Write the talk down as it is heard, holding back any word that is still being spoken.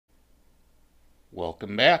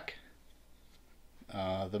Welcome back.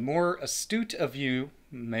 The more astute of you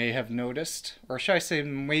may have noticed, or should I say,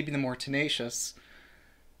 maybe the more tenacious,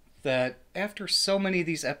 that after so many of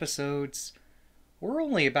these episodes, we're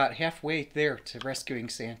only about halfway there to rescuing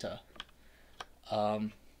Santa.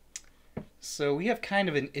 Um, so we have kind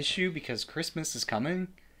of an issue because Christmas is coming,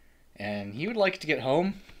 and he would like to get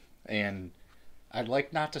home, and I'd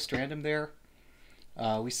like not to strand him there.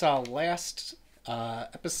 We saw last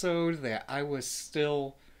episode that I was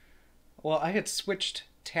still. Well, I had switched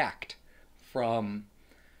tact from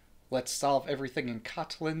let's solve everything in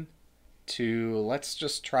Kotlin to let's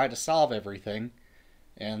just try to solve everything.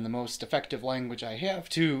 And the most effective language I have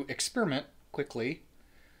to experiment quickly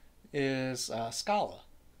is Scala.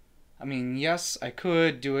 I mean, yes, I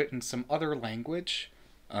could do it in some other language.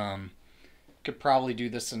 Um, could probably do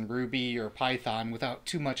this in Ruby or Python without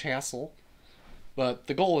too much hassle. But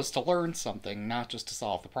the goal is to learn something, not just to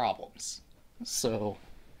solve the problems. So,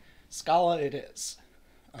 Scala it is.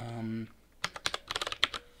 Um,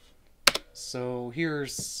 so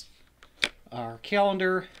here's our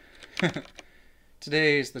calendar.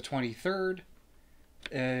 Today is the 23rd.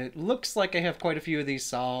 It looks like I have quite a few of these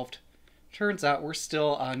solved. Turns out we're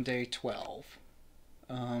still on day 12.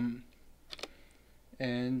 And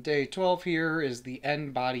day 12 here is the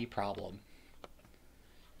n-body problem.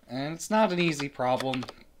 And it's not an easy problem,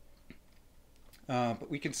 but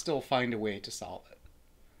we can still find a way to solve it.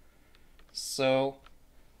 So,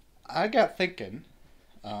 I got thinking,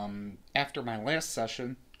 after my last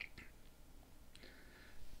session,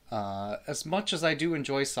 as much as I do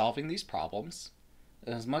enjoy solving these problems,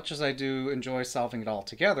 as much as I do enjoy solving it all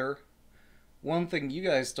together, one thing you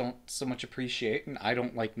guys don't so much appreciate, and I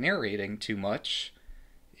don't like narrating too much,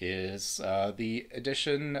 is the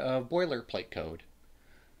addition of boilerplate code.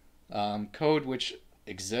 Code which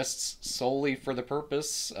exists solely for the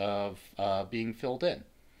purpose of being filled in.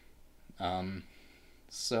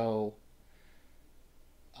 So,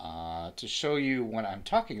 to show you what I'm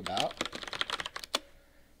talking about,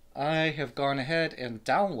 I have gone ahead and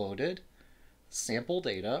downloaded sample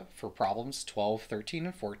data for problems 12, 13,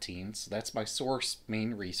 and 14. So that's my source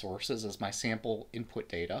main resources as my sample input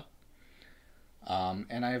data.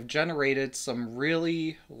 And I have generated some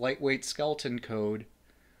really lightweight skeleton code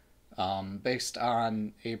based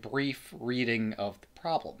on a brief reading of the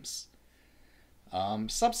problems.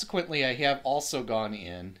 Subsequently, I have also gone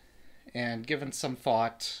in and given some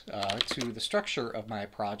thought to the structure of my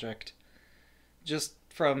project, just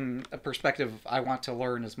from a perspective I want to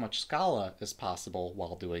learn as much Scala as possible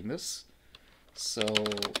while doing this. So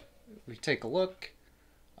we take a look.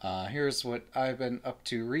 Here's what I've been up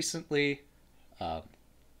to recently.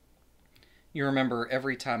 You remember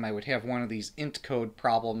every time I would have one of these int code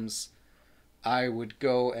problems, I would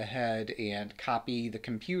go ahead and copy the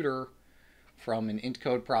computer from an int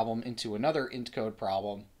code problem into another int code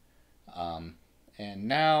problem. And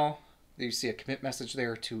now you see a commit message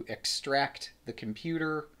there to extract the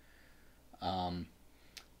computer. So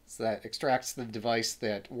that extracts the device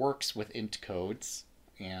that works with int codes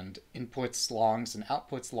and inputs longs and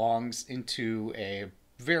outputs longs into a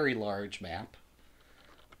very large map.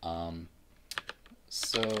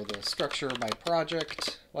 So the structure of my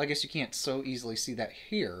project, well, I guess you can't so easily see that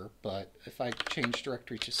here, but if I change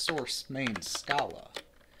directory to source main Scala,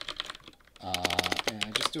 and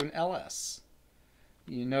I just do an ls,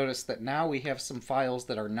 you notice that now we have some files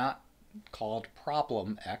that are not called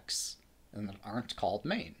problem.x and that aren't called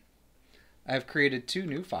main. I've created two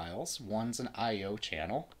new files. One's an IO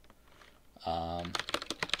channel.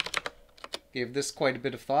 Gave this quite a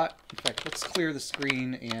bit of thought. In fact, let's clear the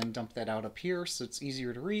screen and dump that out up here so it's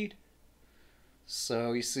easier to read.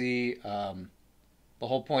 So you see, the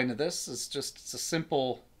whole point of this is just it's a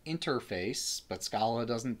simple interface, but Scala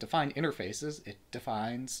doesn't define interfaces, it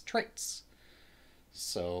defines traits.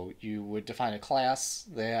 So you would define a class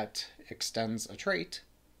that extends a trait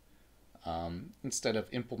instead of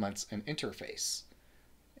implements an interface.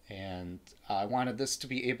 And I wanted this to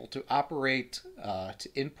be able to operate to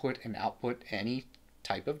input and output any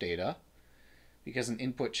type of data, because an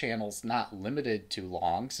input channel is not limited to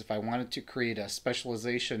longs. If I wanted to create a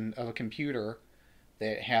specialization of a computer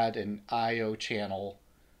that had an IO channel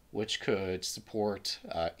which could support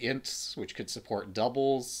ints, which could support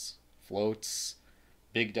doubles, floats,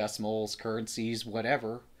 big decimals, currencies,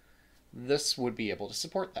 whatever, this would be able to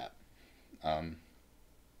support that.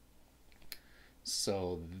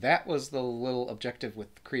 So that was the little objective with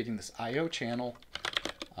creating this IO channel.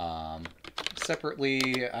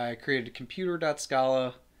 Separately, I created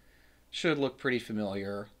computer.scala. Should look pretty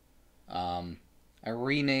familiar. I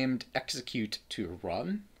renamed execute to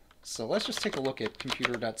run. So let's just take a look at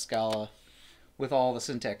computer.scala with all the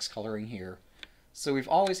syntax coloring here. So we've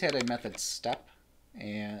always had a method step,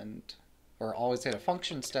 or always had a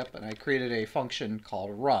function step, and I created a function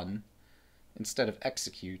called run instead of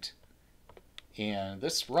execute. And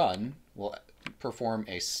this run will perform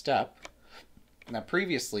a step. Now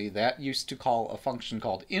previously that used to call a function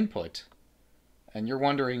called input, and you're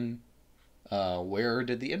wondering where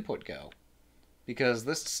did the input go? Because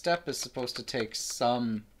this step is supposed to take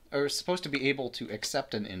supposed to be able to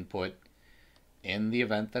accept an input in the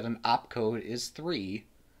event that an opcode is 3,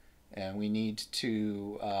 and we need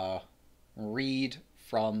to read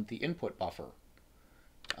from the input buffer.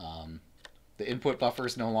 The input buffer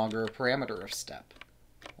is no longer a parameter of step.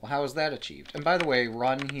 Well, how is that achieved? And by the way,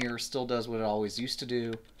 run here still does what it always used to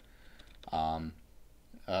do. Or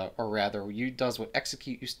rather, does what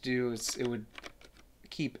execute used to do. It would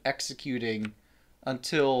keep executing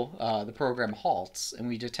until the program halts, and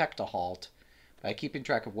we detect a halt by keeping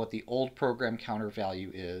track of what the old program counter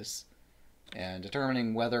value is and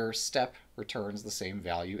determining whether step returns the same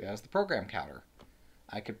value as the program counter.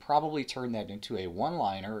 I could probably turn that into a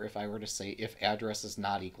one-liner if I were to say if address is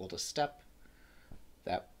not equal to step.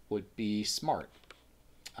 That would be smart.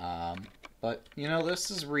 But, you know, this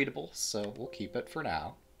is readable, so we'll keep it for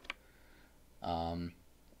now.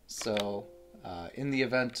 In the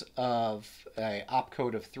event of a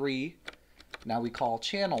opcode of 3, now we call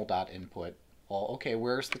channel.input. Well, okay,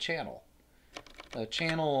 where's the channel? The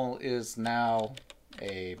channel is now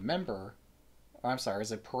a member,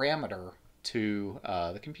 is a parameter to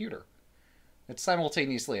the computer. It's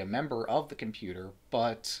simultaneously a member of the computer,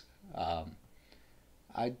 but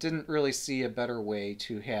I didn't really see a better way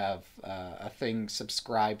to have a thing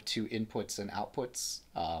subscribe to inputs and outputs.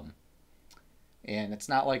 And it's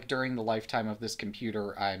not like during the lifetime of this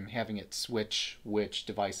computer I'm having it switch which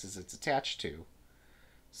devices it's attached to.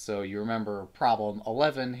 So you remember problem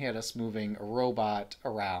 11 had us moving a robot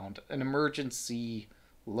around, an emergency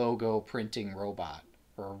logo printing robot,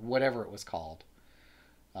 or whatever it was called.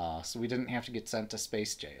 So we didn't have to get sent to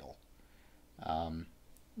space jail.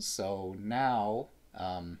 So now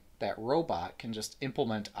that robot can just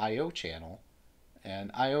implement IO channel, and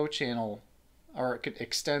IO channel, or it could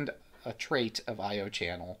extend a trait of IO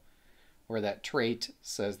channel, where that trait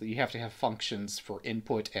says that you have to have functions for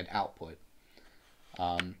input and output.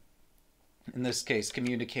 In this case,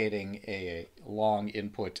 communicating a long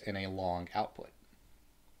input and a long output.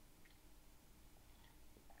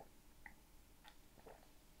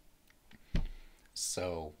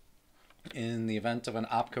 So, in the event of an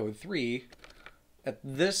opcode 3, at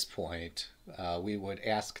this point, we would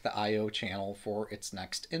ask the IO channel for its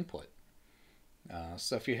next input.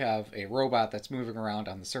 So if you have a robot that's moving around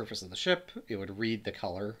on the surface of the ship, it would read the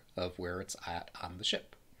color of where it's at on the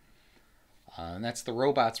ship. And that's the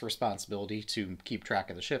robot's responsibility to keep track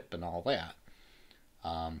of the ship and all that.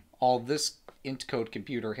 All this int-code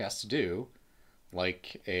computer has to do,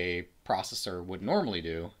 like a processor would normally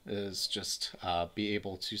do, is just be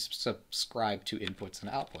able to subscribe to inputs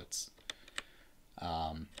and outputs.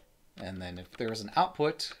 And then if there's an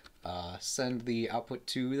output, send the output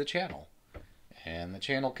to the channel. And the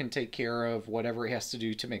channel can take care of whatever it has to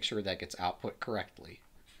do to make sure that gets output correctly.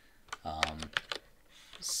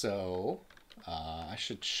 I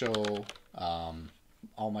should show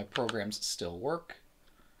all my programs still work.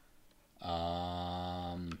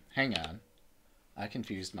 Hang on. I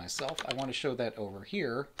confused myself. I want to show that over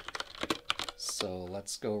here. So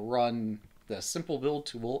let's go run the Simple Build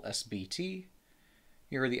Tool, SBT.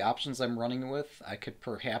 Here are the options I'm running with. I could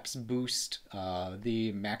perhaps boost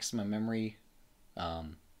the maximum memory.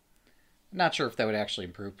 Not sure if that would actually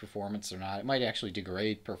improve performance or not. It might actually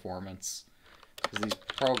degrade performance, because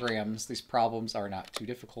these problems are not too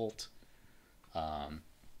difficult.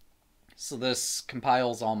 So this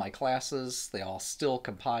compiles all my classes. They all still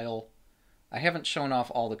compile. I haven't shown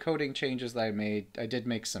off all the coding changes that I made. I did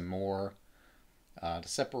make some more to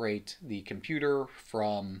separate the computer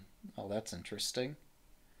from... Oh, that's interesting.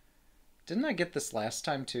 Didn't I get this last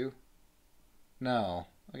time too? No,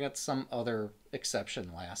 I got some other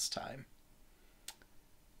exception last time.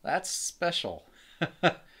 That's special.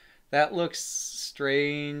 That looks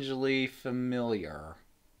strangely familiar.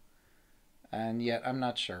 And yet I'm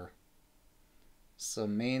not sure. So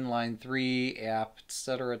mainline 3, app,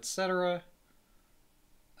 etc., etc.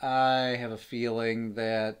 I have a feeling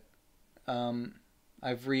that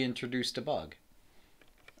I've reintroduced a bug.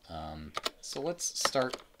 So let's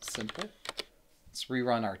start simple. Let's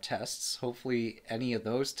rerun our tests. Hopefully any of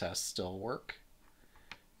those tests still work.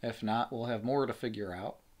 If not, we'll have more to figure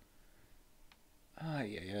out.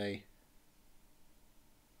 Ay.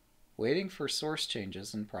 Waiting for source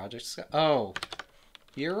changes in Project Sky. Oh,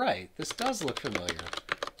 You're right. This does look familiar.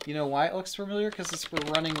 You know why it looks familiar? Because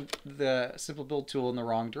we're running the simple build tool in the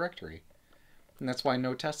wrong directory. And that's why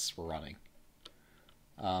no tests were running.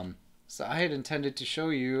 So I had intended to show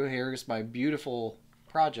you, here's my beautiful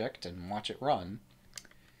project and watch it run.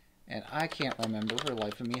 And I can't remember for the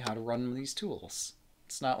life of me how to run these tools.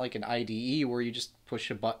 It's not like an IDE where you just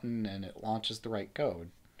push a button and it launches the right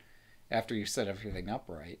code after you set everything up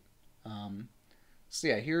right. So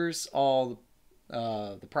yeah, here's all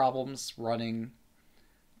the problems running,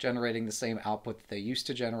 generating the same output that they used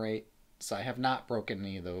to generate. So I have not broken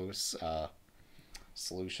any of those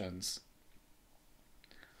solutions.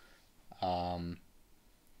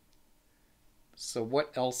 So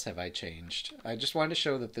what else have I changed? I just wanted to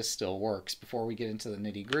show that this still works before we get into the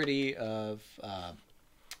nitty-gritty of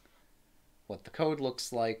what the code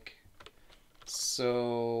looks like.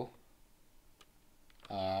 So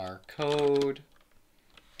our code,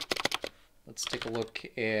 let's take a look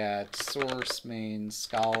at source main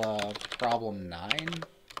Scala problem 9,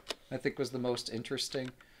 I think was the most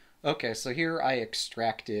interesting. Okay, so here I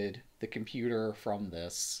extracted the computer from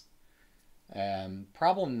this.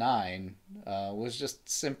 Problem 9 was just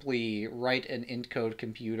simply write an int-code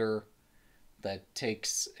computer that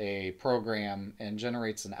takes a program and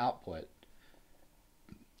generates an output.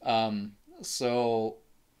 So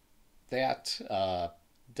that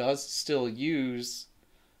does still use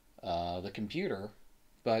the computer,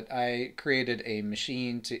 but I created a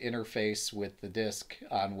machine to interface with the disk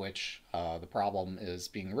on which the problem is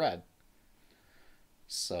being read.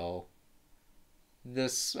 So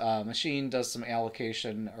this machine does some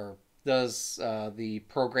allocation, or does the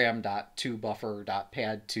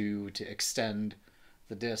program.toBuffer.pad2 to extend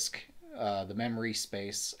the disk, the memory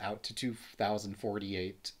space, out to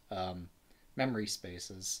 2048 memory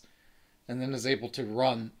spaces, and then is able to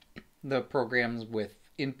run the programs with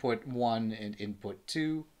input 1 and input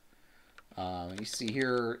 2. You see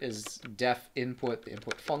here is def input, the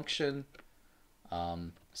input function.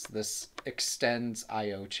 So this extends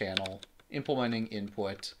I/O channel, implementing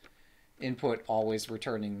input always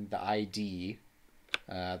returning the ID,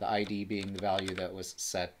 the ID being the value that was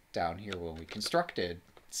set down here when we constructed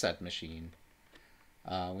said machine.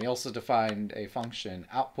 We also defined a function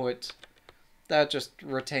output that just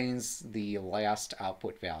retains the last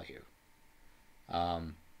output value.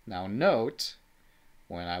 Now note,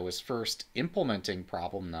 when I was first implementing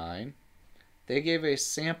problem 9, they gave a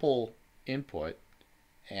sample input,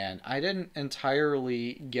 and I didn't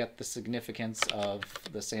entirely get the significance of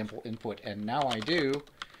the sample input, and now I do.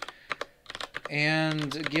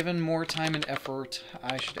 And given more time and effort,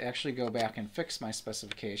 I should actually go back and fix my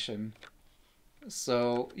specification.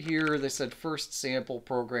 So here they said first sample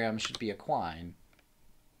program should be a Quine.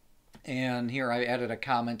 And here I added a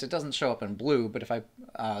comment. It doesn't show up in blue, but if I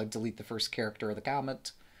delete the first character of the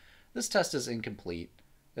comment, this test is incomplete,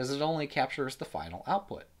 as it only captures the final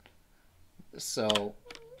output. So,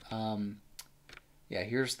 yeah,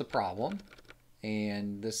 here's the problem.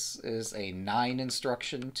 And this is a 9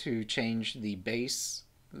 instruction to change the base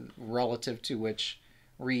relative to which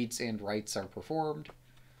reads and writes are performed.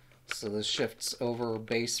 So this shifts over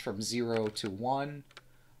base from 0 to 1,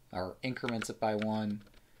 or increments it by 1.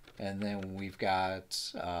 And then we've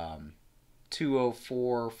got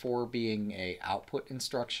 204, 4 being a output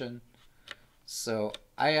instruction. So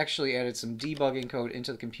I actually added some debugging code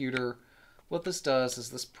into the computer. What this does is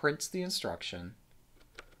this prints the instruction.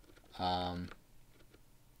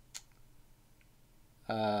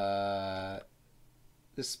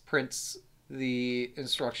 This prints the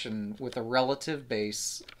instruction with a relative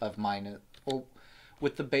base of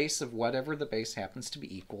with the base of whatever the base happens to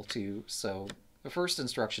be equal to. So the first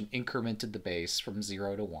instruction incremented the base from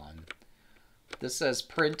 0 to 1. This says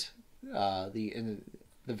print the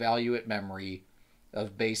value at memory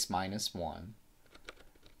of base minus 1.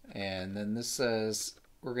 And then this says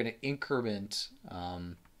we're going to increment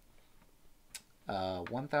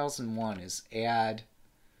 1001 is add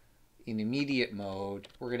in immediate mode.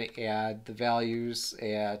 We're going to add the values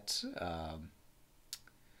at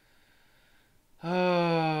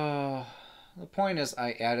the point is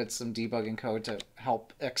I added some debugging code to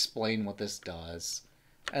help explain what this does.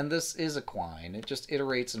 And this is a Quine. It just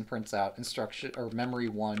iterates and prints out instruction or memory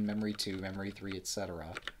 1, memory 2, memory 3,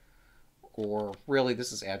 etc. Or really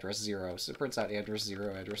this is address 0. So it prints out address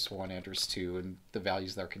 0, address 1, address 2, and the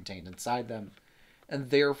values that are contained inside them. And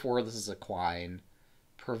therefore this is a Quine,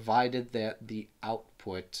 provided that the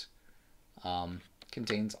output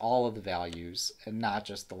contains all of the values and not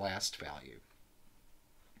just the last value.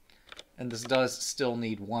 And this does still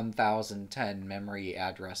need 1010 memory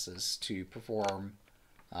addresses to perform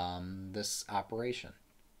this operation.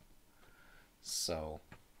 So,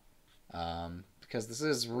 because this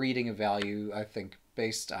is reading a value, I think,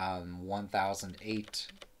 based on 1008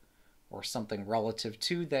 or something relative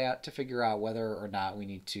to that to figure out whether or not we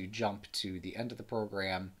need to jump to the end of the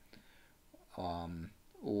program,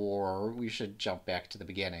 or we should jump back to the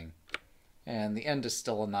beginning. And the end is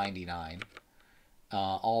still a 99.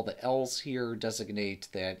 All the L's here designate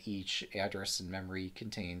that each address in memory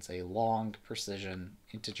contains a long precision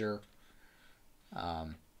integer.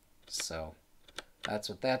 So that's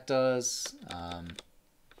what that does.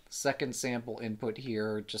 Second sample input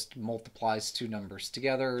here just multiplies two numbers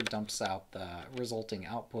together, dumps out the resulting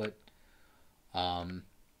output. We'll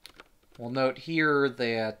note here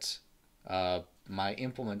that my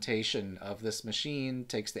implementation of this machine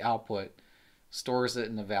takes the output, stores it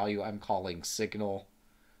in a value I'm calling signal,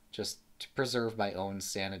 just to preserve my own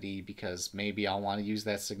sanity, because maybe I'll want to use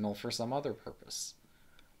that signal for some other purpose.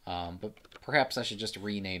 But perhaps I should just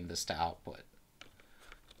rename this to output.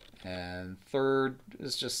 And third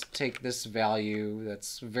is just take this value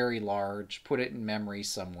that's very large, put it in memory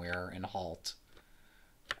somewhere, and halt.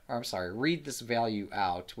 Or, I'm sorry, read this value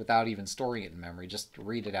out without even storing it in memory. Just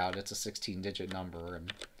read it out. It's a 16-digit number.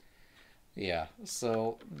 And yeah,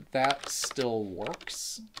 so that still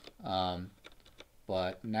works.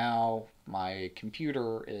 But now my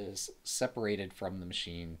computer is separated from the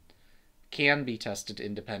machine. Can be tested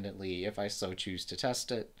independently if I so choose to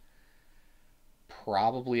test it.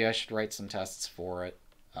 Probably I should write some tests for it,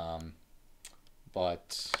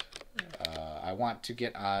 but I want to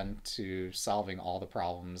get on to solving all the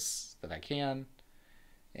problems that I can,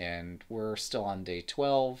 and we're still on day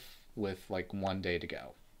 12 with like 1 day to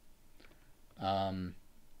go.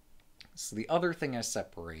 So the other thing I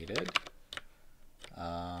separated,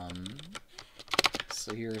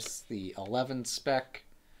 so here's the 11 spec.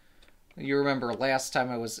 You remember last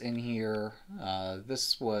time I was in here,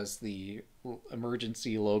 this was the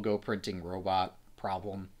emergency logo printing robot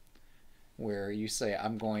problem, where you say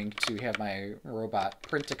I'm going to have my robot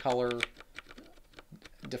print a color,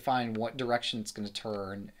 define what direction it's going to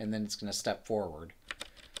turn, and then it's going to step forward.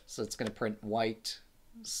 So it's going to print white,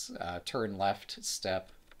 turn left,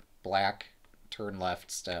 step, black, turn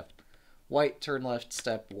left, step, white, turn left,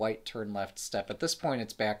 step, white, turn left, step. At this point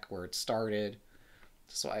it's back where it started.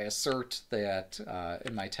 So I assert that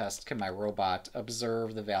in my test, can my robot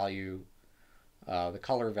observe the value, the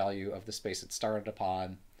color value of the space it started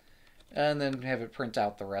upon, and then have it print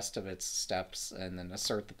out the rest of its steps, and then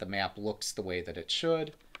assert that the map looks the way that it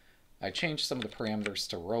should. I changed some of the parameters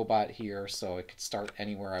to robot here so it could start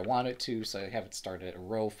anywhere I want it to, so I have it start at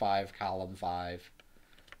row 5, column 5.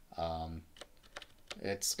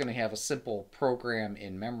 It's going to have a simple program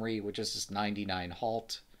in memory, which is just 99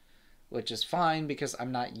 halt, which is fine because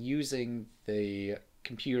I'm not using the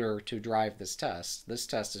computer to drive this test. This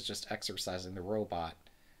test is just exercising the robot,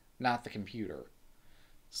 not the computer.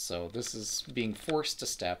 So this is being forced to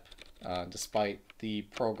step, despite the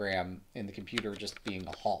program in the computer just being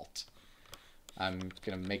a halt. I'm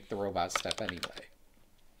going to make the robot step anyway.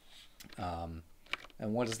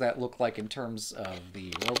 And what does that look like in terms of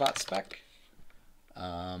the robot spec?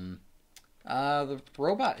 The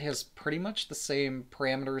robot has pretty much the same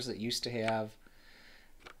parameters it used to have.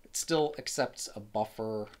 It still accepts a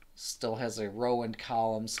buffer, still has a row and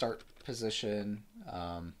column start position.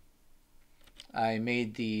 I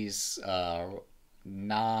made these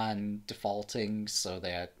non-defaulting so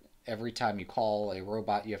that every time you call a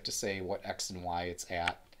robot you have to say what X and Y it's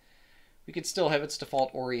at. We could still have its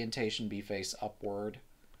default orientation be face upward.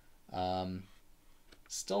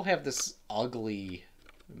 Still have this ugly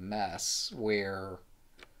mess where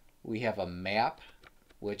we have a map,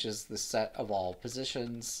 which is the set of all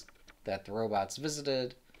positions that the robot's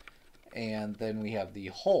visited, and then we have the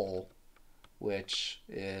hole, which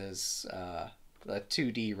is a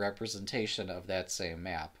 2D representation of that same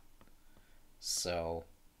map. So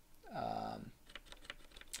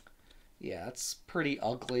yeah, it's pretty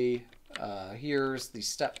ugly. Here's the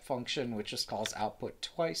step function, which just calls output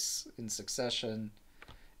twice in succession,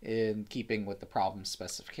 in keeping with the problem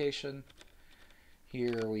specification.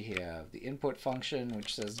 Here we have the input function,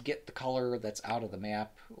 which says get the color that's out of the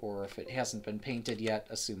map, or if it hasn't been painted yet,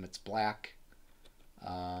 assume it's black.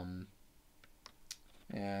 And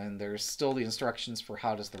there's still the instructions for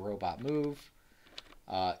how does the robot move.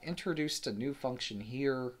 Introduced a new function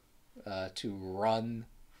here to run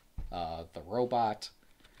the robot,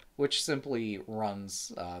 which simply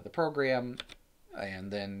runs the program and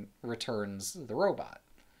then returns the robot.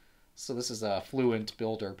 So this is a fluent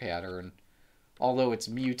builder pattern, although it's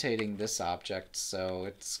mutating this object, so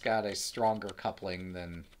it's got a stronger coupling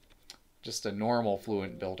than just a normal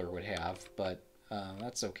fluent builder would have, but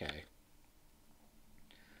that's okay.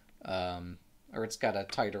 or it's got a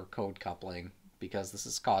tighter code coupling because this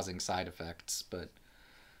is causing side effects, but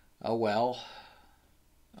oh well.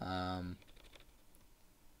 Um,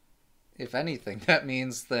 if anything, that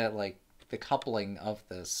means that, like, the coupling of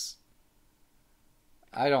this,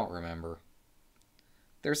 I don't remember.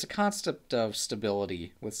 There's a concept of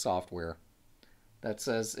stability with software that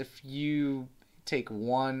says if you take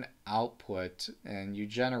one output and you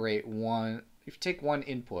generate one, if you take one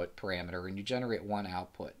input parameter and you generate one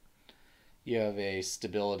output, you have a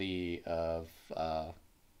stability of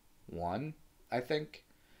 1, I think.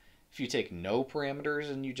 If you take no parameters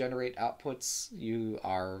and you generate outputs, you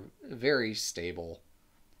are very stable.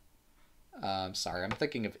 Sorry, I'm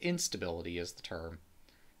thinking of instability as the term.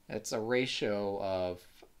 It's a ratio of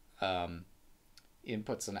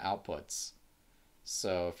inputs and outputs.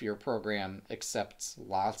 So if your program accepts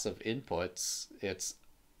lots of inputs,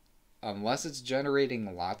 unless it's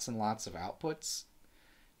generating lots and lots of outputs,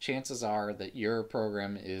 chances are that your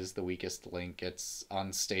program is the weakest link. It's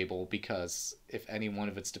unstable because if any one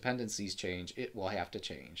of its dependencies change, it will have to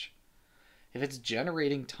change. If it's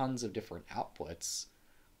generating tons of different outputs,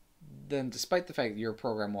 then despite the fact that your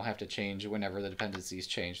program will have to change whenever the dependencies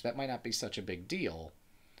change, that might not be such a big deal.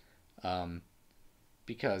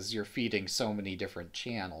 Because you're feeding so many different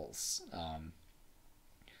channels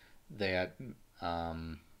that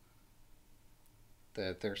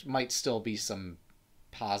there might still be some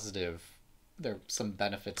some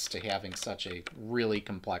benefits to having such a really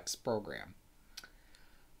complex program.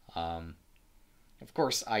 Of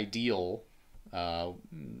course, ideal, or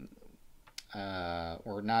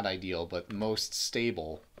not ideal, but most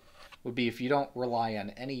stable would be if you don't rely on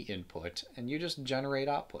any input and you just generate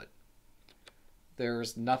output.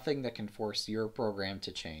 There's nothing that can force your program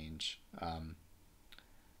to change,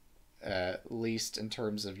 at least in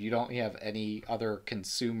terms of you don't have any other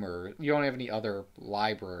you don't have any other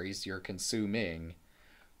libraries you're consuming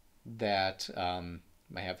that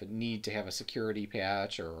might have a need to have a security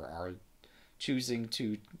patch or are choosing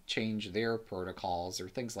to change their protocols or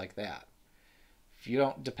things like that. If you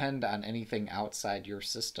don't depend on anything outside your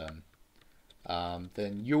system,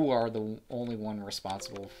 then you are the only one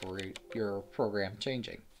responsible for your program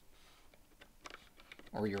changing.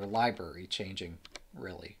 Or your library changing,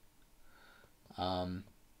 really.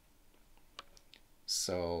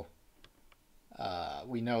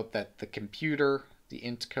 We note that the computer, the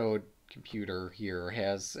IntCode computer here,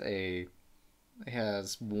 has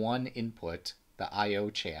one input, the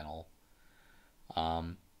I/O channel.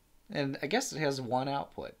 And I guess it has one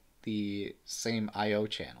output, the same I/O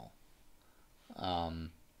channel.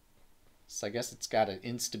 So I guess it's got an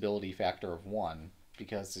instability factor of 1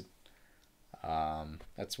 because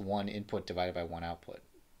that's one input divided by one output.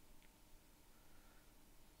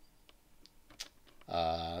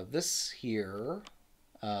 This here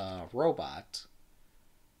robot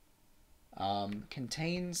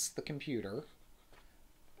contains the computer.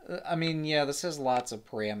 I mean, yeah, this has lots of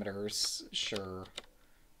parameters, sure.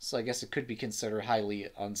 So I guess it could be considered highly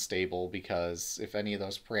unstable because if any of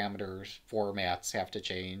those parameters formats have to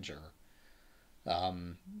change, or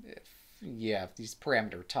if these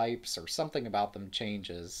parameter types or something about them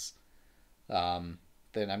changes, then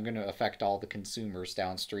I'm going to affect all the consumers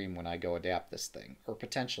downstream when I go adapt this thing, or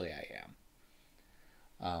potentially I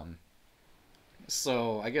am.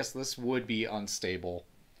 So I guess this would be unstable,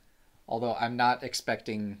 although I'm not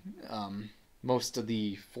expecting most of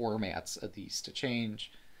the formats of these to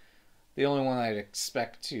change. The only one I'd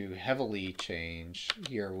expect to heavily change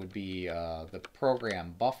here would be the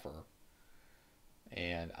program buffer.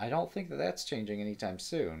 And I don't think that that's changing anytime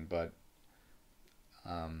soon, but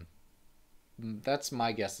that's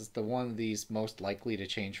my guess. Is the one of these most likely to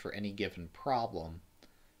change for any given problem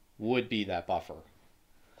would be that buffer.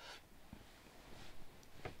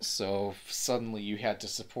 So if suddenly you had to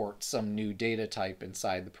support some new data type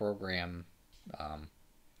inside the program,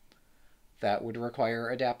 that would require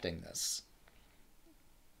adapting this.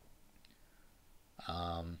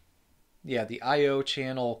 Yeah, the I/O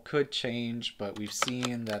channel could change, but we've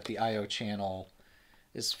seen that the I/O channel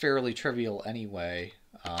is fairly trivial anyway.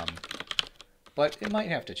 But it might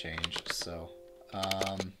have to change, so...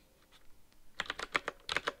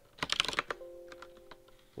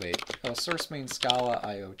 source main Scala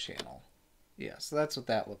I/O channel. Yeah, so that's what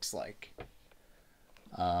that looks like.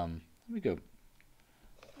 Let me go...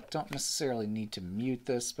 Don't necessarily need to mute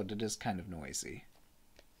this, but it is kind of noisy.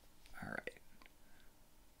 Alright.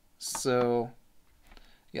 So,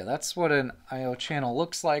 yeah, that's what an I/O channel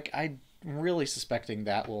looks like. I'm really suspecting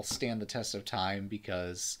that will stand the test of time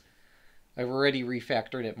because I've already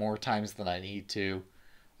refactored it more times than I need to.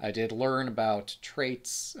 I did learn about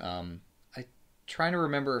traits. I trying to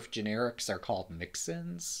remember if generics are called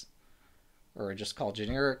mixins or just called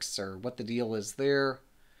generics or what the deal is there.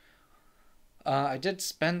 I did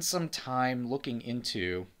spend some time looking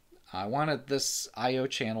into. I wanted this I/O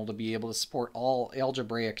channel to be able to support all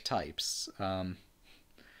algebraic types.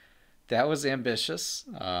 That was ambitious.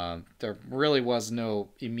 There really was no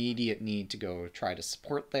immediate need to go try to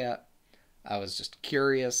support that. I was just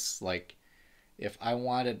curious, like, if I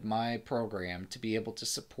wanted my program to be able to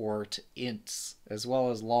support ints as well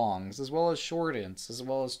as longs, as well as short ints, as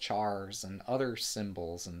well as chars and other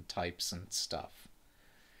symbols and types and stuff.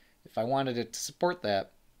 If I wanted it to support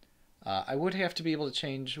that, I would have to be able to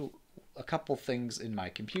change a couple things in my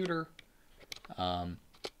computer. The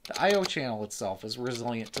I/O channel itself is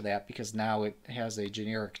resilient to that because now it has a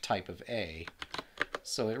generic type of A.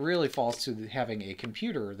 So it really falls to having a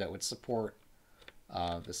computer that would support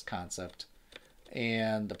this concept.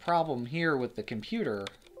 And the problem here with the computer,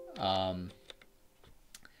 you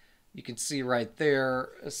can see right there,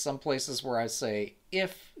 some places where I say,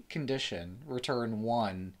 if condition, return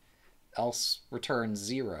 1, else return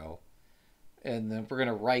 0. And then we're going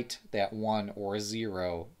to write that 1 or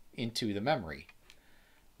 0 into the memory.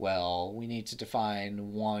 Well, we need to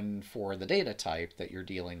define 1 for the data type that you're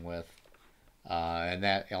dealing with. And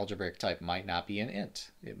that algebraic type might not be an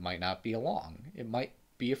int. It might not be a long. It might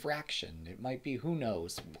be a fraction. It might be who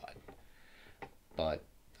knows what. But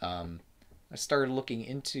I started looking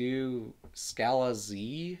into Scala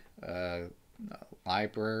Z,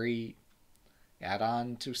 library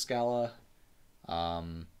add-on to Scala.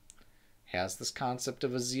 Has this concept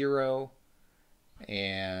of a 0.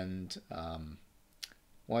 And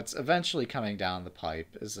what's eventually coming down the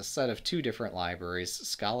pipe is a set of 2 different libraries,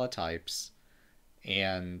 Scala types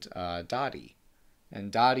and Dotty. And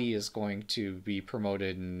Dotty is going to be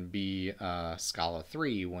promoted and be Scala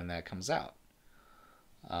 3 when that comes out.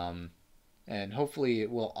 And hopefully it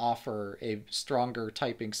will offer a stronger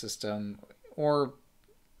typing system, or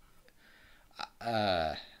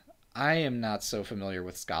I am not so familiar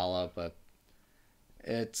with Scala, but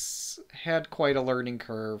it's had quite a learning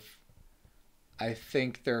curve. I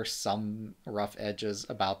think there are some rough edges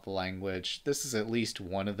about the language. This is at least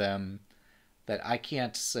one of them that I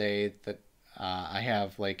can't say that I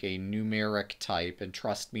have like a numeric type and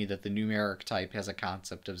trust me that the numeric type has a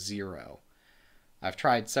concept of 0. I've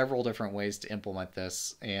tried several different ways to implement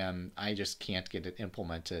this and I just can't get it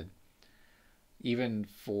implemented. Even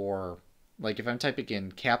for, like, if I'm typing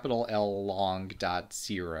in capital L long dot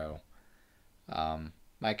 0,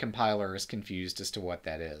 my compiler is confused as to what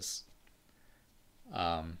that is.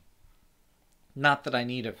 Not that I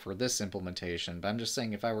need it for this implementation, but I'm just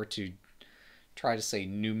saying if I were to try to say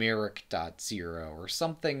numeric.0 or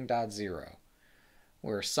something.0,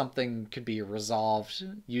 where something could be resolved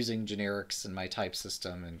using generics in my type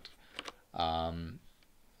system, and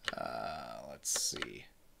let's see.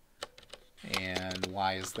 And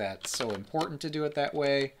why is that so important to do it that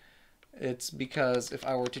way? It's because if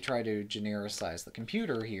I were to try to genericize the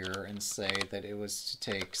computer here and say that it was to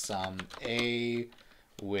take some A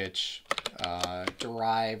which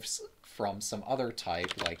derives from some other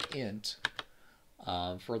type like int,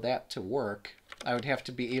 for that to work, I would have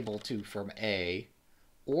to be able to, from A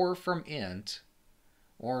or from int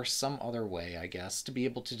or some other way, I guess, to be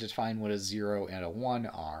able to define what a 0 and a 1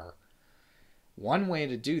 are. One way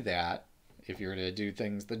to do that, if you're to do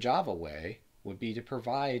things the Java way, would be to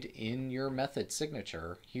provide in your method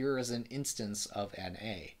signature, here is an instance of an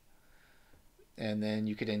A. And then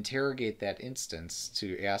you could interrogate that instance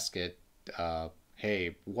to ask it,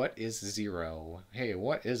 hey, what is 0? Hey,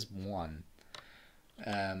 what is 1?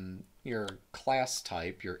 Your class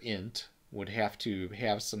type, your int, would have to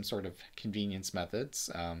have some sort of convenience methods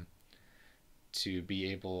to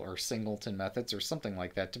be able, or singleton methods or something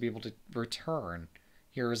like that, to be able to return,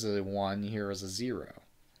 here is a 1, here is a 0.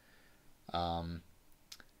 And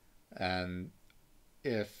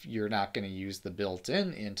if you're not going to use the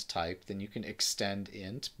built-in int type, then you can extend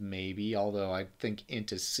int, maybe, although I think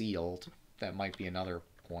int is sealed. That might be another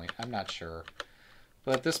point. I'm not sure.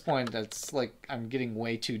 But at this point, that's like I'm getting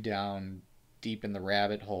way too down deep in the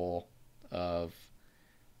rabbit hole of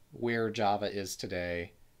where Java is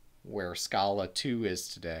today, where Scala 2 is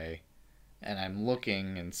today, and I'm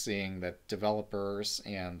looking and seeing that developers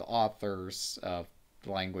and the authors of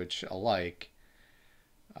the language alike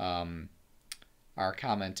are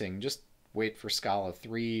commenting, just wait for Scala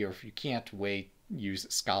 3, or if you can't wait, use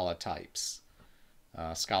Scala types.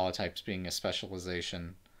 Scala types being a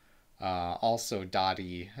specialization. Also,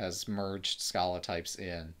 Dotty has merged Scala types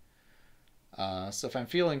in. So if I'm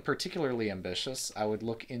feeling particularly ambitious, I would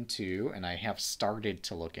look into, and I have started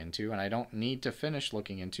to look into, and I don't need to finish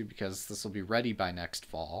looking into because this will be ready by next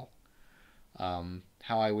fall,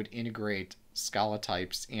 how I would integrate Scala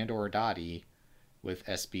types and or Dotty with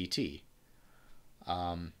SBT.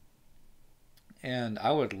 Um, and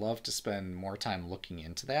I would love to spend more time looking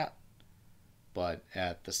into that, but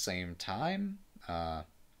at the same time,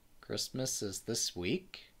 Christmas is this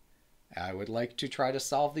week. I would like to try to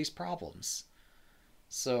solve these problems.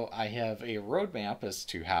 So I have a roadmap as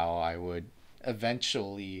to how I would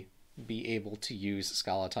eventually be able to use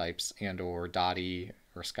Scala types and or Dotty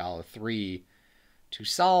or Scala 3 to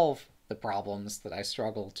solve the problems that I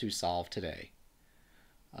struggle to solve today.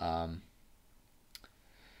 Um,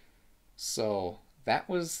 so that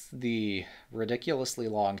was the ridiculously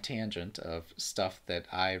long tangent of stuff that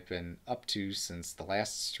I've been up to since the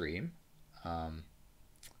last stream.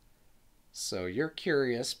 So you're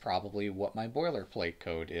curious probably what my boilerplate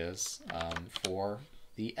code is for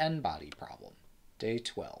the n-body problem, day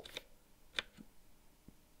 12.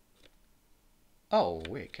 Oh,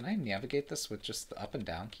 wait, can I navigate this with just the up and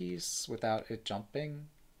down keys without it jumping?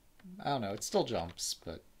 I don't know, it still jumps,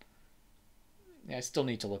 but yeah, I still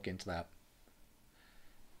need to look into that.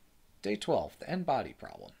 Day 12, the n-body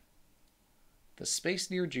problem. The space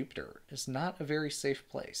near Jupiter is not a very safe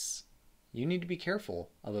place. You need to be careful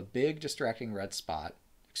of a big distracting red spot,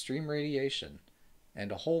 extreme radiation, and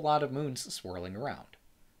a whole lot of moons swirling around.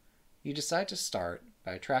 You decide to start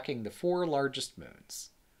by tracking the 4 largest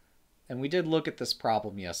moons. And we did look at this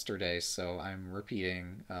problem yesterday, so I'm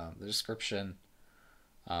repeating the description.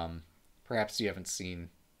 Perhaps you haven't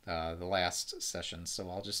seen the last session, so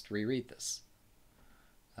I'll just reread this.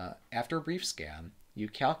 After a brief scan, you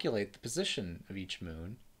calculate the position of each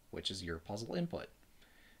moon, which is your puzzle input.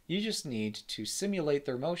 You just need to simulate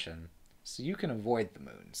their motion so you can avoid the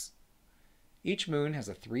moons. Each moon has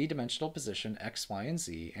a 3-dimensional position x, y, and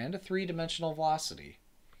z, and a 3-dimensional velocity.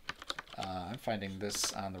 I'm finding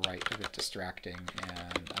this on the right a bit distracting,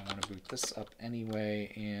 and I want to boot this up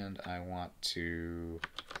anyway, and I want to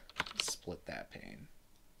split that pane.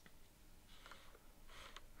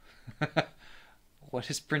 What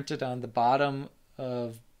is printed on the bottom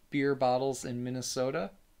of beer bottles in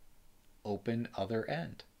Minnesota? Open other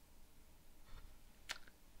end.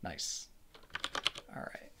 Nice. All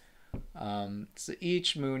right. So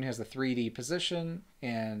each moon has a 3D position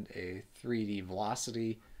and a 3D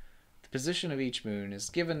velocity. The position of each moon is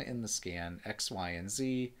given in the scan, x, y, and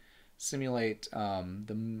z. Simulate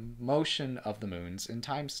the motion of the moons in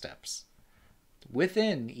time steps.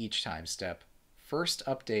 Within each time step, first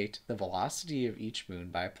update the velocity of each moon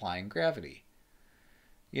by applying gravity.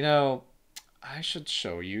 You know, I should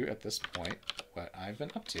show you at this point what I've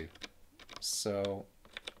been up to. So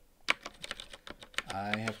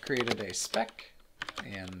I have created a spec,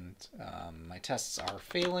 and my tests are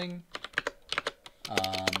failing.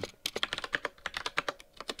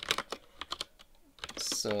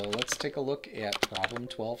 So let's take a look at problem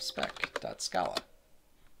 12 spec.scala.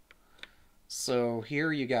 So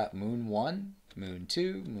here you got moon 1, moon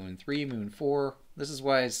 2, moon 3, moon 4. This is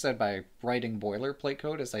why I said by writing boilerplate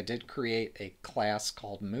code is I did create a class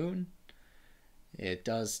called moon. It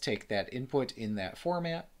does take that input in that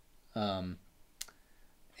format. And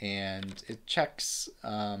it checks,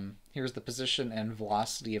 here's the position and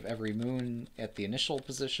velocity of every moon at the initial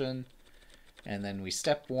position. And then we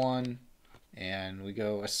step 1, and we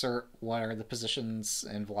go assert what are the positions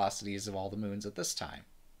and velocities of all the moons at this time.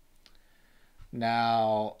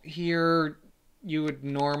 Now, here you would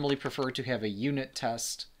normally prefer to have a unit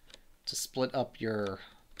test to split up your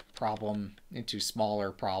problem into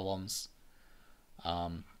smaller problems.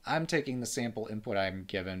 I'm taking the sample input I'm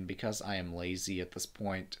given because I am lazy at this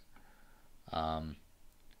point.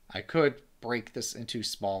 I could break this into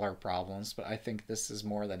smaller problems, but I think this is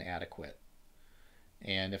more than adequate.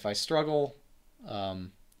 And if I struggle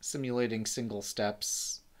simulating single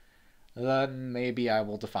steps, then maybe I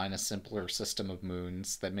will define a simpler system of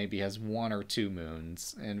moons that maybe has 1 or 2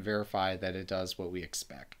 moons and verify that it does what we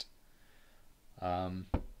expect.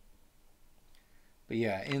 But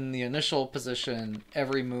yeah, in the initial position,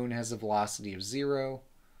 every moon has a velocity of 0.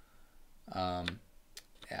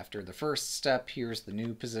 After the first step, here's the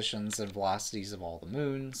new positions and velocities of all the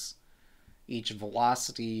moons. Each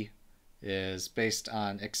velocity is based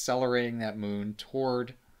on accelerating that moon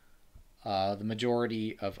toward the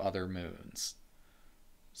majority of other moons.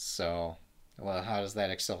 So, well, how does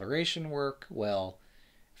that acceleration work? Well,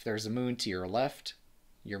 if there's a moon to your left,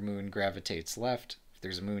 your moon gravitates left. If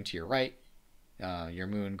there's a moon to your right, your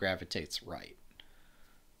moon gravitates right.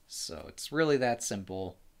 So it's really that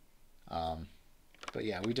simple. But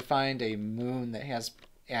yeah, we defined a moon that has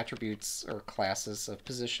attributes or classes of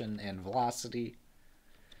position and velocity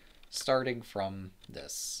starting from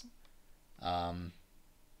this.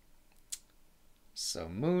 So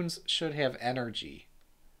moons should have energy.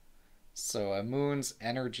 So a moon's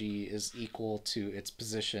energy is equal to its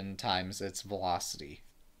position times its velocity,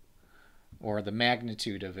 or the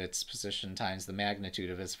magnitude of its position times the magnitude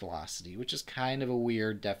of its velocity, which is kind of a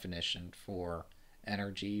weird definition for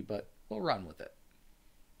energy, but we'll run with it.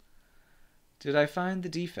 Did I find the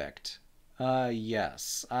defect?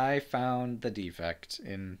 Yes, I found the defect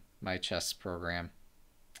in my chess program.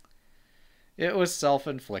 It was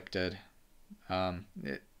self-inflicted.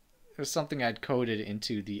 It was something I'd coded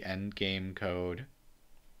into the endgame code.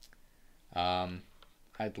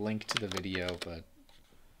 I'd link to the video, but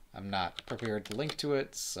I'm not prepared to link to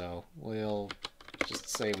it, so we'll just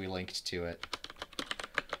say we linked to it.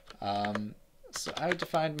 So I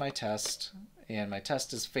defined my test, and my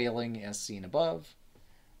test is failing as seen above,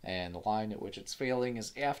 and the line at which it's failing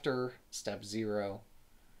is after step 0.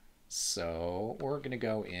 So we're going to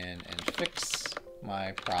go in and fix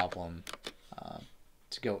my problem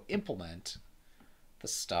to go implement the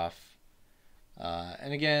stuff.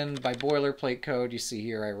 And again, by boilerplate code, you see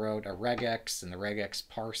here I wrote a regex, and the regex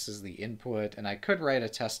parses the input, and I could write a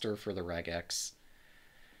tester for the regex,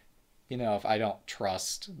 you know, if I don't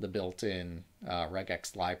trust the built-in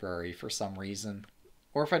regex library for some reason,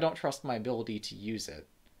 or if I don't trust my ability to use it.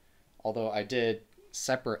 Although I did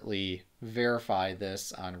separately verify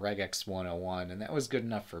this on regex 101, and that was good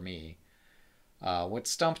enough for me. What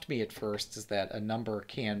stumped me at first is that a number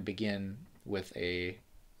can begin with a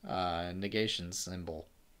negation symbol,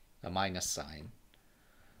 a minus sign.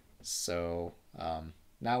 So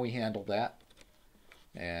now we handle that.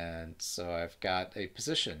 And so I've got a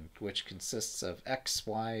position which consists of x,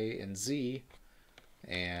 y, and z,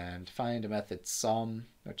 and find a method sum,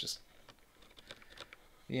 which is,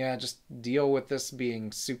 yeah, just deal with this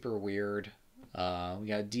being super weird. We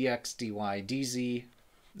got dx, dy, dz.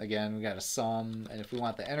 Again, we got a sum, and if we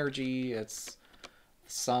want the energy, it's the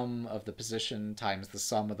sum of the position times the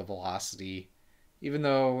sum of the velocity, even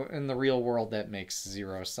though in the real world that makes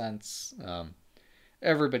 0 sense.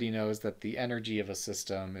 Everybody knows that the energy of a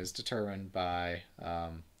system is determined by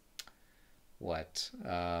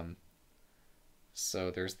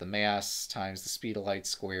so there's the mass times the speed of light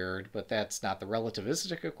squared, but that's not the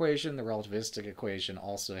relativistic equation. The relativistic equation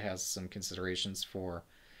also has some considerations for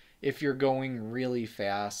if you're going really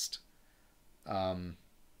fast,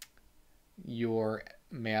 your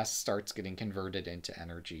mass starts getting converted into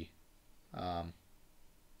energy.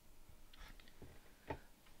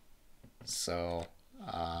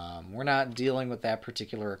 We're not dealing with that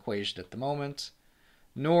particular equation at the moment,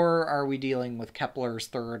 nor are we dealing with Kepler's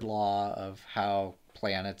third law of how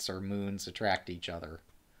planets or moons attract each other.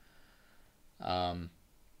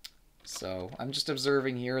 So I'm just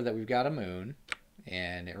observing here that we've got a moon,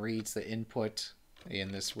 and it reads the input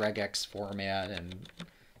in this regex format and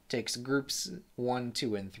takes groups 1,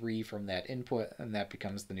 2, and 3 from that input, and that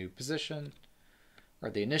becomes the new position,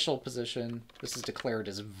 or the initial position. This is declared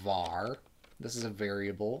as var. This is a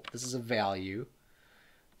variable. This is a value.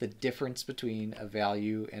 The difference between a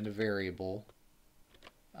value and a variable.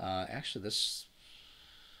 Actually, this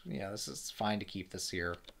is fine to keep this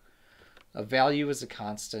here. A value is a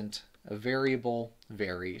constant. A variable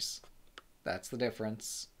varies. That's the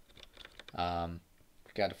difference. We've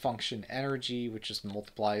got a function energy, which just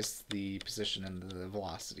multiplies the position and the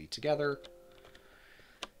velocity together.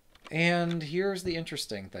 And here's the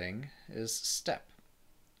interesting thing, is step,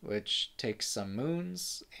 which takes some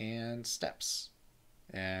moons and steps.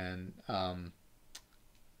 And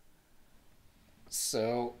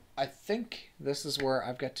so I think this is where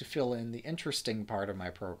I've got to fill in the interesting part of my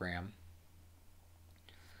program.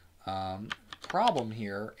 Problem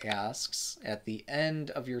here asks, at the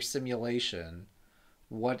end of your simulation,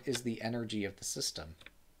 what is the energy of the system?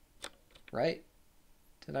 Right?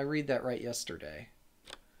 Did I read that right yesterday?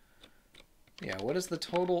 Yeah, what is the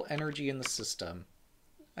total energy in the system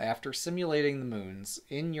after simulating the moons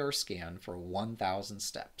in your scan for 1,000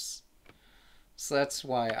 steps? So that's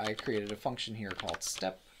why I created a function here called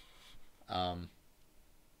step.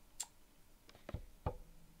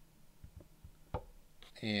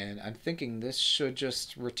 And I'm thinking this should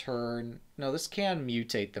just return... No, this can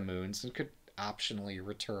mutate the moons and could optionally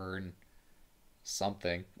return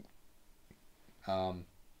something.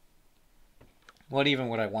 What even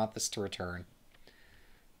would I want this to return?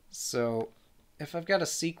 So if I've got a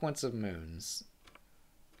sequence of moons,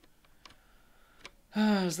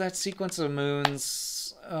 is that sequence of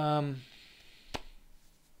moons,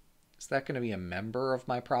 is that going to be a member of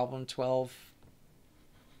my problem 12?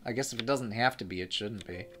 I guess if it doesn't have to be, it shouldn't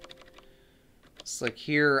be. It's like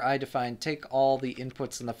here I define take all the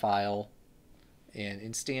inputs in the file and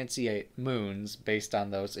instantiate moons based on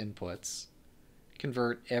those inputs.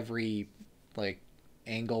 Convert every like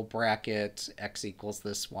angle bracket, x equals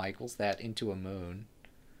this, y equals that into a moon.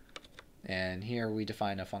 And here we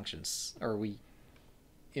define a function, or we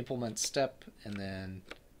implement step and then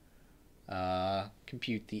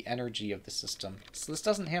compute the energy of the system. So this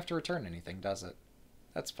doesn't have to return anything, does it?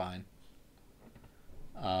 That's fine.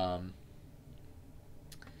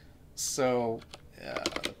 So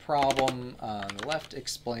the problem on the left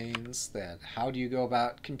explains that how do you go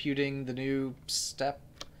about computing the new step?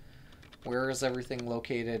 Where is everything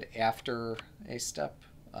located after a step?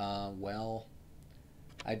 Well,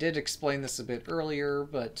 I did explain this a bit earlier,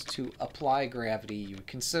 but to apply gravity, you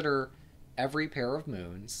consider every pair of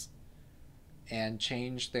moons and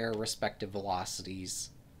change their respective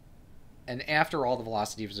velocities. And after all the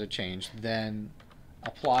velocities are changed, then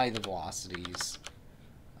apply the velocities.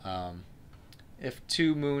 If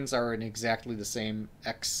two moons are in exactly the same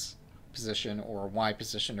x position or y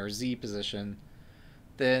position or z position,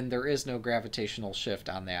 then there is no gravitational shift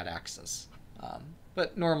on that axis.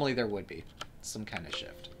 But normally there would be some kind of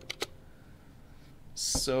shift.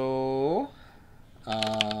 So,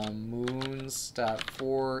 moons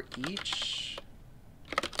for each.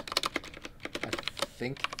 I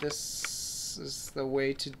think this is the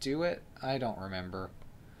way to do it. I don't remember.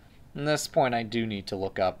 At this point, I do need to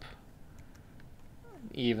look up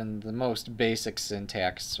even the most basic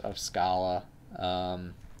syntax of Scala.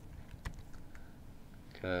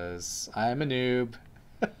 Because I'm a noob.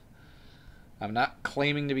 I'm not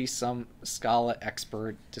claiming to be some Scala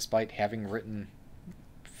expert, despite having written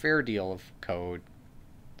a fair deal of code.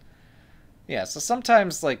 Yeah, so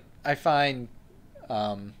sometimes, like, I find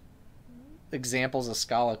examples of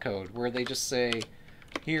Scala code where they just say,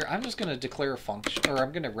 here, I'm just going to declare a function, or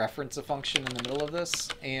I'm going to reference a function in the middle of this,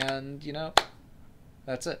 and, you know,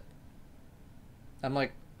 that's it. I'm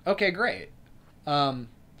like, okay, great. No,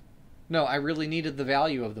 I really needed the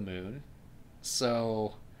value of the moon,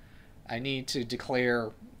 so I need to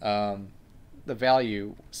declare the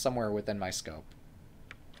value somewhere within my scope.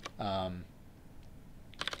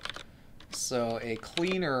 So a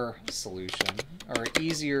cleaner solution, or an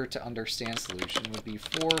easier to understand solution, would be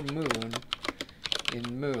for moon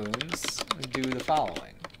in moons, do the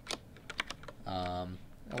following. And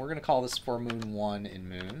we're going to call this for moon 1 in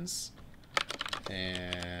moons.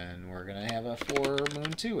 And we're going to have a for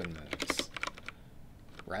moon 2 in moons.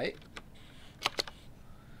 Right?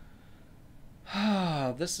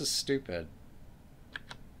 This is stupid.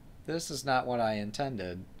 This is not what I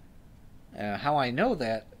intended. How I know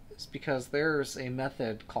that is because there's a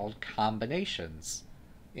method called combinations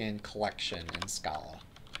in collection in Scala.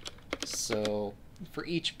 So for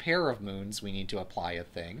each pair of moons, we need to apply a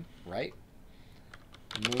thing, right?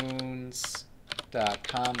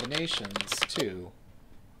 Moons.combinations 2.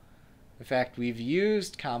 In fact, we've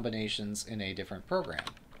used combinations in a different program.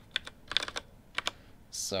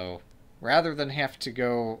 So rather than have to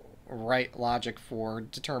go write logic for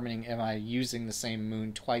determining am I using the same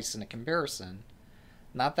moon twice in a comparison,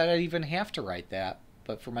 not that I'd even have to write that,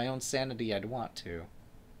 but for my own sanity I'd want to.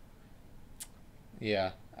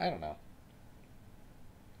 Yeah, I don't know.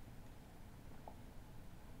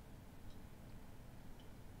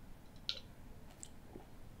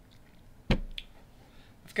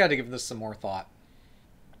 I've got to give this some more thought.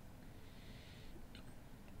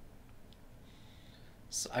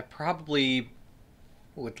 So I probably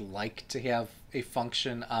would like to have a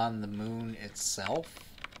function on the moon itself.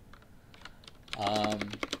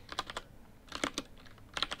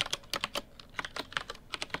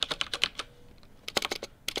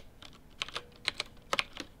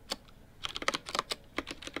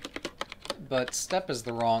 But step is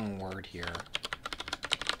the wrong word here.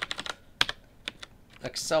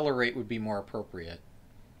 Accelerate would be more appropriate.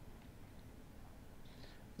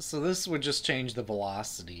 So this would just change the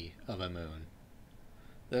velocity of a moon.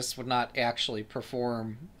 This would not actually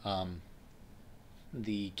perform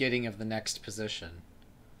the getting of the next position,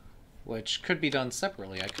 which could be done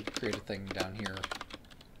separately. I could create a thing down here.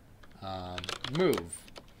 Move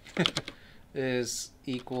is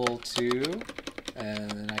equal to,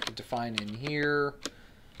 and then I could define in here.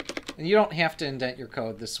 And you don't have to indent your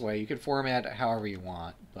code this way. You could format it however you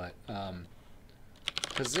want, but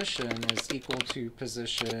position is equal to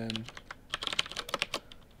position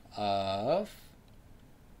of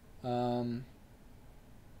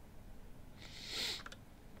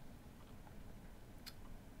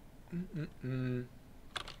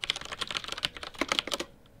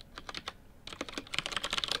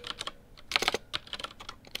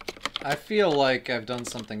I feel like I've done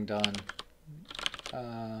something done.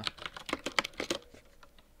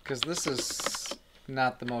 Because this is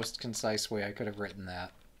not the most concise way I could have written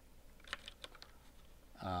that.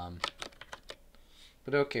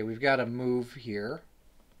 But okay, we've got a move here.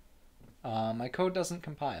 My code doesn't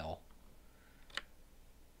compile.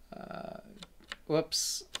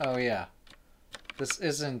 Whoops. Oh yeah. This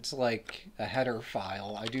isn't like a header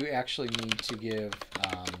file. I do actually need to give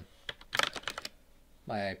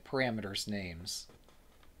my parameters names.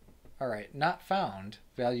 Alright, not found.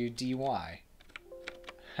 Value dy.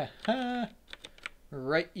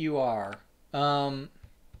 Right you are.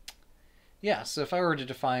 Yeah, so if I were to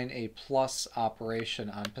define a plus operation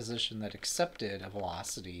on position that accepted a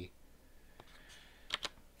velocity,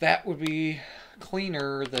 that would be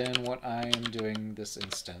cleaner than what I am doing this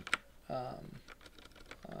instant.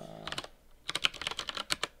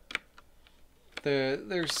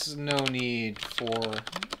 There's no need for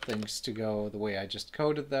things to go the way I just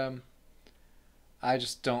coded them. I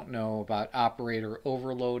just don't know about operator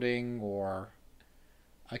overloading, or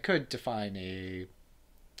I could define a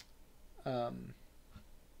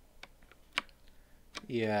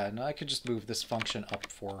yeah, no, I could just move this function up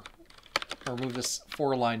or move this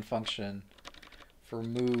for-line function for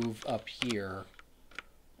move up here.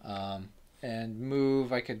 And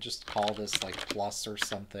move, I could just call this like plus or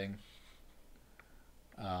something.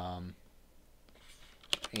 And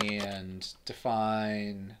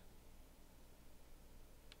define,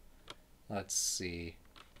 let's see.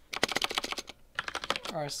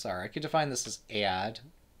 Or sorry, I could define this as add,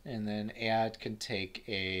 and then add can take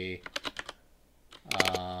a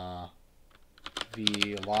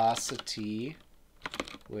velocity,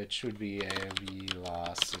 which would be a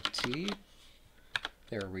velocity.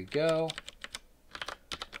 There we go.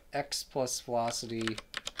 X plus velocity,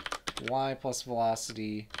 Y plus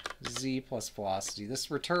velocity, Z plus velocity.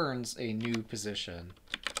 This returns a new position.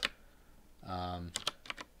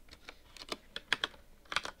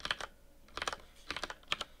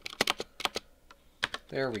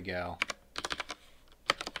 There we go.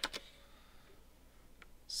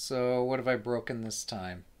 So what have I broken this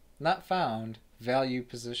time? Not found, value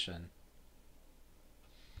position.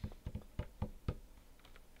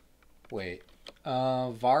 Wait,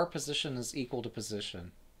 var position is equal to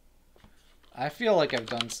position. I feel like I've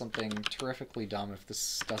done something terrifically dumb if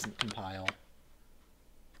this doesn't compile.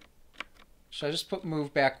 Should I just put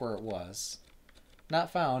move back where it was?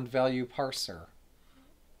 Not found, value parser.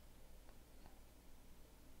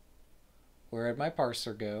 Where'd my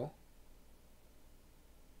parser go?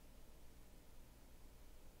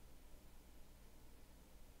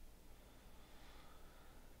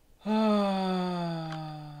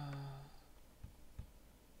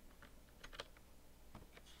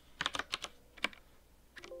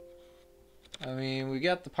 I mean, we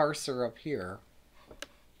got the parser up here.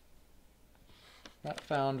 Not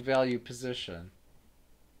found, value position.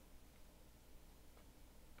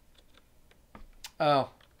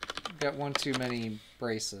 Oh, got one too many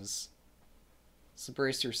braces. So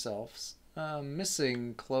brace yourselves.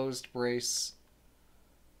 Missing closed brace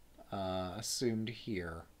assumed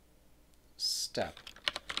here. Step.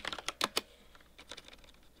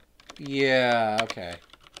 Yeah, okay.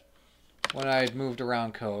 When I'd moved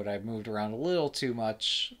around code, I'd moved around a little too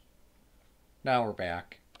much. Now we're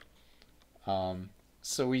back.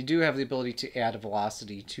 So we do have the ability to add a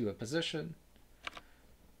velocity to a position.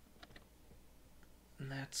 And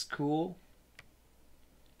that's cool.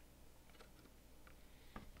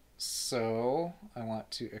 So I want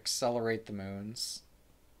to accelerate the moons.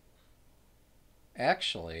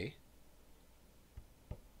 Actually,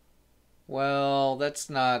 well, that's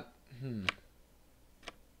not...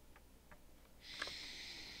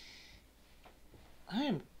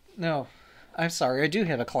 No, I'm sorry, I do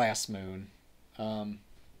have a class moon. I'm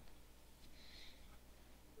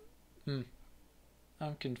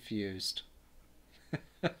confused.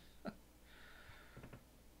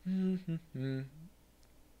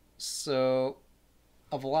 So,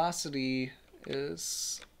 a velocity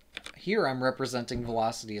is... Here I'm representing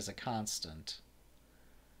velocity as a constant.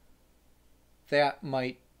 That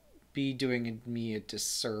might be doing me a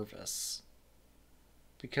disservice.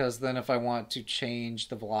 Because then if I want to change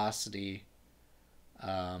the velocity...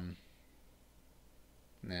 nah,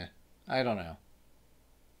 I don't know.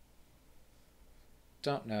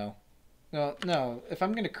 Don't know. No, if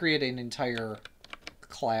I'm going to create an entire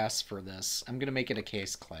class for this, I'm going to make it a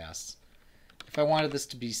case class. If I wanted this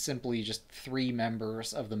to be simply just 3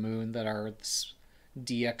 members of the moon that are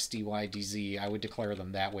dx, dy, dz, I would declare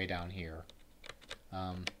them that way down here.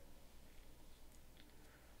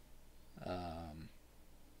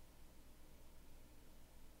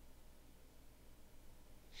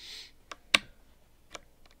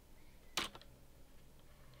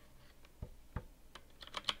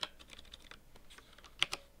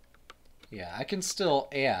 Yeah, I can still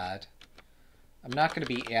add. I'm not going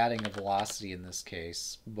to be adding a velocity in this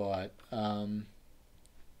case, but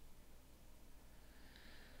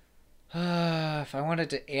if I wanted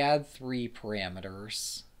to add 3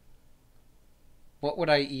 parameters, what would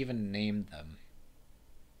I even name them?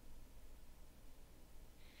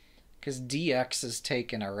 Because dx is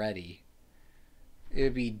taken already. It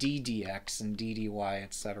would be ddx and ddy,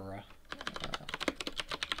 etc.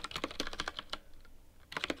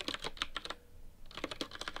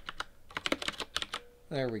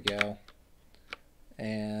 There we go.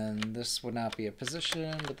 And this would not be a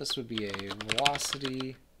position, but this would be a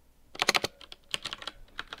velocity,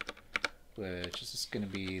 which is just going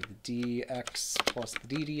to be the dx plus the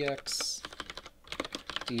ddx,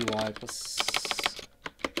 dy plus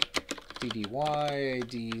ddy,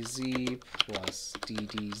 dz plus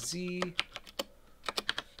ddz.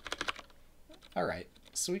 Alright,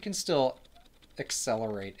 so we can still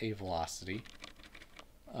accelerate a velocity.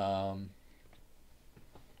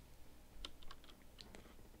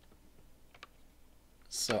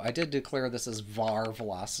 So I did declare this as var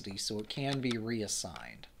velocity, so it can be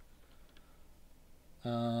reassigned.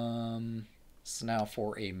 So now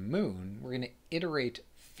for a moon, we're going to iterate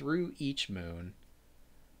through each moon.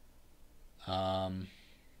 I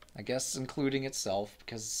guess including itself,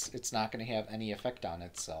 because it's not going to have any effect on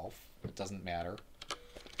itself. It doesn't matter.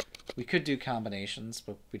 We could do combinations,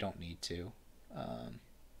 but we don't need to.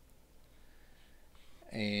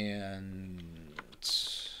 And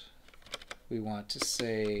we want to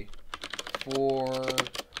say for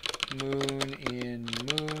moon in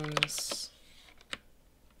moons.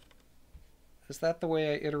 Is that the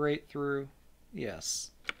way I iterate through?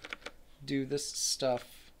 Yes. Do this stuff,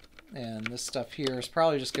 and this stuff here is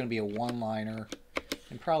probably just going to be a one-liner,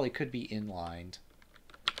 and probably could be inlined.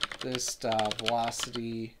 This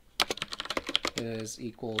velocity is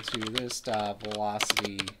equal to this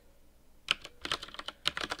velocity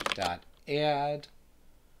dot add.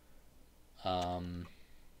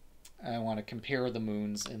 I want to compare the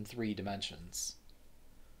moons in 3 dimensions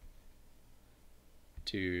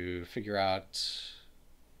to figure out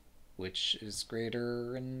which is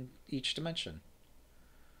greater in each dimension.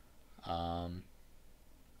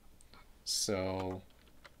 So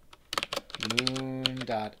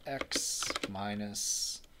moon.x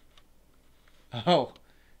minus... Oh,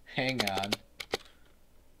 hang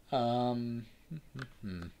on.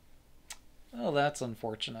 Oh, that's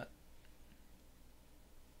unfortunate.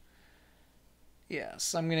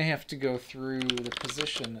 Yes, I'm going to have to go through the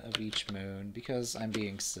position of each moon because I'm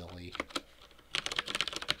being silly.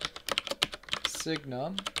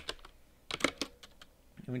 Signum.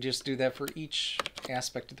 And we just do that for each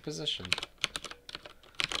aspect of the position.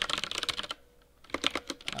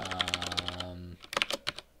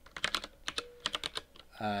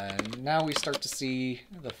 Now we start to see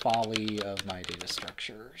the folly of my data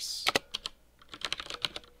structures.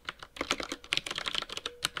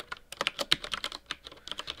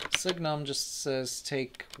 Signum just says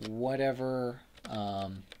take whatever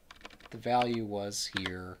the value was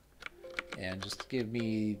here and just give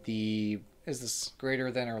me the, is this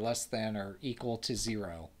greater than or less than or equal to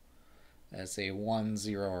 0 as a 1,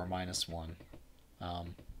 0, or minus 1.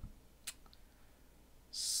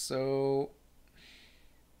 So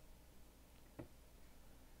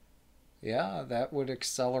yeah, that would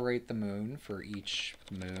accelerate the moon for each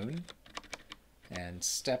moon, and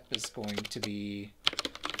step is going to be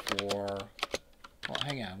for, well,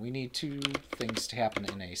 hang on, we need 2 things to happen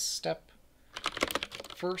in a step.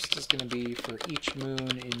 First is going to be for each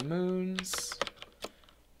moon in moons,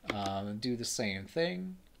 do the same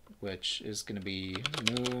thing, which is going to be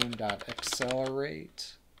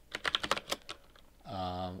moon.accelerate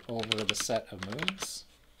over the set of moons.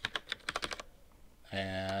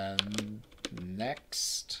 And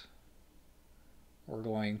next, we're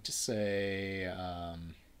going to say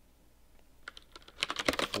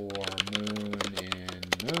for moon in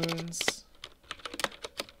moons,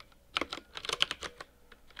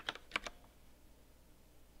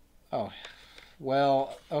 oh,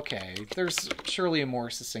 well, okay, there's surely a more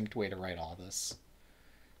succinct way to write all this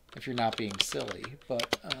if you're not being silly,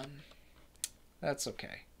 but that's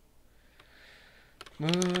okay.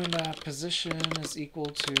 Moon.position is equal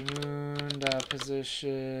to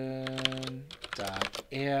moon.position dot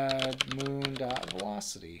add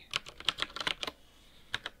moon.velocity.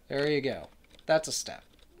 There you go. That's a step.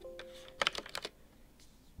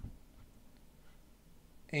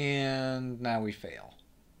 And now we fail.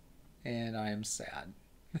 And I am sad.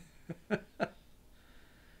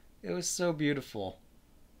 It was so beautiful.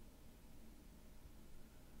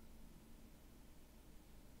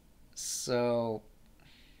 So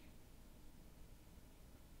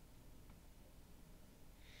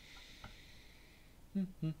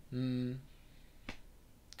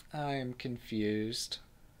I'm confused.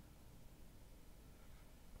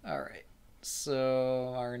 Alright,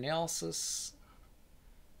 so our analysis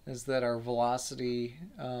is that our velocity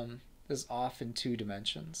is off in 2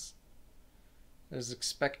 dimensions. It is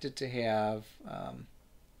expected to have,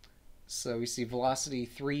 so we see velocity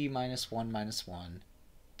 3 minus 1 minus 1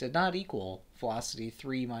 did not equal velocity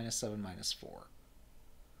 3 minus 7 minus 4.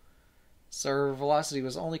 So our velocity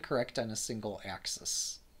was only correct on a single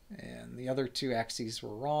axis, and the other 2 axes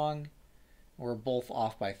were wrong. We're both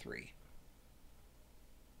off by 3.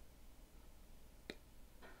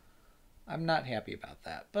 I'm not happy about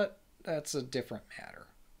that, but that's a different matter.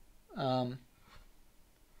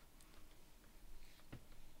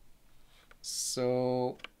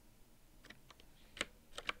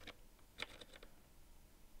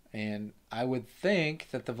 And I would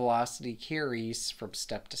think that the velocity carries from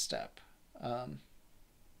step to step.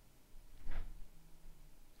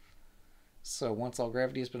 So once all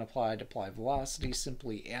gravity has been applied, apply velocity,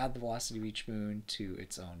 simply add the velocity of each moon to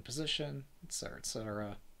its own position, etc.,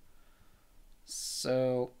 etc.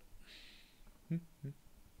 So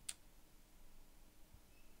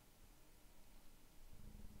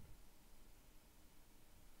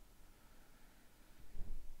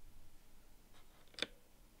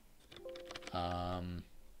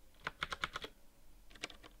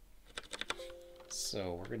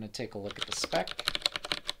so we're going to take a look at the spec.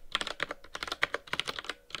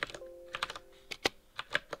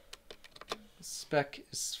 The spec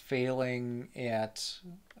is failing at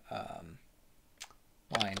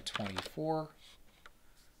line 24,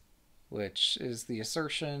 which is the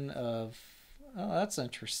assertion of, oh, that's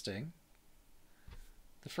interesting.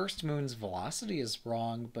 The first moon's velocity is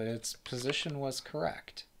wrong, but its position was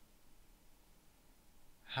correct.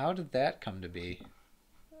 How did that come to be?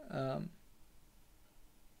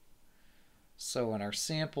 So in our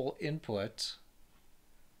sample input,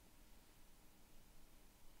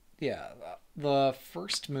 yeah, the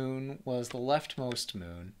first moon was the leftmost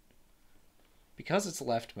moon. Because it's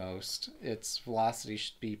leftmost, its velocity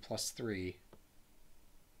should be +3.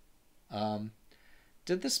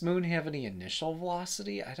 Did this moon have any initial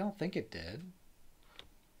velocity? I don't think it did.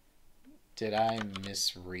 Did I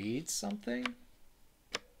misread something?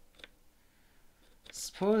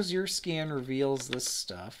 Suppose your scan reveals this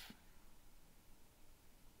stuff.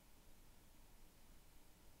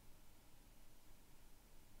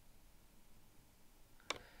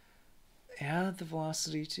 Add the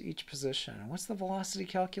velocity to each position. What's the velocity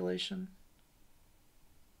calculation?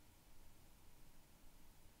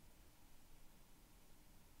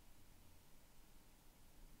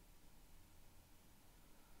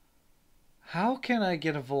 How can I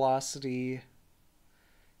get a velocity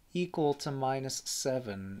equal to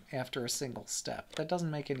 -7 after a single step? That doesn't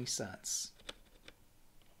make any sense.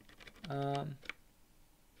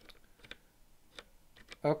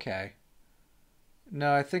 Okay.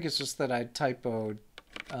 No, I think it's just that I typoed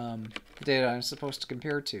the data I'm supposed to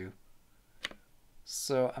compare to.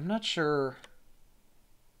 So I'm not sure.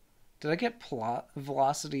 Did I get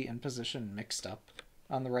velocity and position mixed up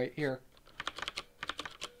on the right here?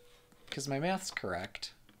 Because my math's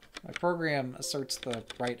correct. My program asserts the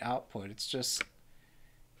right output. It's just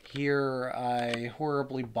here I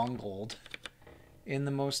horribly bungled in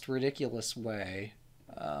the most ridiculous way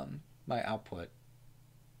my output.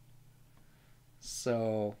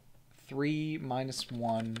 So 3 minus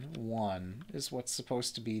 1, 1 is what's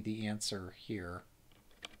supposed to be the answer here.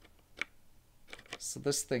 So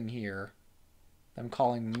this thing here, I'm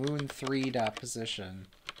calling moon 3 dot position,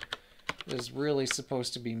 is really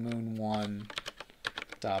supposed to be moon 1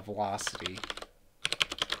 dot velocity.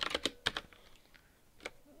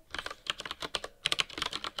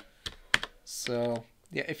 So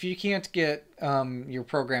yeah, if you can't get your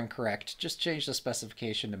program correct, just change the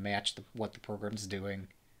specification to match what the program's doing.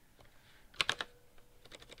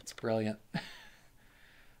 It's brilliant.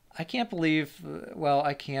 I can't believe, well,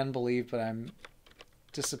 I can believe, but I'm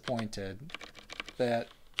disappointed that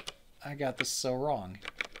I got this so wrong.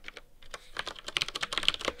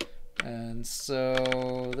 And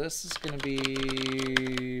so this is going to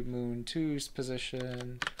be moon 2's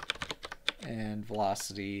position and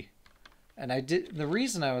velocity. And the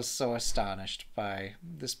reason I was so astonished by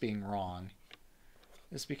this being wrong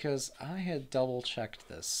is because I had double checked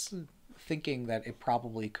this, thinking that it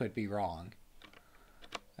probably could be wrong.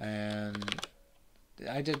 And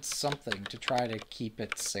I did something to try to keep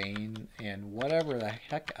it sane, and whatever the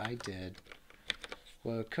heck I did,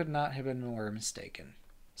 well, could not have been more mistaken.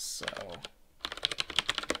 So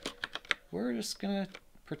we're just gonna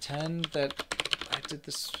pretend that I did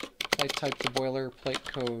this. I typed the boilerplate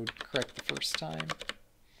code correct the first time.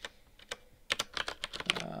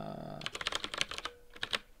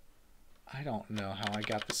 I don't know how I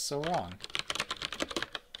got this so wrong.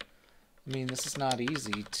 I mean, this is not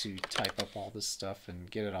easy to type up all this stuff and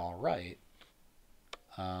get it all right.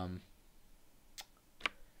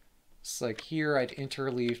 It's like here I'd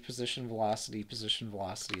interleave position, velocity,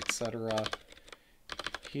 etc.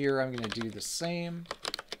 Here I'm going to do the same.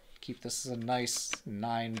 Keep this as a nice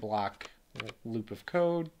 9-block loop of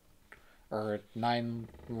code, or a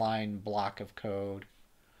 9-line block of code.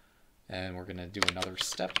 And we're going to do another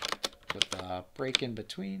step with a break in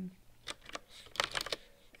between.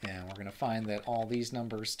 And we're going to find that all these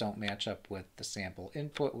numbers don't match up with the sample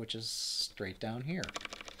input, which is straight down here.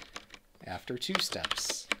 After 2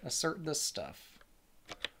 steps, assert this stuff.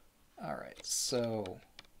 All right, so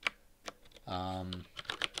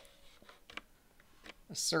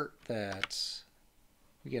assert that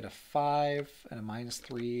we get a 5 and a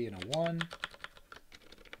 -3 and a 1.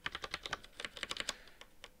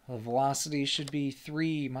 The velocity should be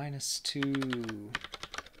 3 minus 2,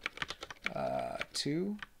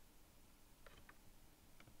 2.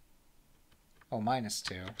 Oh,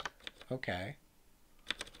 -2. Okay.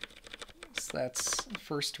 So that's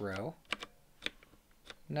first row.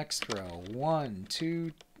 Next row, 1,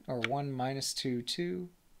 2, or 1 minus 2, 2.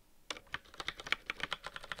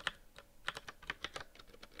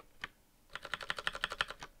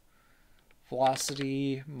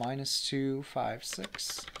 Velocity -2, 5,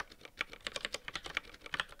 6.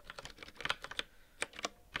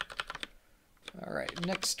 All right,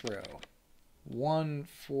 next row. 1,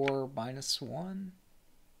 4, -1.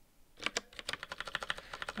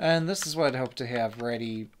 And this is what I'd hope to have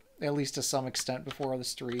ready, at least to some extent, before the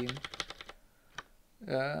stream.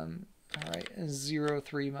 All right, 0,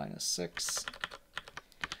 3, -6.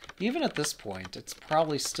 Even at this point, it's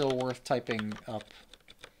probably still worth typing up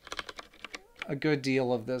a good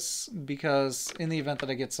deal of this, because in the event that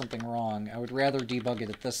I get something wrong, I would rather debug it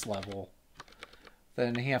at this level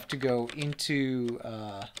than have to go into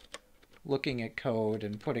looking at code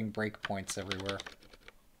and putting breakpoints everywhere.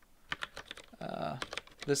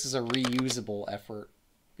 This is a reusable effort,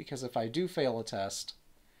 because if I do fail a test,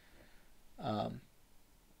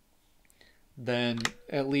 then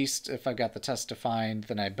at least if I've got the test defined,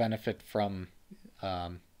 then I benefit from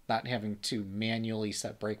not having to manually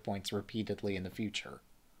set breakpoints repeatedly in the future.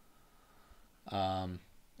 All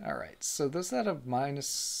right, so does that have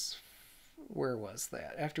minus... Where was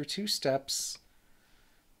that? After 2 steps,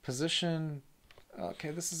 position...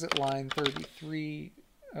 Okay, this is at line 33.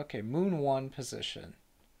 Okay, moon 1 position.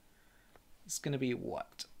 It's going to be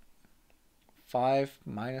what? 5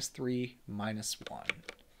 minus 3 minus 1.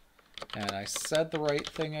 And I said the right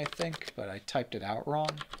thing, I think, but I typed it out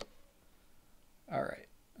wrong. All right.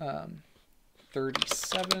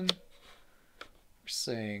 37. We're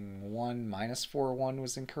saying 1 minus 4, 1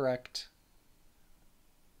 was incorrect.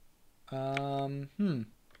 I'm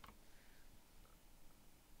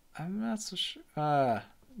not so sure.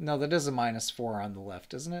 No, that is a -4 on the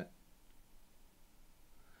left, isn't it?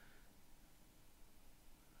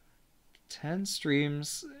 10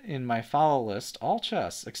 streams in my follow list, all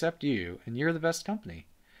chess, except you, and you're the best company.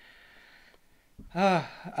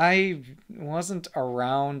 I wasn't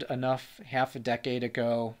around enough half a decade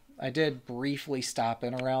ago. I did briefly stop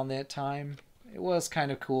in around that time. It was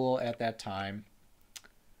kind of cool at that time.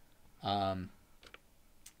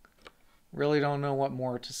 Really don't know what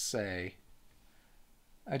more to say.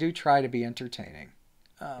 I do try to be entertaining.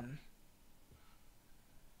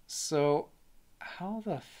 So, how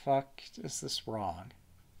the fuck is this wrong?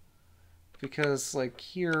 Because, like,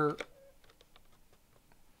 here...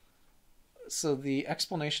 So the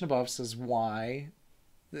explanation above says why.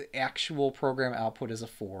 The actual program output is a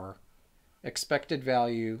 4. Expected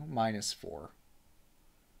value -4.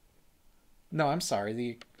 No, I'm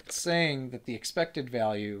sorry. It's saying that the expected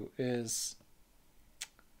value is...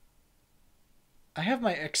 I have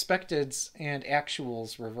my expecteds and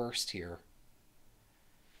actuals reversed here.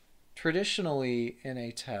 Traditionally, in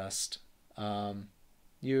a test,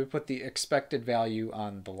 you would put the expected value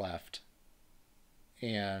on the left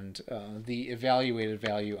and the evaluated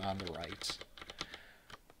value on the right.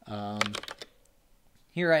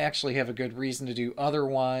 Here I actually have a good reason to do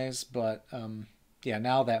otherwise, but yeah,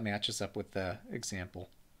 now that matches up with the example.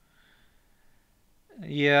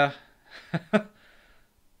 Yeah,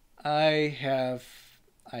 I have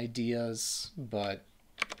ideas, but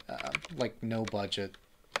like no budget.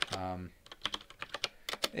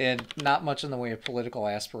 And not much in the way of political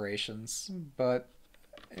aspirations, but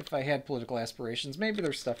if I had political aspirations, maybe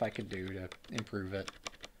there's stuff I could do to improve it.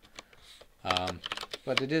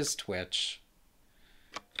 But it is Twitch.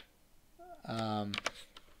 I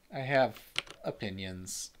have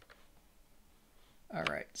opinions. All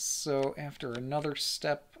right, so after another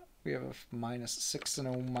step, we have a -6 and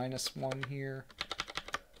a -1 here.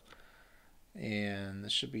 And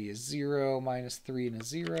this should be a 0, -3 and a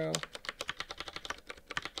 0.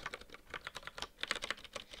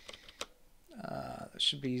 That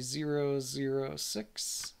should be 0, 0,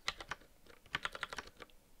 6.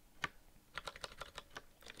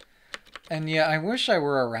 And yeah, I wish I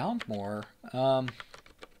were around more.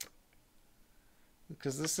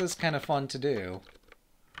 Because this is kind of fun to do.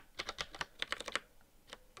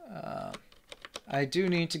 I do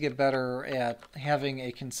need to get better at having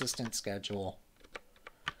a consistent schedule.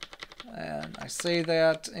 And I say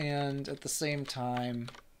that, and at the same time,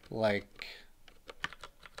 like,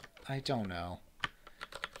 I don't know.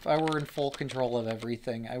 If I were in full control of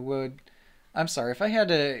everything, I would... I'm sorry, if I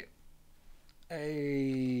had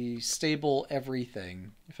a stable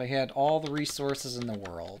everything, if I had all the resources in the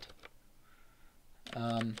world,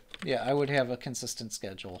 yeah, I would have a consistent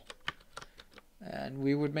schedule. And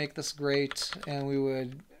we would make this great, and we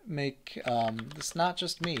would make this not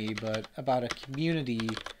just me, but about a community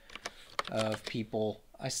of people.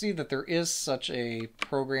 I see that there is such a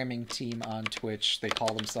programming team on Twitch. They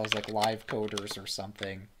call themselves like live coders or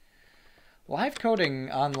something. Live coding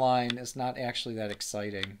online is not actually that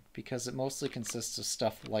exciting because it mostly consists of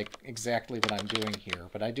stuff like exactly what I'm doing here,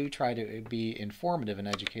 but I do try to be informative and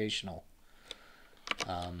educational.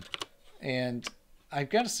 And I've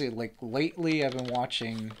got to say, like, lately I've been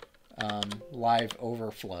watching Live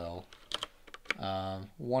Overflow,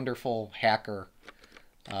 wonderful hacker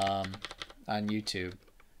on YouTube,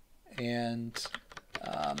 and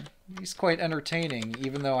he's quite entertaining,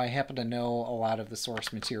 even though I happen to know a lot of the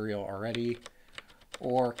source material already,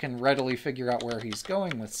 or can readily figure out where he's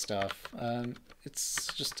going with stuff. It's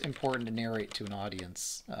just important to narrate to an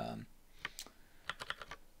audience.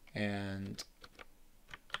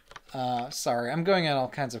 Sorry, I'm going on all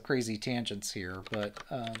kinds of crazy tangents here, but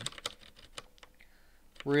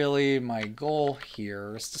really my goal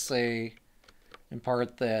here is to say, in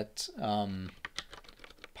part, that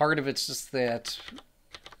part of it's just that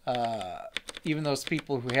even those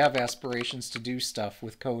people who have aspirations to do stuff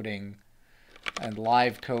with coding and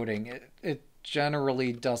live coding, it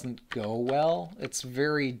generally doesn't go well. It's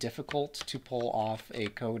very difficult to pull off a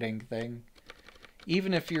coding thing.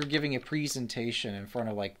 Even if you're giving a presentation in front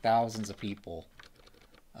of like thousands of people,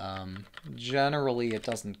 generally it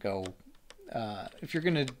doesn't go. If you're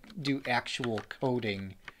going to do actual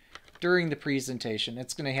coding during the presentation,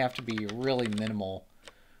 it's going to have to be really minimal,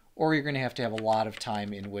 or you're going to have a lot of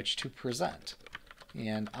time in which to present.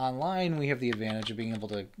 And online, we have the advantage of being able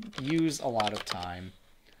to use a lot of time,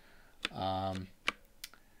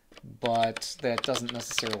 but that doesn't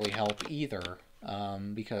necessarily help either,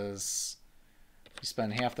 because you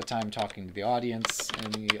spend half the time talking to the audience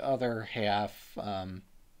and the other half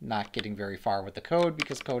not getting very far with the code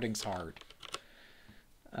because coding's hard.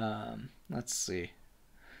 Let's see.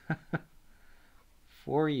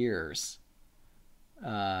 4 years.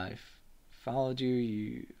 I followed you.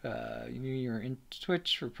 You knew you were in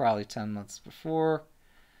Twitch for probably 10 months before.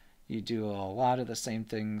 You do a lot of the same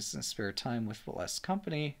things in spare time with less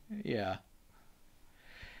company. Yeah.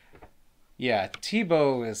 Yeah,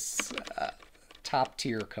 Tebow is top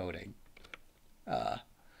tier coding.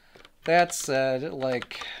 That said,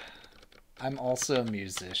 like, I'm also a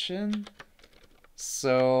musician,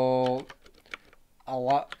 so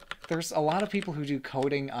there's a lot of people who do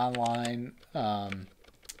coding online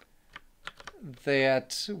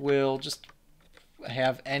that will just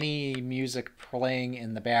have any music playing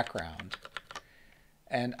in the background.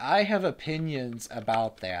 And I have opinions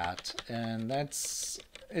about that, and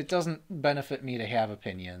it doesn't benefit me to have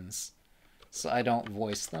opinions, so I don't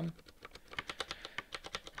voice them.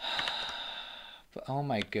 But oh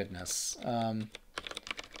my goodness.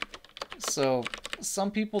 So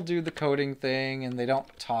some people do the coding thing and they don't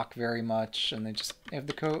talk very much, and they just have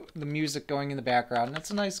the music going in the background, and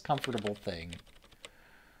it's a nice, comfortable thing.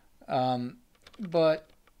 But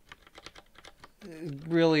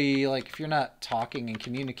really, like, if you're not talking and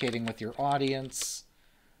communicating with your audience,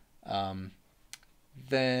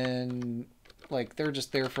 then, like, they're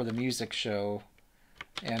just there for the music show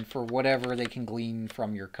and for whatever they can glean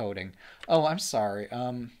from your coding. Oh, I'm sorry.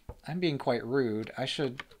 I'm being quite rude. I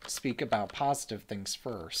should speak about positive things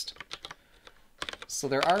first. So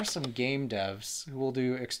there are some game devs who will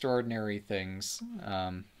do extraordinary things.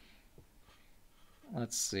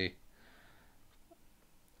 Let's see.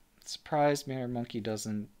 Surprised Mannered Monkey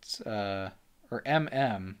doesn't, or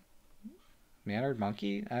MM. Mannered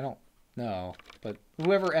Monkey? I don't know. But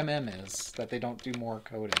whoever MM is, that they don't do more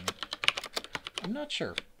coding. I'm not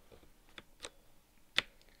sure.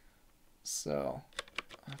 So,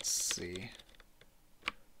 let's see.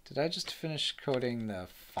 Did I just finish coding the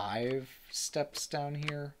 5 steps down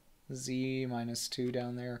here? Z minus 2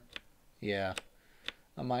 down there? Yeah.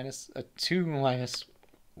 A 2 minus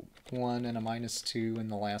 1 and a minus 2 in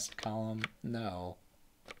the last column? No.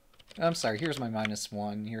 I'm sorry, here's my minus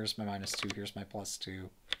 1, here's my minus 2, here's my plus 2.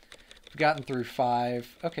 We've gotten through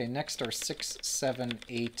 5. Okay, next are 6, 7,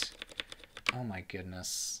 8. Oh my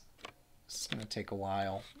goodness. This is going to take a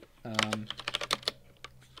while.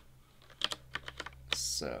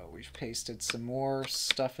 So we've pasted some more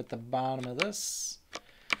stuff at the bottom of this.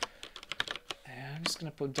 And I'm just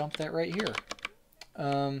going to dump that right here.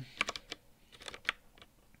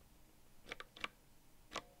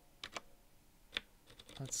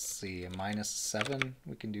 Let's see, a minus 7.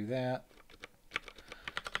 We can do that.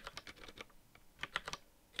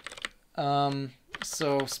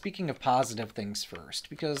 So speaking of positive things first,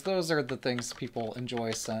 because those are the things people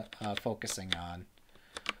enjoy focusing on.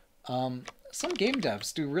 Some game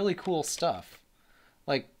devs do really cool stuff.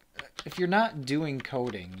 Like, if you're not doing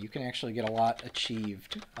coding, you can actually get a lot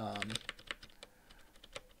achieved.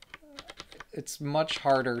 It's much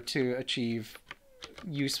harder to achieve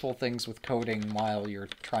useful things with coding while you're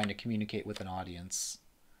trying to communicate with an audience.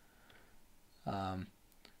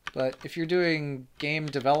 But if you're doing game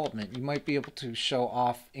development, you might be able to show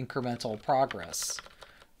off incremental progress,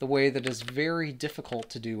 the way that is very difficult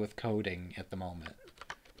to do with coding at the moment.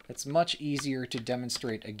 It's much easier to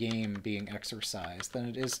demonstrate a game being exercised than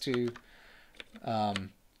it is to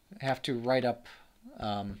have to write up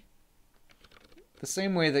the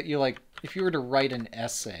same way that if you were to write an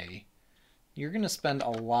essay, you're going to spend a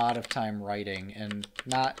lot of time writing and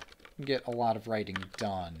not get a lot of writing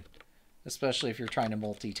done, especially if you're trying to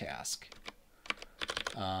multitask.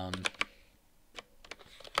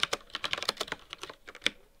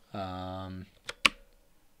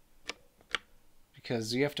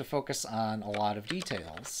 Because you have to focus on a lot of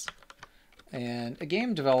details. And a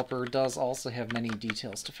game developer does also have many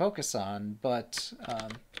details to focus on, but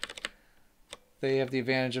they have the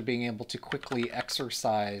advantage of being able to quickly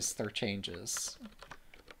exercise their changes.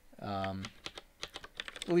 At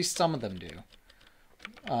least some of them do.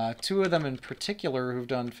 2 of them in particular who've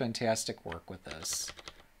done fantastic work with this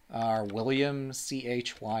are William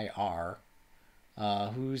Chyr,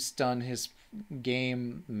 who's done his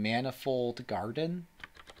game Manifold Garden.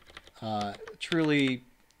 Truly,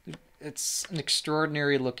 it's an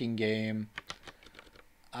extraordinary looking game.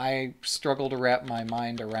 I struggle to wrap my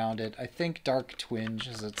mind around it. I think Dark Twinge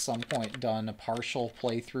has at some point done a partial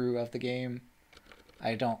playthrough of the game.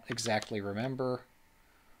 I don't exactly remember.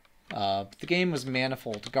 But the game was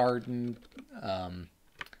Manifold Garden,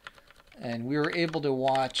 and we were able to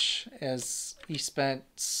watch as he spent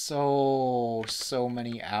so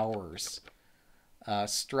many hours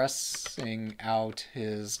stressing out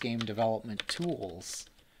his game development tools,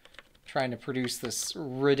 trying to produce this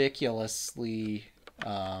ridiculously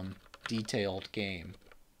detailed game.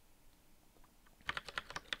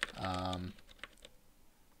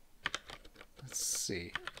 Let's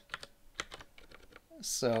see.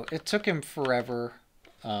 So it took him forever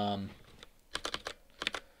to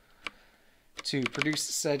produce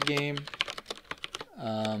said game.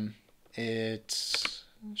 It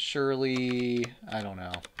surely, I don't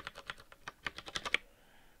know.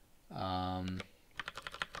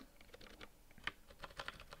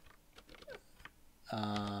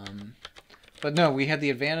 But no, we had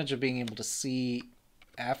the advantage of being able to see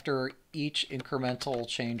after each incremental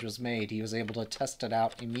change was made, he was able to test it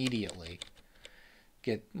out immediately.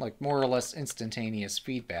 Get more or less instantaneous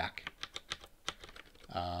feedback.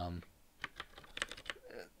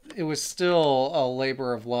 It was still a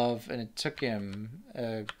labor of love, and it took him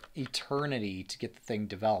an eternity to get the thing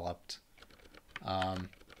developed.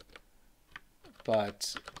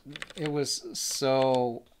 But it was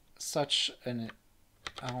such an,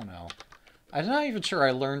 I don't know. I'm not even sure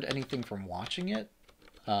I learned anything from watching it,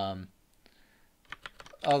 other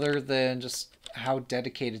than just how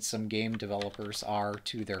dedicated some game developers are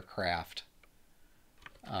to their craft.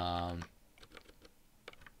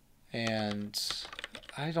 And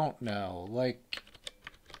I don't know,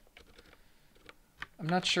 I'm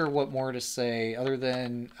not sure what more to say other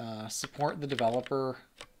than support the developer,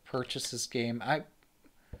 purchase this game.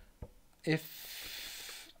 If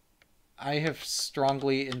I have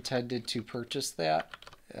strongly intended to purchase that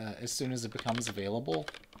as soon as it becomes available.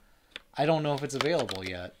 I don't know if it's available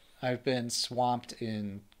yet. I've been swamped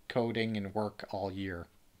in coding and work all year.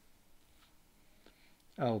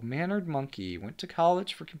 Oh, Mannered Monkey went to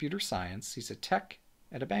college for computer science. He's a tech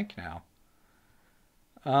at a bank now.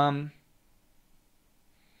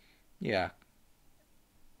 Yeah.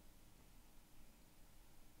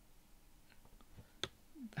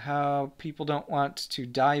 how people don't want to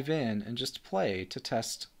dive in and just play to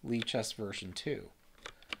test Lichess version 2.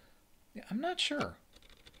 Yeah, I'm not sure.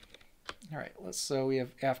 All right, so we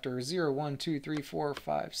have after 0, 1, 2, 3, 4,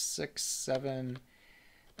 5, 6, 7,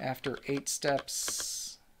 after 8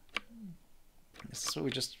 steps. This is what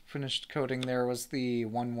we just finished coding there, was the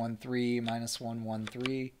 113 minus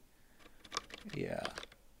 113. Yeah.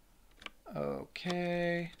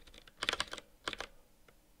 Okay.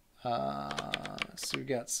 So we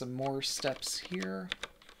got some more steps here.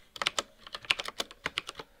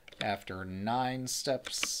 After 9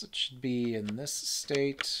 steps, it should be in this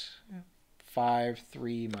state. 5,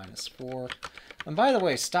 3, minus 4. And by the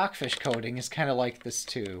way, Stockfish coding is kind of like this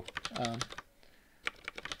too.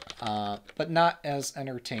 But not as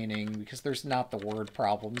entertaining because there's not the word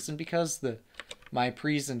problems, and because my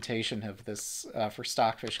presentation of this for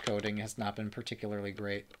Stockfish coding has not been particularly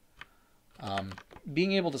great.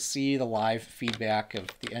 Being able to see the live feedback of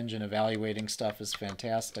the engine evaluating stuff is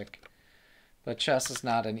fantastic, but chess is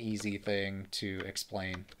not an easy thing to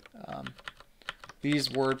explain.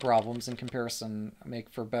 These word problems in comparison make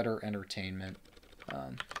for better entertainment,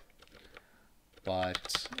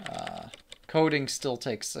 but coding still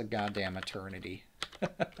takes a goddamn eternity.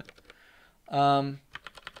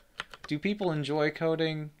 Do people enjoy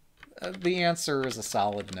coding? The answer is a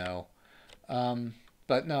solid no.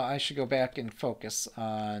 But no, I should go back and focus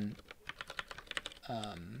on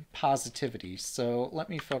positivity. So let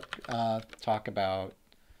me talk about...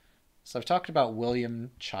 So I've talked about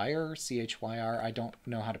William Chyr, C-H-Y-R. I don't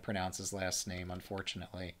know how to pronounce his last name,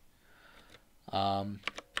 unfortunately. So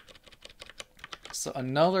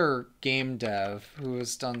another game dev who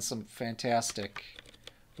has done some fantastic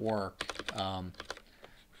work,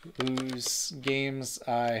 whose games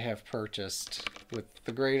I have purchased with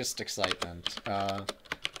the greatest excitement,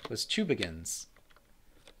 was Chubigans.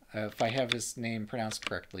 If I have his name pronounced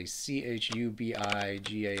correctly,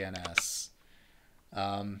 Chubigans.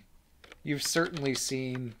 You've certainly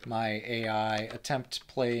seen my AI attempt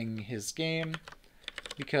playing his game,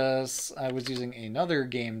 because I was using another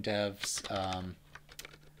game dev's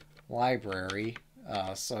library.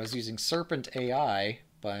 So I was using Serpent AI,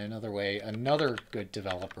 by another good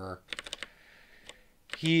developer.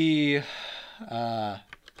 His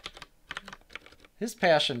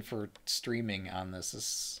passion for streaming on this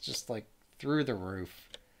is just like through the roof.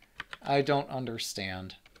 I don't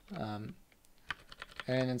understand.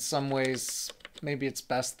 And in some ways, maybe it's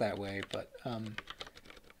best that way, but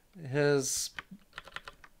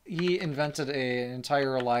he invented an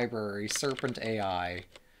entire library, Serpent AI,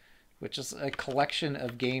 which is a collection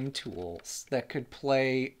of game tools that could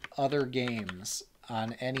play other games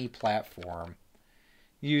on any platform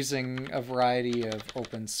using a variety of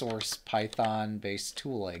open source Python-based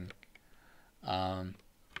tooling.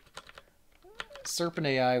 Serpent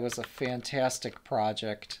AI was a fantastic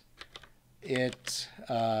project. It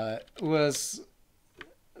was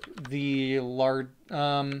the large...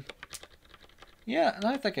 yeah, and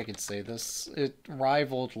I think I could say this. It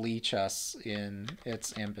rivaled Lichess in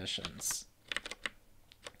its ambitions.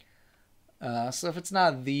 So if it's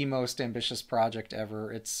not the most ambitious project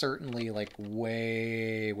ever, it's certainly like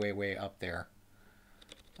way, way, way up there.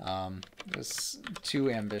 It was too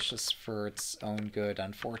ambitious for its own good,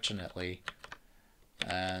 unfortunately.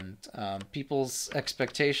 And people's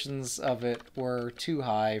expectations of it were too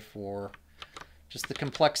high for just the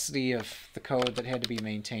complexity of the code that had to be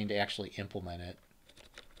maintained to actually implement it.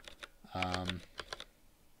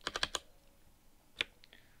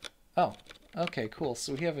 Oh, okay, cool.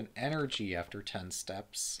 So we have an energy after 10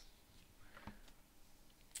 steps.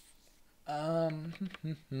 So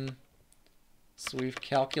we've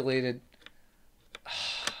calculated...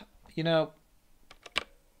 You know...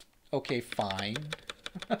 Okay, fine.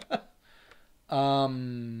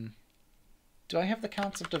 Do I have the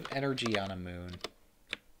concept of energy on a moon?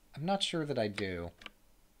 I'm not sure that I do.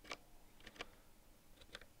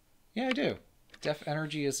 Yeah, I do. Def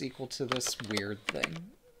energy is equal to this weird thing.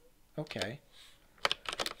 Okay.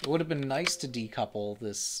 It would have been nice to decouple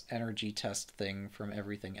this energy test thing from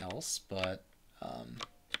everything else, but...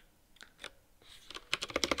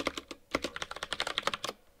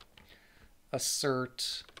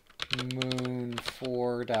 assert moon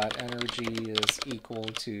 4.energy is equal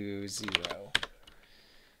to 0.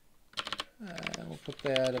 We'll put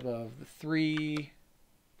that above the 3,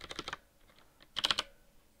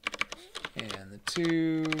 and the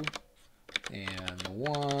 2, and the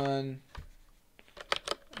 1,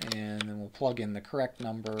 and then we'll plug in the correct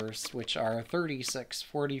numbers, which are 36,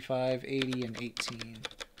 45, 80, and 18.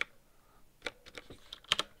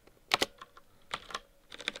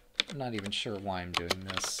 I'm not even sure why I'm doing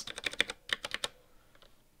this.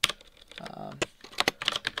 Um,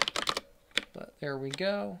 but there we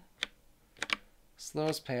go. So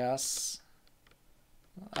those pass.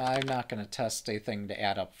 I'm not going to test a thing to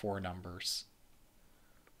add up 4 numbers.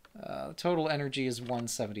 Total energy is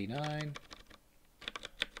 179.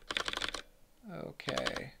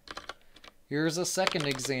 Okay. Here's a second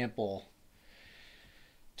example.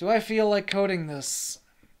 Do I feel like coding this?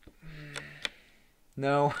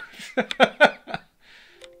 No.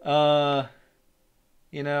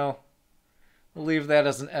 You know, I'll leave that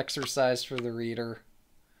as an exercise for the reader.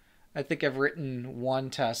 I think I've written 1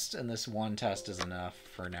 test, and this 1 test is enough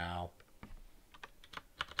for now.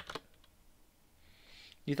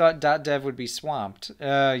 You thought .dev would be swamped.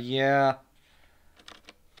 Yeah.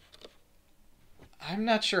 I'm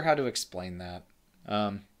not sure how to explain that.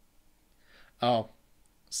 Oh.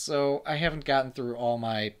 So I haven't gotten through all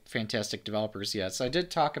my fantastic developers yet. So I did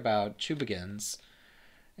talk about Chubigins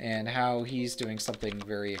and how he's doing something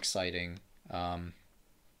very exciting.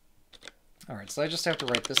 Alright, so I just have to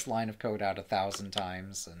write this line of code out 1,000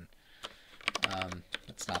 times, and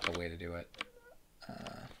that's not the way to do it.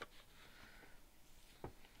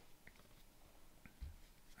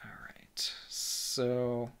 Alright,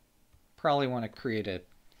 so probably want to create a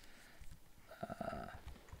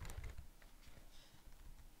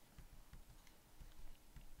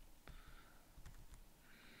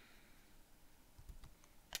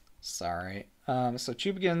sorry. So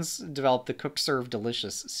Chubigins developed the Cook Serve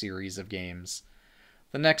Delicious series of games,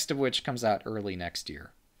 the next of which comes out early next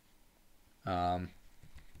year.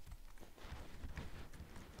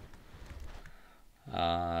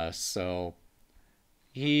 So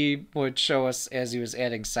he would show us as he was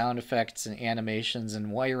adding sound effects and animations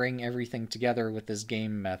and wiring everything together with his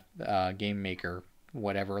game maker,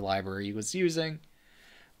 whatever library he was using.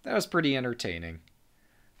 That was pretty entertaining.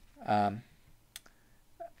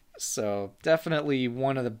 So definitely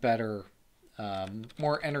one of the better,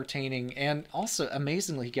 more entertaining, and also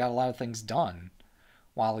amazingly he got a lot of things done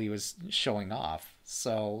while he was showing off.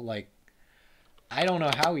 So like, I don't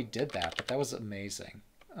know how he did that, but that was amazing.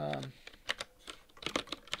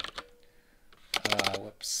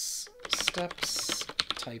 Whoops. Steps,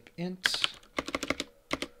 type int.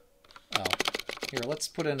 Oh, here, let's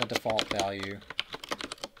put in a default value.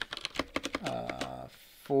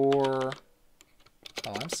 For,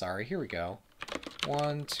 oh, I'm sorry, here we go.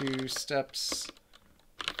 1, 2 steps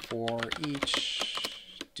for each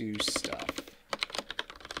do stuff.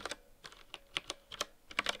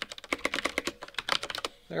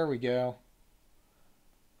 There we go.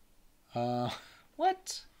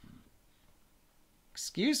 What?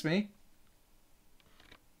 Excuse me.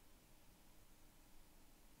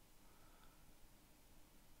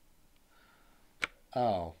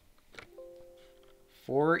 Oh.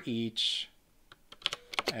 For each.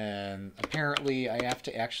 And apparently I have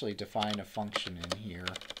to actually define a function in here.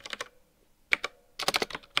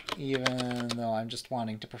 Even though I'm just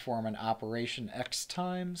wanting to perform an operation X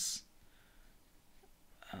times.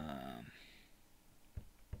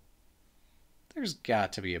 There's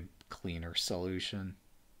got to be a cleaner solution.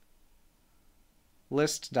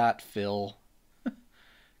 List.fill.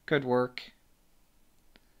 Could work.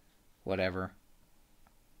 Whatever.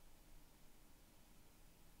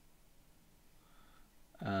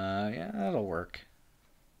 Yeah, that'll work.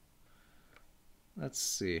 Let's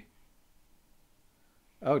see.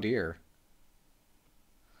 Oh dear.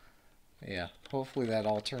 Yeah, hopefully that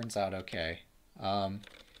all turns out okay.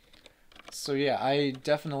 So yeah, I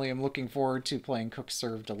definitely am looking forward to playing Cook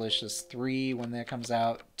Serve Delicious 3 when that comes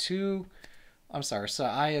out. 2, I'm sorry, so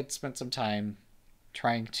I had spent some time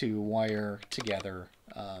trying to wire together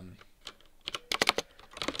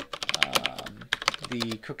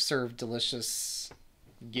the Cook Serve Delicious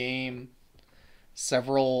game,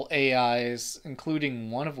 several AIs, including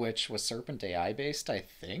one of which was Serpent AI based, I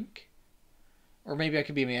think. Or maybe I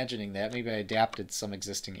could be imagining that. Maybe I adapted some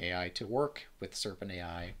existing AI to work with Serpent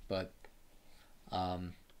AI, but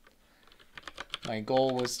my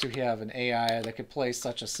goal was to have an AI that could play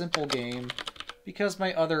such a simple game because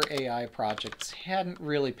my other AI projects hadn't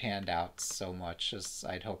really panned out so much as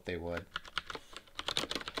I'd hoped they would.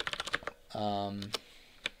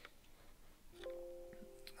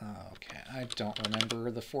 Okay, I don't remember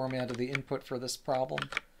the format of the input for this problem,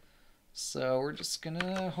 so we're just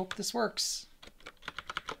gonna hope this works.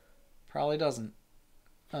 Probably doesn't.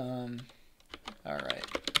 Alright.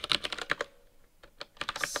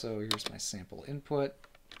 So here's my sample input.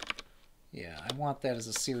 Yeah, I want that as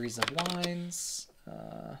a series of lines,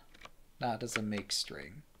 not as a make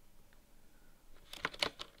string.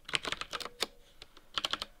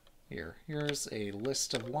 Here's a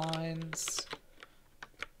list of lines.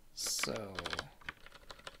 So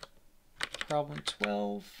problem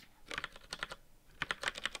 12.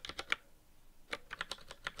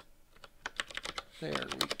 There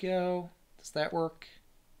we go. Does that work?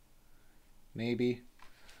 Maybe.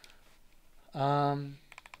 Okay.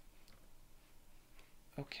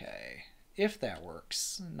 If that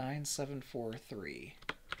works, 9743.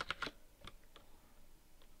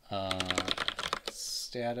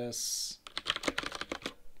 Status.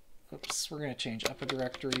 Oops, we're going to change up a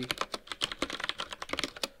directory.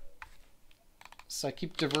 So I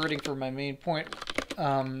keep diverting from my main point,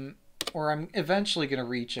 or I'm eventually going to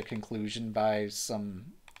reach a conclusion by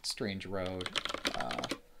some strange road.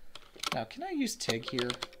 Now, can I use TIG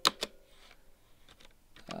here?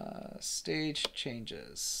 Stage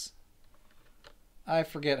changes. I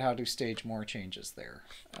forget how to stage more changes there.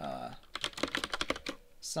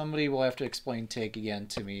 Somebody will have to explain TIG again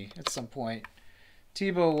to me at some point.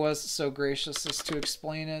 Tebow was so gracious as to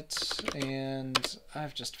explain it, and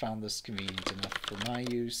I've just found this convenient enough for my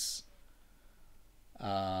use.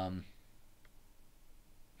 I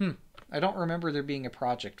don't remember there being a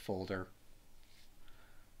project folder.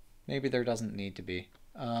 Maybe there doesn't need to be.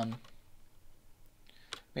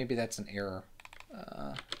 Maybe that's an error.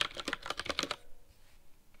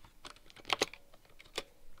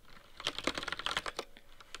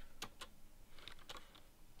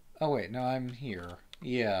 Oh wait, no, I'm here.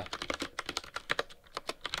 Yeah.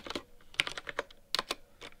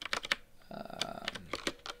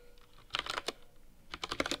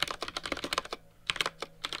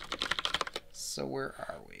 So where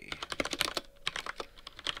are we?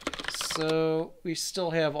 So we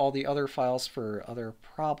still have all the other files for other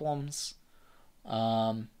problems.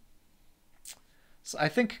 So I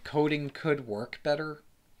think coding could work better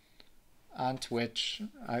on Twitch.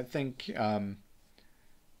 I think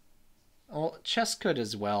well, chess could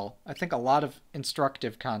as well. I think a lot of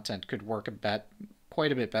instructive content could work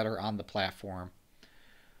quite a bit better on the platform.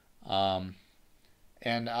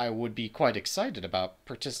 And I would be quite excited about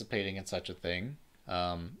participating in such a thing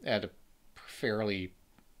at a fairly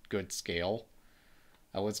good scale.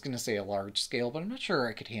 I was going to say a large scale, but I'm not sure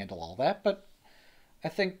I could handle all that. But I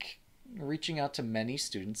think reaching out to many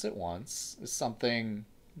students at once is something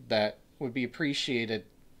that would be appreciated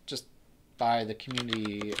just by the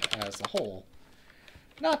community as a whole,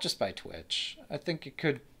 not just by Twitch. I think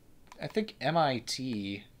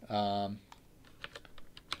MIT and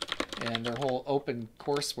their whole open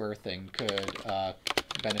courseware thing could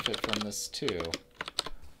benefit from this too.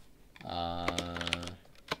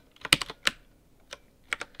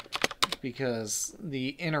 Because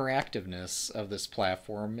the interactiveness of this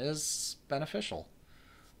platform is beneficial.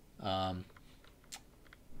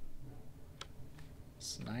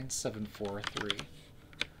 It's 9743.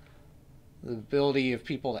 The ability of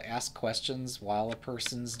people to ask questions while a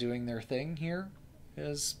person's doing their thing here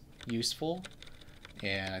is useful.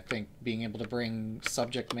 And I think being able to bring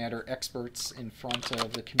subject matter experts in front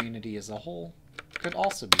of the community as a whole could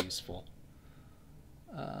also be useful.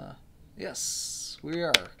 Yes, we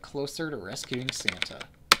are closer to rescuing Santa.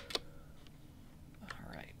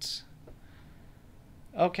 Alright.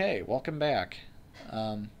 Okay, welcome back.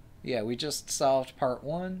 Yeah, we just solved part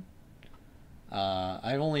 1.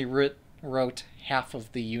 I only wrote half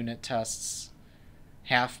of the unit tests,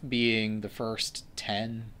 half being the first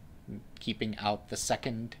 10, keeping out the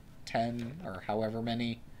second 10, or however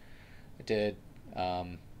many. I did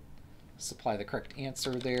supply the correct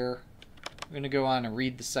answer there. I'm going to go on and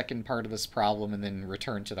read the second part of this problem and then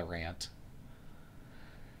return to the rant.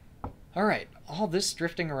 Alright, all this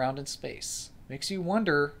drifting around in space makes you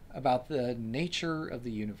wonder about the nature of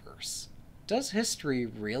the universe. Does history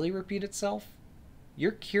really repeat itself?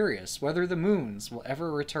 You're curious whether the moons will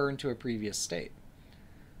ever return to a previous state.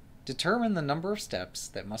 Determine the number of steps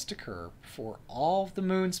that must occur before all of the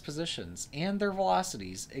moon's positions and their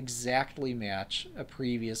velocities exactly match a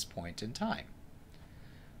previous point in time.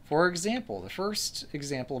 For example, the first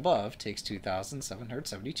example above takes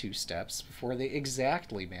 2,772 steps before they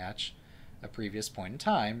exactly match a previous point in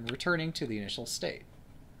time, returning to the initial state.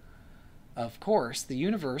 Of course, the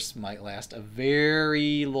universe might last a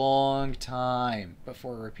very long time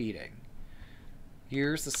before repeating.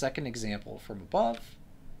 Here's the second example from above.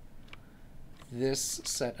 This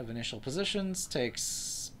set of initial positions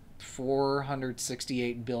takes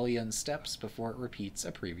 468 billion steps before it repeats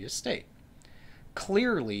a previous state.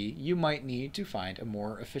 Clearly, you might need to find a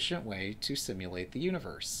more efficient way to simulate the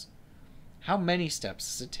universe. How many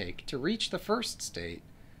steps does it take to reach the first state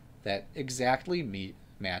that exactly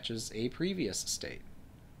matches a previous state?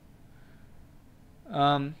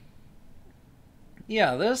 Yeah,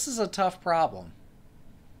 this is a tough problem.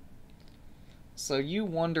 So you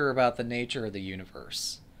wonder about the nature of the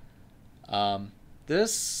universe.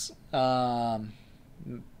 This math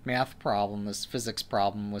problem, this physics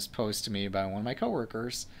problem, was posed to me by one of my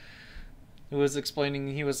coworkers who was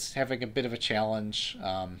explaining he was having a bit of a challenge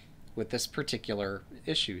with this particular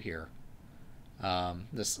issue here,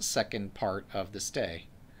 this second part of this day.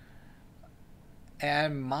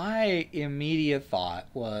 And my immediate thought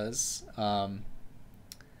was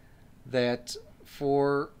that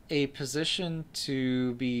for a position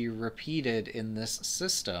to be repeated in this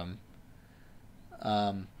system,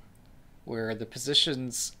 where the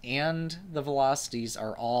positions and the velocities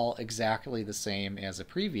are all exactly the same as a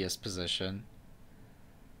previous position,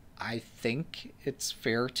 I think it's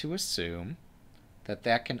fair to assume that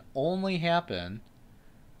that can only happen,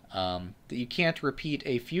 that you can't repeat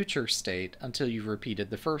a future state until you've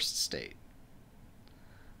repeated the first state.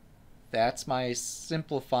 That's my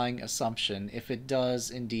simplifying assumption, if it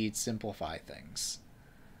does indeed simplify things.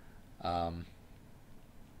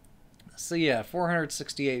 So yeah,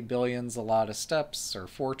 468 billion's a lot of steps, or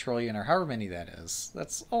 4 trillion, or however many that is.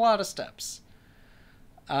 That's a lot of steps.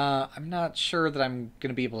 I'm not sure that I'm going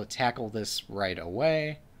to be able to tackle this right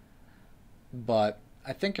away, but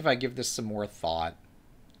I think if I give this some more thought,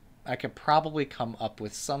 I could probably come up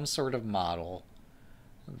with some sort of model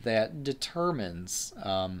that determines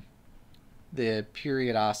the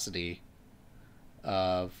periodicity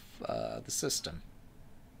of the system.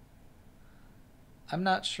 I'm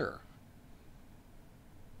not sure.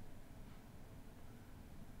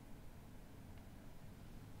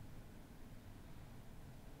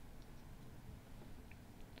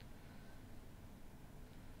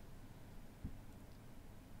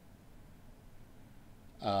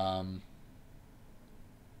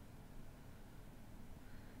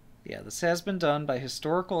 Yeah, this has been done by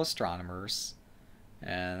historical astronomers,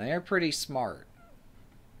 and they are pretty smart.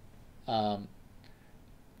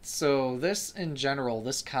 So this, in general,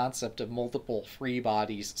 this concept of multiple free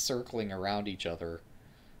bodies circling around each other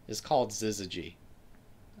is called syzygy.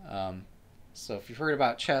 So if you've heard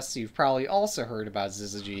about chess, you've probably also heard about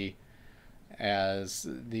syzygy as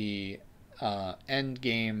the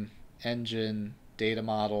endgame engine data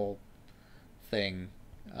model thing,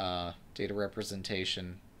 data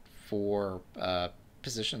representation for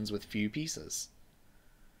positions with few pieces.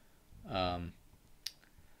 And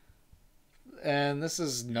this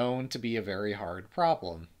is known to be a very hard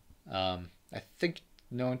problem. I think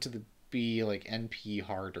known to be like NP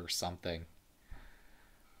hard or something.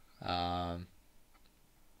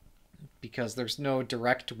 Because there's no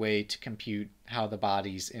direct way to compute how the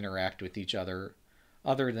bodies interact with each other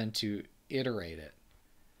than to iterate it.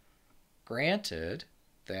 Granted,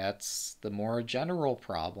 that's the more general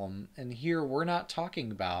problem, and here we're not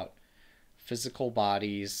talking about physical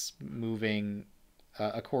bodies moving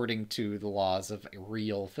according to the laws of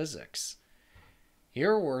real physics.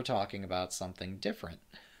 Here we're talking about something different.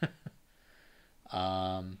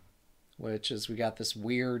 Which is we got this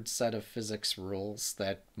weird set of physics rules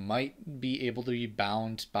that might be able to be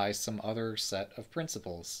bound by some other set of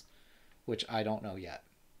principles, which I don't know yet.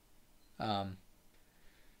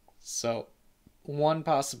 So one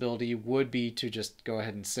possibility would be to just go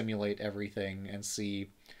ahead and simulate everything and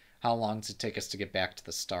see how long does it take us to get back to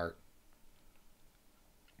the start.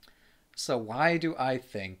 So why do I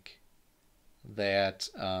think that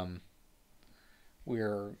the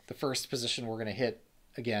first position we're going to hit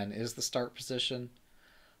again is the start position?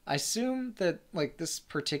 I assume that like this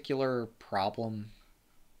particular problem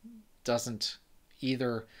doesn't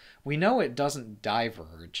either. We know it doesn't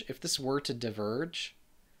diverge. If this were to diverge,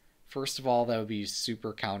 first of all, that would be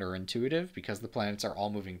super counterintuitive because the planets are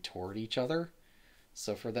all moving toward each other.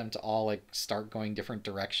 So for them to all like start going different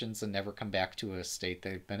directions and never come back to a state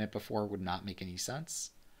they've been at before would not make any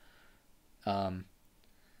sense. But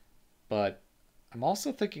I'm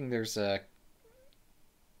also thinking I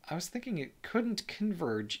was thinking it couldn't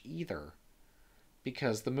converge either,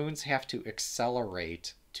 because the moons have to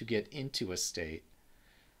accelerate to get into a state.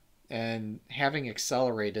 And having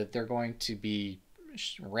accelerated, they're going to be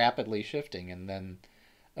rapidly shifting and then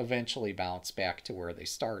eventually bounce back to where they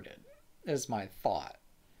started, is my thought.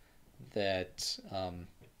 That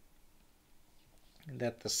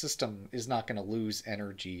the system is not going to lose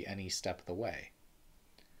energy any step of the way.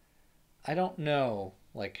 I don't know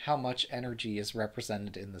like how much energy is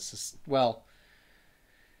represented in the system. Well,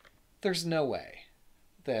 there's no way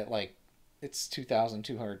that like it's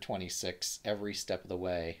 2,226 every step of the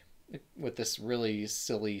way with this really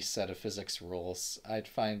silly set of physics rules. I'd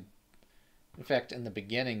find, in fact, in the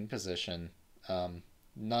beginning position,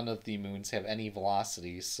 none of the moons have any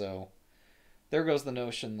velocities, so there goes the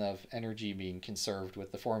notion of energy being conserved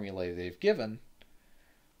with the formulae they've given.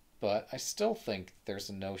 but I still think there's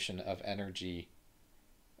a notion of energy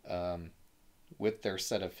with their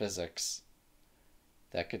set of physics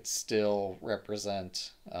that could still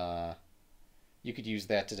represent. You could use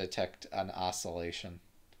that to detect an oscillation.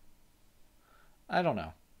 I don't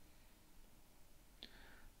know.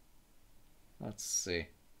 Let's see.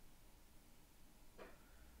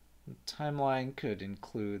 The timeline could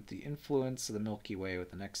include the influence of the Milky Way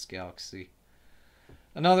with the next galaxy.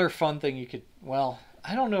 Another fun thing you could, well,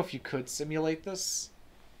 I don't know if you could simulate this,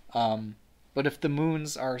 but if the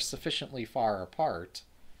moons are sufficiently far apart,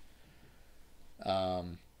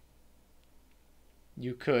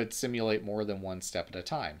 you could simulate more than one step at a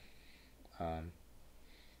time.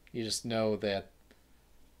 You just know that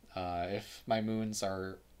if my moons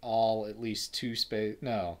are all at least two space,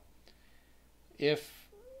 no, if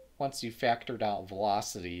once you factored out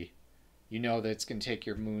velocity, you know that it's going to take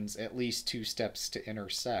your moons at least 2 steps to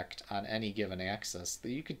intersect on any given axis,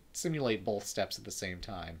 that you could simulate both steps at the same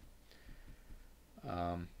time.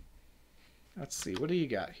 Let's see, what do you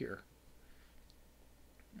got here?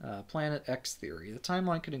 Planet X theory. The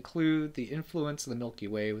timeline could include the influence of the Milky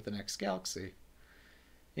Way with the next galaxy.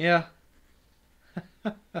 Yeah.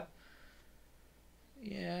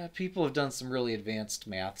 Yeah, people have done some really advanced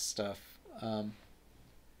math stuff.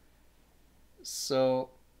 So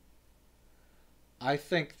I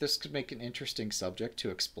think this could make an interesting subject to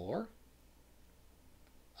explore.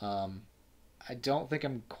 I don't think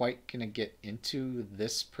I'm quite going to get into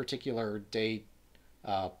this particular day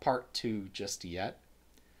part 2 just yet.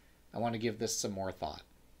 I want to give this some more thought.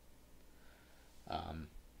 And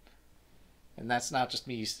that's not just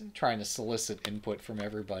me trying to solicit input from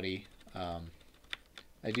everybody.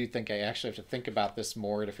 I do think I actually have to think about this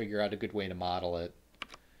more to figure out a good way to model it.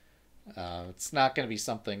 It's not going to be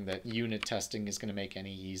something that unit testing is going to make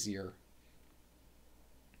any easier.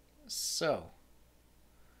 So,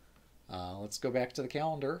 let's go back to the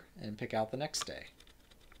calendar and pick out the next day.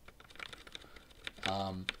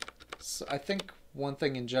 So I think one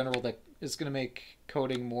thing in general that is going to make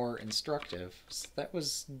coding more instructive, so that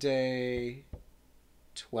was day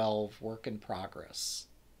 12, work in progress.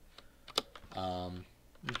 In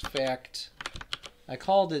fact, I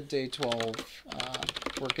called it day 12,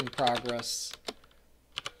 work in progress,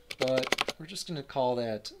 but we're just going to call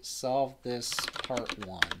that solve this part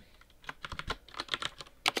 1.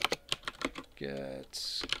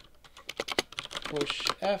 Get push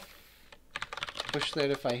F, push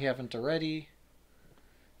that if I haven't already,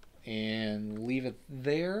 and leave it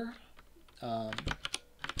there.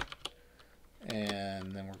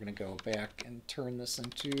 And then we're going to go back and turn this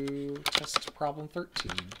into test problem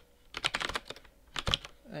 13.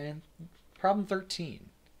 And problem 13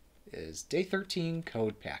 is day 13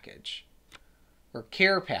 code package. Or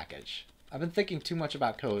care package. I've been thinking too much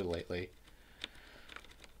about code lately.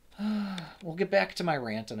 We'll get back to my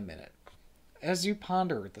rant in a minute. As you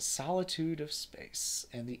ponder the solitude of space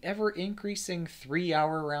and the ever-increasing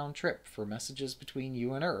 3-hour round trip for messages between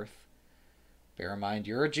you and Earth, bear in mind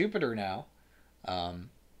you're a Jupiter now,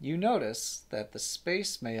 you notice that the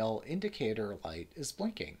space mail indicator light is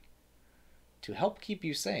blinking. To help keep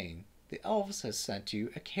you sane, the Elves has sent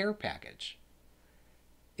you a care package.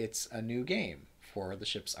 It's a new game for the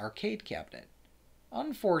ship's arcade cabinet.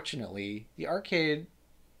 Unfortunately, the arcade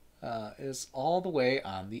is all the way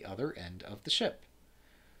on the other end of the ship.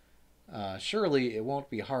 Surely it won't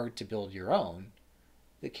be hard to build your own.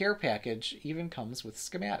 The care package even comes with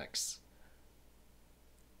schematics.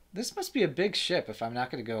 This must be a big ship if I'm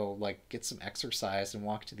not going to go like get some exercise and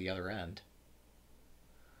walk to the other end.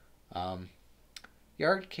 The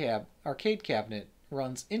arcade cabinet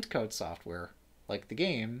runs IntCode software, like the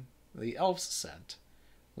game the Elves sent,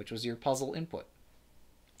 which was your puzzle input.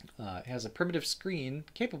 It has a primitive screen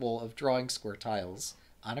capable of drawing square tiles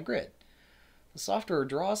on a grid. The software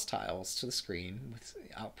draws tiles to the screen with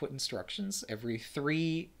output instructions. Every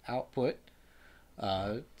 3 output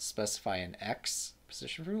specify an X,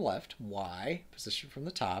 position from the left, Y, position from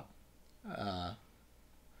the top,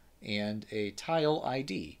 and a tile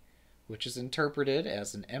ID, which is interpreted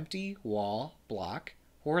as an empty wall, block,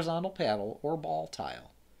 horizontal paddle, or ball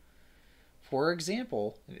tile. For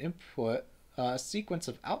example, an input sequence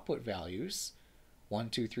of output values 1,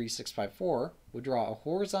 2, 3, 6, 5, 4 would draw a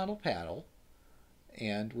horizontal paddle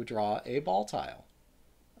and would draw a ball tile.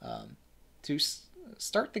 To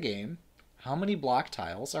start the game, how many block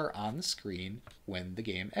tiles are on the screen when the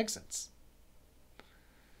game exits?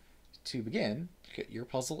 To begin, get your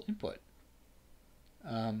puzzle input.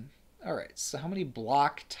 Alright, so how many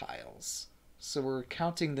block tiles? So we're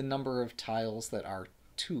counting the number of tiles that are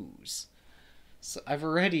 2s. So I've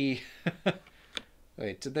already...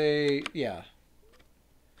 Wait, did they... Yeah.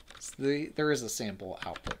 So there is a sample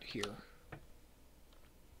output here.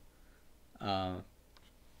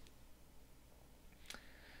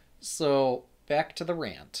 So back to the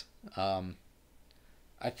rant.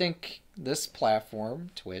 I think this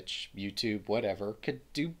platform, Twitch, YouTube, whatever, could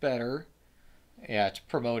do better at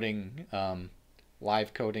promoting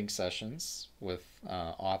live coding sessions with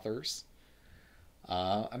authors.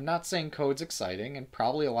 I'm not saying code's exciting, and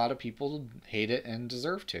probably a lot of people hate it and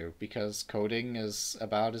deserve to, because coding is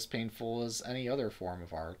about as painful as any other form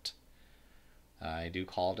of art. I do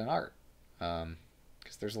call it an art,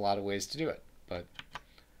 because there's a lot of ways to do it. But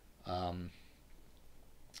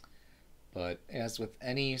as with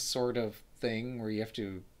any sort of thing where you have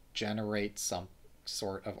to generate some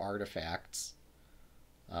sort of artifacts,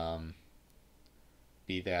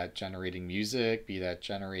 be that generating music, be that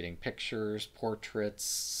generating pictures,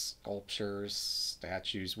 portraits, sculptures,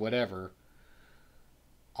 statues, whatever,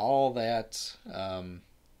 all that,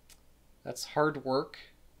 that's hard work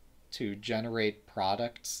to generate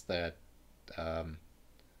products that, I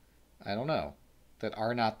don't know, that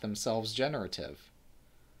are not themselves generative.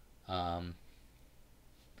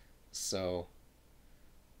 So,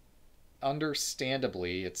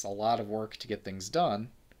 understandably, it's a lot of work to get things done,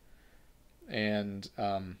 and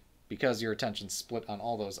because your attention's split on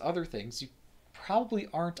all those other things, you probably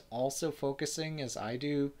aren't also focusing, as I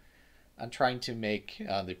do, on trying to make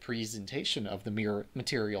the presentation of the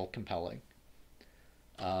material compelling.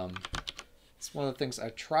 It's one of the things I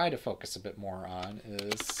try to focus a bit more on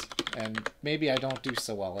is, and maybe I don't do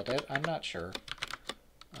so well at it, I'm not sure.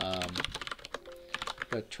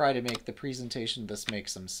 But try to make the presentation of this make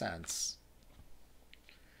some sense.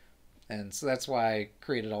 And so that's why I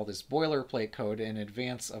created all this boilerplate code in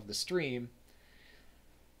advance of the stream,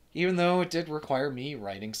 even though it did require me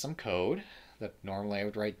writing some code that normally I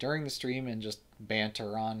would write during the stream and just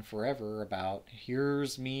banter on forever about,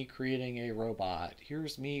 here's me creating a robot,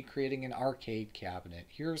 here's me creating an arcade cabinet,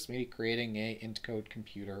 here's me creating a Intcode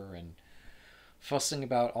computer, and fussing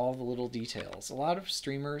about all the little details. A lot of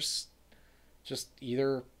streamers just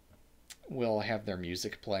either will have their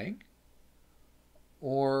music playing,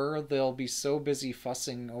 or they'll be so busy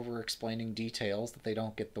fussing over explaining details that they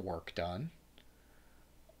don't get the work done,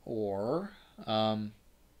 or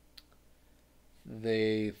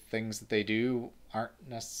the things that they do aren't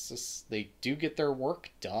they do get their work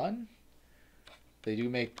done. They do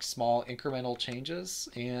make small incremental changes,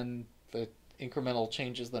 and the incremental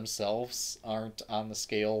changes themselves aren't on the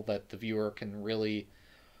scale that the viewer can really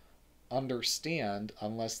understand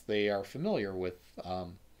unless they are familiar with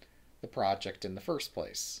the project in the first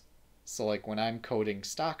place. So like when I'm coding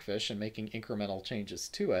Stockfish and making incremental changes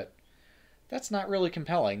to it, that's not really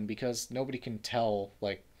compelling because nobody can tell,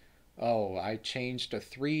 like, oh, I changed a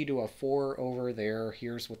 3 to a 4 over there,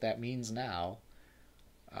 here's what that means now.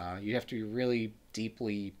 You have to be really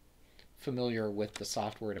deeply familiar with the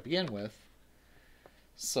software to begin with.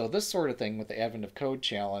 So this sort of thing with the Advent of Code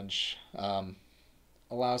challenge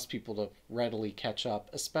allows people to readily catch up,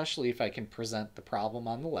 especially if I can present the problem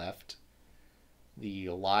on the left, the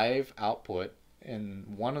live output in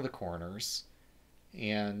one of the corners,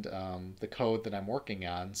 and the code that I'm working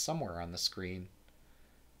on somewhere on the screen.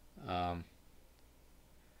 Yeah.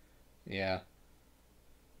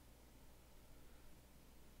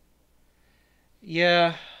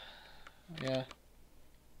 Yeah. Yeah.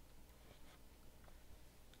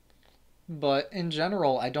 But in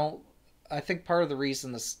general, I think part of the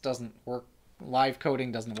reason this doesn't work, live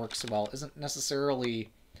coding doesn't work so well, isn't necessarily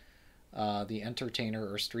the entertainer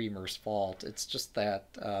or streamer's fault. It's just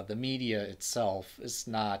that the media itself is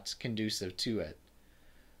not conducive to it.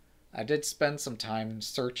 I did spend some time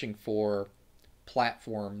searching for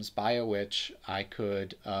platforms by which I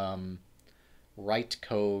could write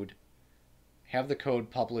code, have the code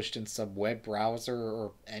published in some web browser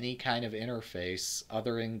or any kind of interface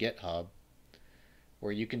other than GitHub,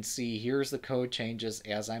 where you can see here's the code changes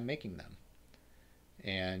as I'm making them.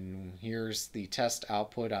 And here's the test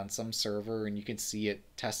output on some server, and you can see it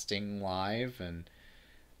testing live, and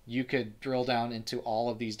you could drill down into all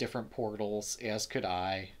of these different portals, as could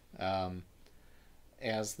I,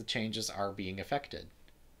 as the changes are being affected.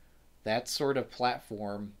 That sort of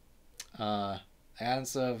platform,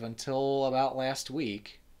 as of until about last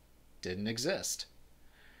week, didn't exist.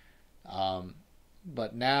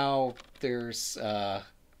 But now there's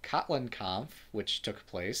KotlinConf, which took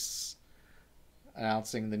place,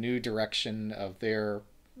 announcing the new direction of their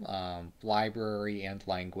library and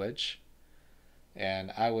language.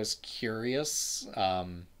 And I was curious,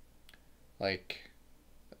 like,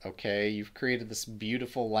 okay, you've created this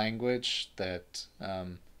beautiful language that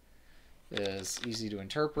is easy to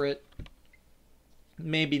interpret,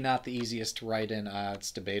 maybe not the easiest to write in.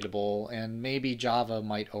 It's debatable, and maybe Java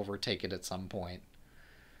might overtake it at some point.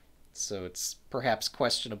 So it's perhaps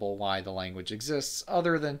questionable why the language exists,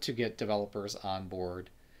 other than to get developers on board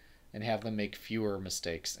and have them make fewer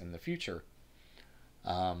mistakes in the future.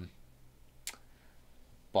 Um,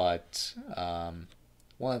 but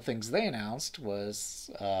one of the things they announced was,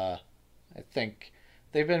 I think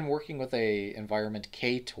they've been working with a environment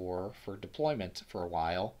Ktor for deployment for a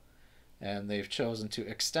while, and they've chosen to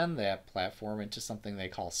extend that platform into something they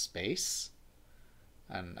call Space.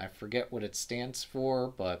 And I forget what it stands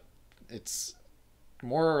for, but it's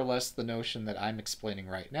more or less the notion that I'm explaining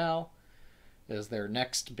right now is their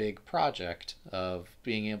next big project of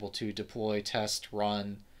being able to deploy, test,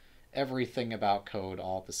 run everything about code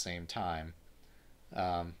all at the same time.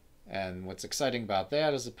 And what's exciting about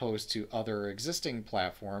that, as opposed to other existing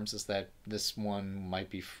platforms, is that this one might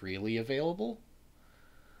be freely available.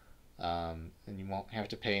 And you won't have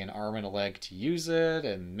to pay an arm and a leg to use it,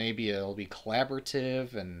 and maybe it'll be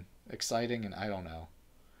collaborative and exciting, and I don't know.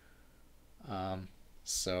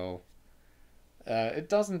 So it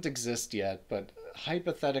doesn't exist yet, but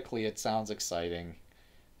hypothetically it sounds exciting.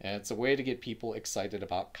 And it's a way to get people excited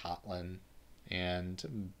about Kotlin.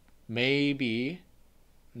 And maybe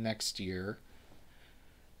next year,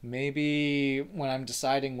 maybe when I'm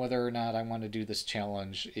deciding whether or not I want to do this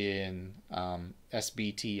challenge in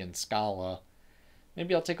SBT and Scala,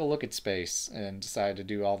 maybe I'll take a look at Space and decide to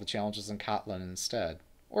do all the challenges in Kotlin instead.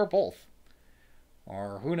 Or both.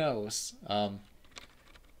 Or who knows.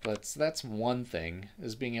 But that's one thing,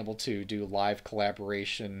 is being able to do live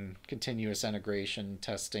collaboration, continuous integration,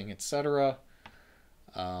 testing, etc.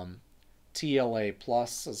 TLA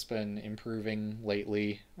Plus has been improving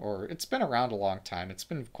lately, or it's been around a long time. It's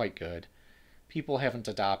been quite good. People haven't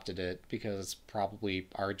adopted it because it's probably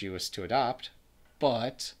arduous to adopt,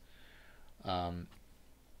 but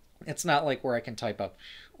it's not like where I can type up.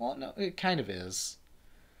 Well, no, it kind of is.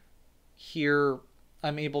 Here,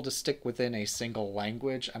 I'm able to stick within a single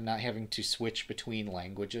language. I'm not having to switch between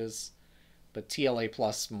languages. But TLA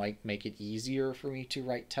Plus might make it easier for me to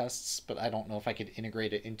write tests, but I don't know if I could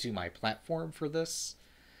integrate it into my platform for this.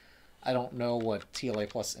 I don't know what TLA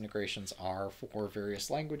Plus integrations are for various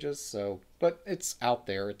languages, but it's out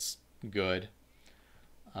there. It's good.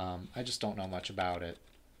 I just don't know much about it.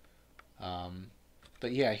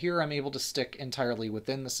 But yeah, here I'm able to stick entirely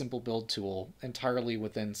within the simple build tool, entirely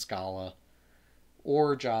within Scala,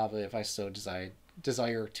 or Java if I so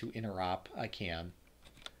desire to interop. I can.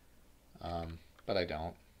 But I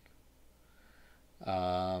don't.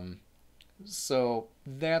 So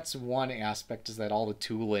that's one aspect, is that all the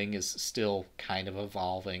tooling is still kind of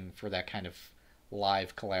evolving for that kind of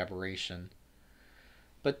live collaboration.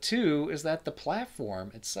 But two is that the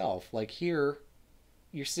platform itself, like here,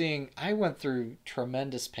 you're seeing I went through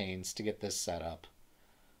tremendous pains to get this set up.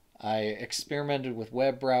 I experimented with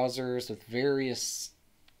web browsers, with various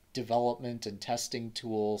development and testing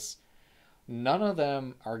tools. None of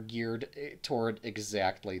them are geared toward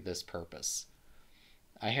exactly this purpose.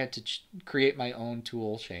 I had to create my own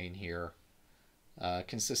tool chain here,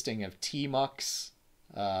 consisting of tmux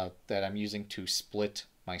that I'm using to split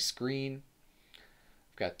my screen.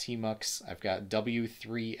 I've got tmux, I've got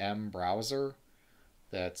W3M browser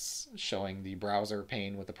that's showing the browser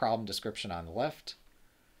pane with the problem description on the left,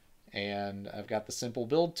 and I've got the simple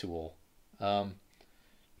build tool.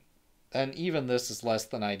 And even this is less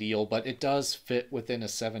than ideal, but it does fit within a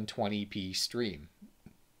 720p stream.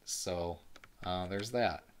 So there's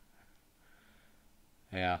that.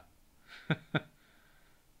 Yeah.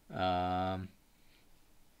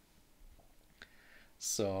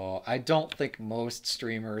 So I don't think most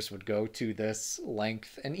streamers would go to this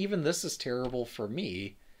length. And even this is terrible for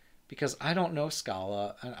me because I don't know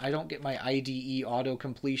Scala and I don't get my IDE auto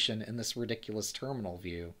completion in this ridiculous terminal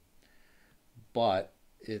view. But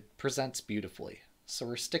it presents beautifully. So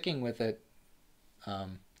we're sticking with it,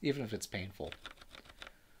 even if it's painful.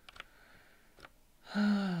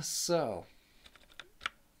 So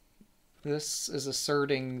this is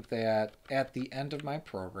asserting that at the end of my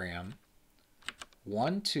program,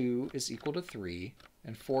 1, 2 is equal to 3,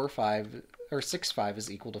 and 4, 5, or 6, 5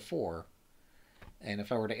 is equal to 4. And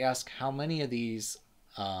if I were to ask how many of these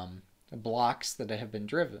blocks that have been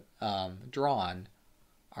drawn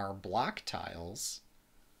are block tiles,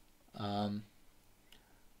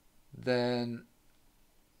 then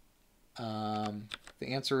the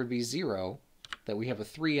answer would be 0, that we have a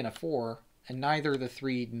 3 and a 4, and neither the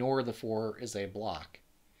 3 nor the 4 is a block.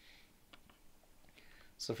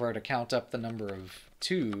 So if I were to count up the number of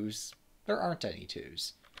 2's, there aren't any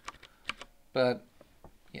 2's. But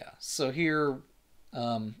yeah, so here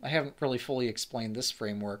I haven't really fully explained this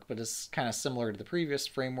framework, but it's kind of similar to the previous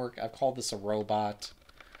framework. I've called this a robot.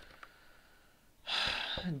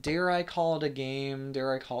 Dare I call it a game?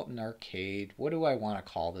 Dare I call it an arcade? What do I want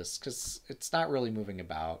to call this? Because it's not really moving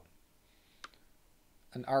about.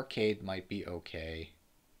 An arcade might be okay.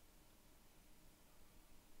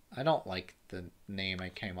 I don't like the name I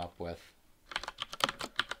came up with.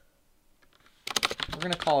 We're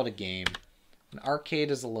going to call it a game. An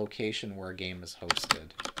arcade is a location where a game is hosted.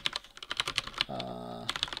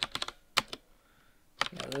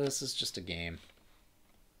 Yeah, this is just a game.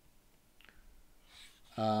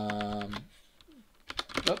 Oh,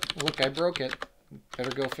 look, I broke it.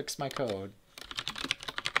 Better go fix my code.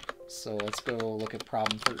 So let's go look at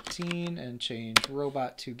problem 13 and change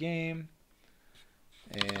robot to game.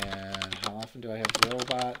 And how often do I have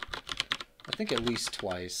robot? I think at least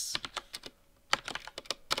twice.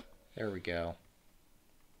 There we go.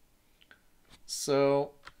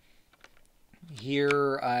 So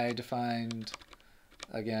here I defined,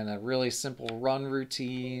 again, a really simple run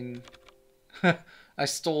routine. I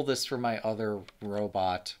stole this from my other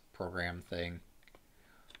robot program thing.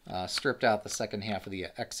 Stripped out the second half of the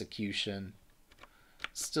execution.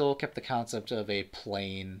 Still kept the concept of a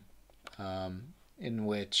plane in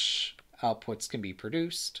which outputs can be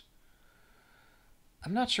produced.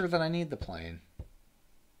 I'm not sure that I need the plane.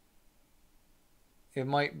 It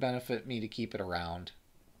might benefit me to keep it around.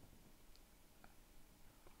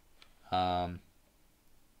 Yeah,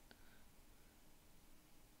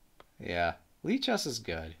 Lichess is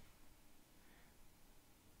good.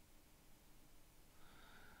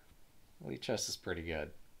 Lichess is pretty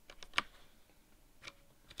good.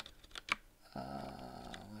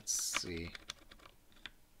 Let's see.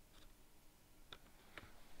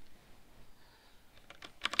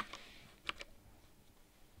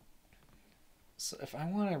 So if I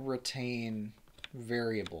want to retain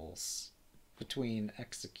variables between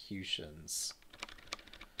executions,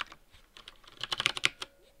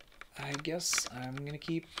 I guess I'm going to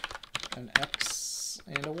keep an X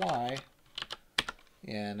and a Y.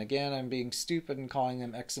 And again, I'm being stupid and calling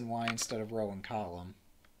them X and Y instead of row and column.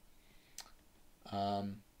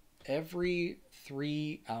 Every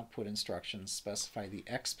 3 output instructions specify the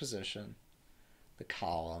X position, the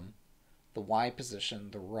column, the Y position,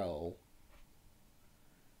 the row,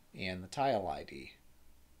 and the tile ID.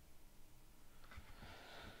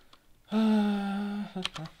 We're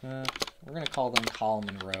going to call them column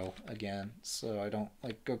and row again, so I don't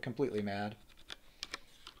go completely mad.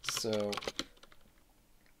 So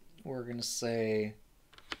we're going to say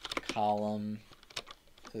column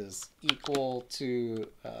is equal to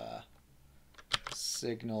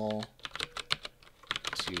signal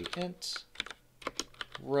to int.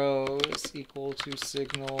 Row is equal to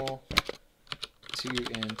signal to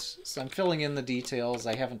int. So I'm filling in the details.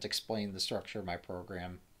 I haven't explained the structure of my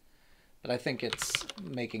program, but I think it's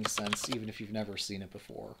making sense even if you've never seen it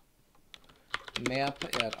before. Map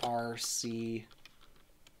at RC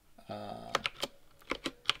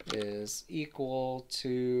is equal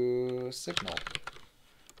to signal.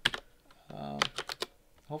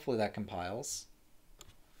 Hopefully that compiles.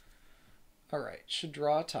 Alright, should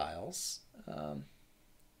draw tiles.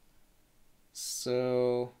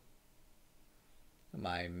 So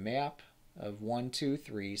my map of 1, 2,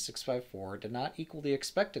 3, 6, 5, 4 did not equal the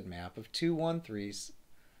expected map of 2, 1, 3s.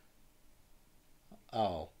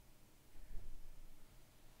 Oh.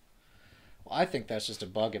 Well, I think that's just a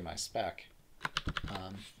bug in my spec.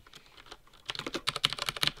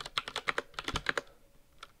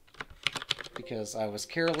 Because I was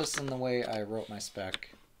careless in the way I wrote my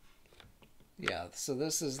spec. Yeah, so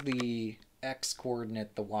this is the X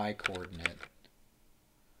coordinate, the Y coordinate.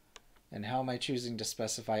 And how am I choosing to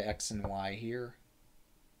specify X and Y here?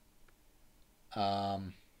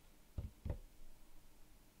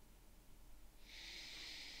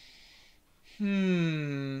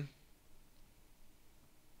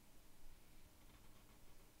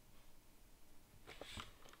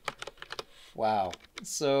 Wow.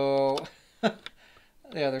 So,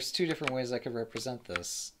 yeah, there's 2 different ways I could represent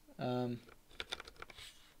this.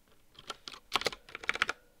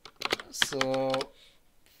 So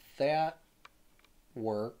that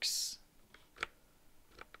works,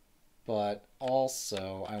 but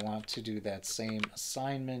also I want to do that same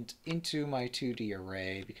assignment into my 2D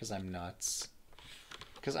array because I'm nuts.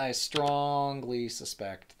 Because I strongly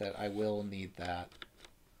suspect that I will need that.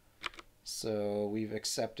 So we've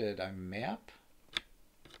accepted a map,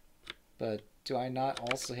 but do I not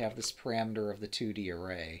also have this parameter of the 2D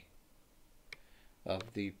array?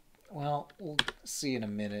 Of the, well, we'll see in a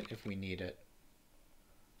minute if we need it.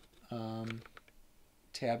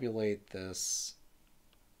 Tabulate this.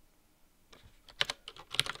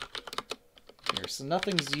 here. So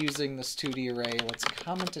nothing's using this 2D array. Let's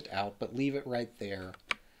comment it out, but leave it right there,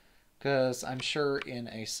 because I'm sure in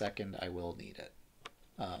a second I will need it.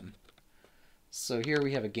 So here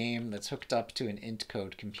we have a game that's hooked up to an int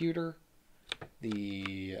code computer.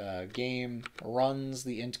 The game runs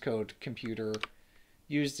the int code computer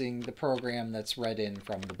using the program that's read in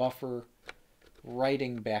from the buffer,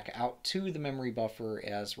 writing back out to the memory buffer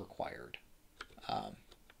as required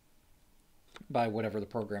by whatever the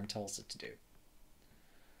program tells it to do.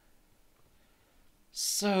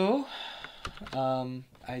 So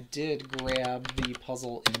I did grab the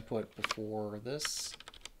puzzle input before this.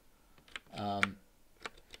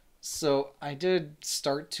 So I did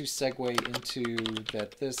start to segue into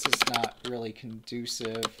that this is not really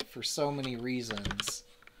conducive for so many reasons.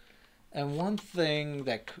 And one thing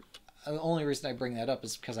that, the only reason I bring that up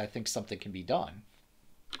is because I think something can be done.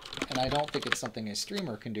 And I don't think it's something a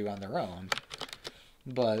streamer can do on their own.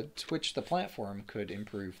 But Twitch, the platform, could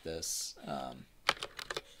improve this.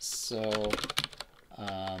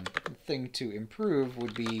 The thing to improve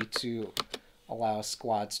would be to allow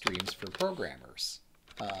squad streams for programmers.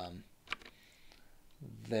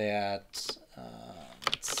 Let's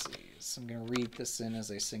see, so I'm going to read this in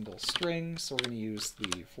as a single string, so we're going to use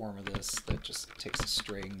the form of this that just takes a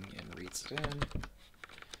string and reads it in,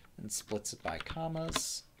 and splits it by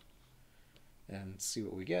commas, and see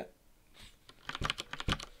what we get.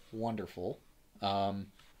 Wonderful.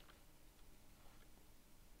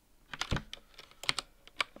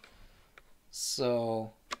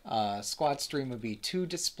 Squad stream would be 2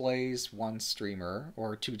 displays, 1 streamer,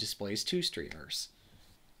 or 2 displays, 2 streamers.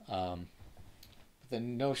 The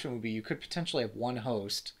notion would be you could potentially have 1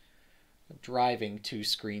 host driving 2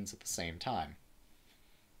 screens at the same time.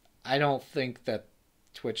 I don't think that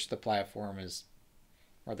Twitch, the platform, is,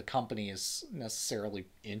 or the company, is necessarily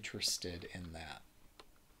interested in that.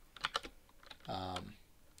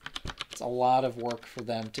 It's a lot of work for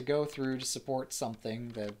them to go through to support something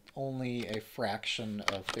that only a fraction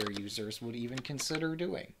of their users would even consider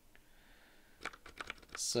doing.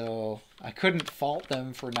 So I couldn't fault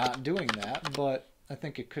them for not doing that, but I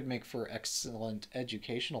think it could make for excellent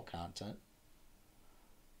educational content.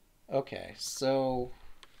 Okay, so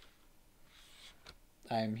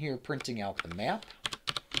I'm here printing out the map.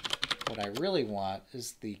 What I really want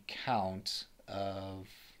is the count of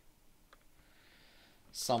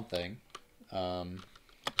something. I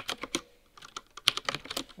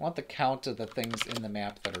want the count of the things in the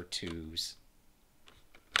map that are 2s.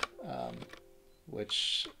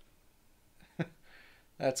 Which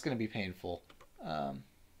that's going to be painful.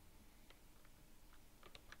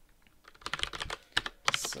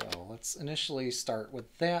 So let's initially start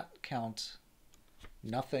with that count.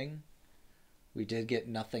 Nothing. We did get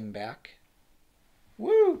nothing back.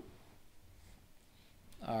 Woo!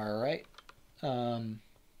 Alright.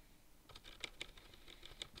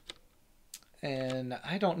 And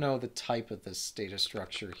I don't know the type of this data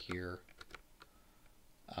structure here.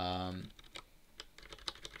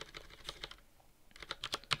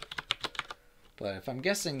 But if I'm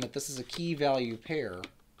guessing that this is a key value pair,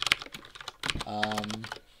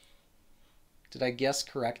 did I guess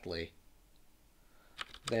correctly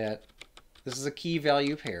that this is a key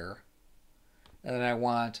value pair, and then I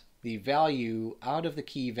want the value out of the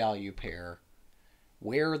key value pair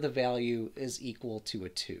where the value is equal to a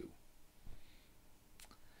 2.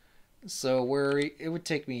 So where it would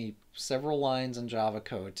take me several lines in Java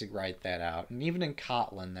code to write that out, and even in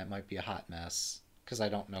Kotlin that might be a hot mess, because I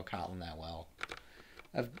don't know Kotlin that well.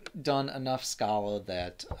 I've done enough Scala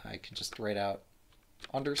that I can just write out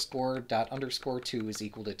 _._2 is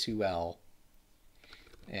equal to 2L,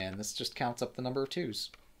 and this just counts up the number of 2s.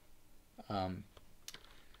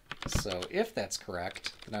 So if that's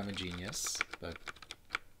correct, then I'm a genius, but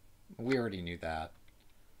we already knew that.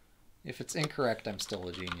 If it's incorrect, I'm still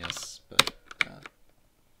a genius, but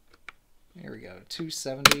here we go,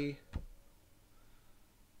 270.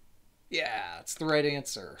 Yeah, it's the right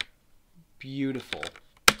answer. Beautiful.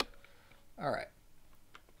 All right.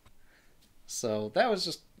 So that was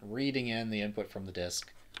just reading in the input from the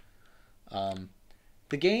disk.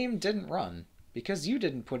 The game didn't run because you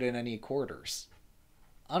didn't put in any quarters.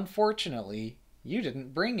 Unfortunately, you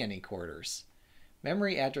didn't bring any quarters.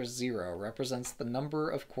 Memory address 0 represents the number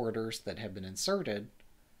of quarters that have been inserted.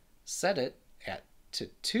 Set it to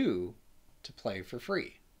 2 to play for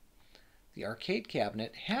free. The arcade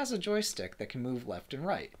cabinet has a joystick that can move left and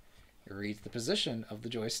right. It reads the position of the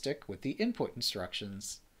joystick with the input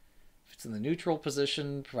instructions. If it's in the neutral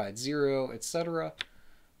position, provide 0, etc.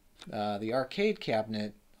 The arcade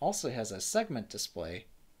cabinet also has a segment display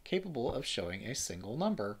capable of showing a single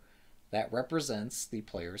number that represents the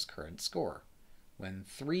player's current score. when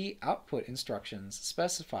 3 output instructions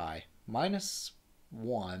specify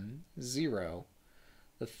 -1, 0,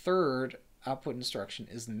 the third output instruction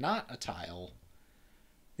is not a tile.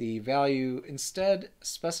 The value instead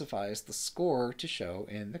specifies the score to show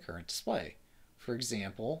in the current display. For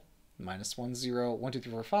example, -1, 0, 1, 2,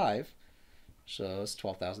 3, 4, 5 shows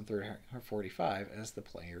 12,345 as the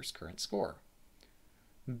player's current score.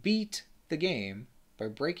 Beat the game by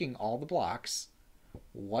breaking all the blocks.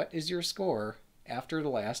 What is your score after the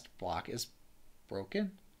last block is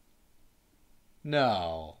broken?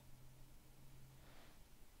 No.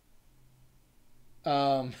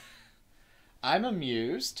 I'm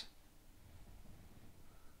amused.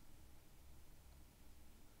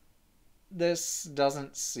 This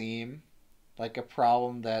doesn't seem like a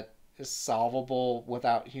problem that is solvable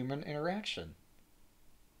without human interaction.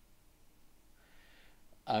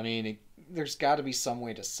 I mean, there's got to be some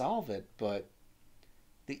way to solve it, but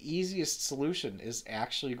the easiest solution is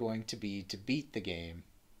actually going to be to beat the game.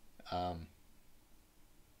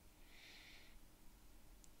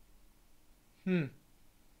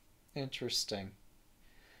 Interesting.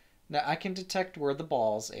 Now I can detect where the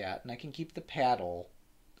ball's at, and I can keep the paddle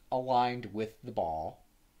aligned with the ball.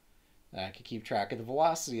 And I can keep track of the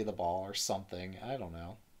velocity of the ball or something. I don't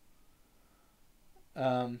know.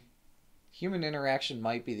 Human interaction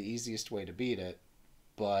might be the easiest way to beat it,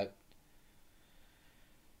 but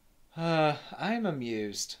I'm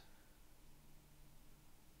amused.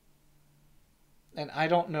 And I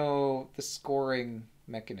don't know the scoring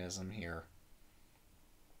mechanism here.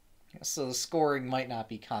 So the scoring might not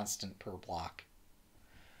be constant per block.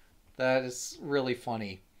 That is really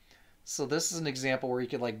funny. So this is an example where you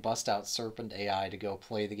could like bust out Serpent AI to go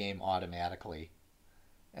play the game automatically.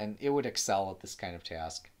 And it would excel at this kind of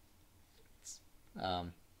task.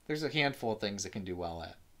 There's a handful of things it can do well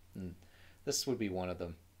at. And this would be one of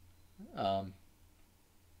them.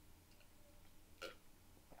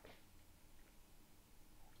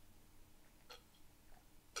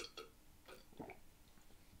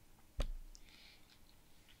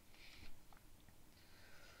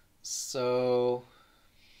 So,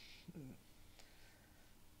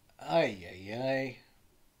 ay.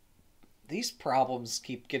 These problems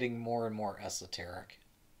keep getting more and more esoteric.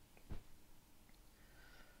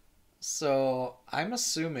 So, I'm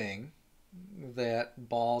assuming that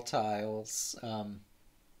ball tiles,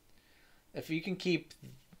 if you can keep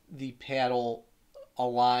the paddle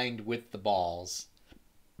aligned with the balls,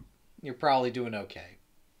 you're probably doing okay.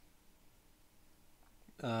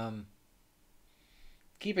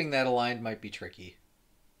 Keeping that aligned might be tricky.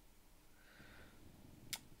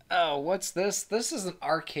 Oh, what's this? This is an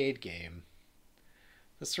arcade game.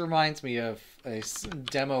 This reminds me of a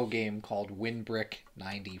demo game called Winbrick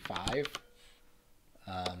 95.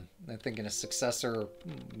 I'm thinking a successor,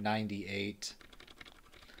 98.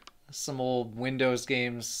 Some old Windows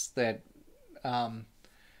games that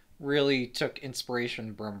really took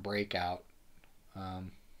inspiration from Breakout.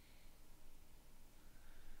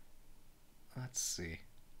 Let's see.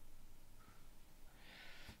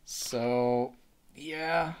 So,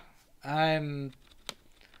 yeah, I'm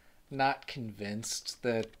not convinced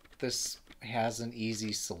that this has an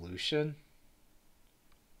easy solution.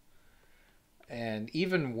 And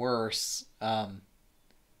even worse,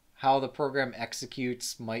 how the program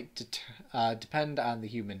executes might depend on the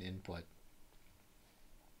human input.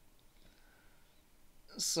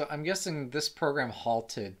 So I'm guessing this program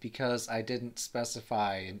halted because I didn't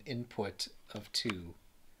specify an input of 2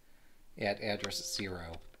 at address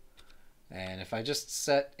 0. And if I just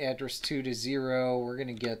set address 2 to 0, we're going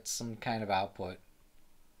to get some kind of output.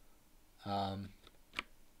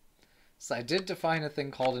 So I did define a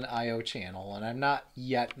thing called an I/O channel, and I'm not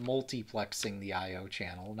yet multiplexing the I/O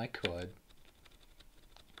channel, and I could.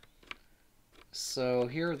 So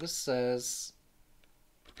here this says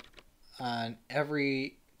on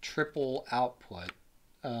every triple output,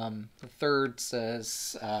 the third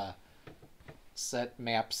says set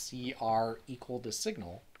map CR equal to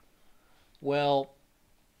signal. Well,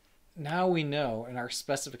 now we know in our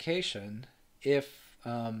specification if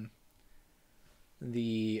the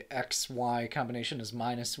XY combination is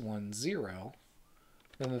 -1, 0,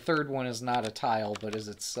 then the third one is not a tile but is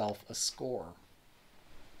itself a score.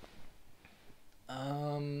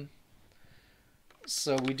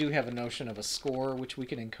 So we do have a notion of a score which we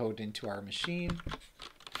can encode into our machine.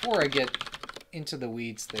 Before I get into the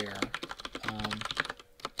weeds there,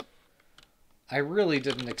 I really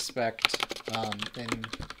didn't expect in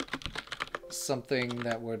something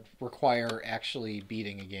that would require actually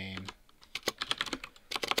beating a game.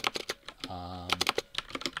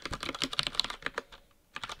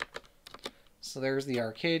 So there's the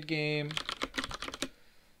arcade game.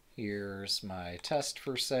 Here's my test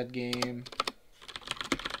for said game.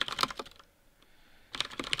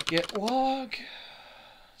 Git log.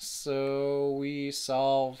 So we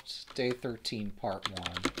solved day 13, part 1.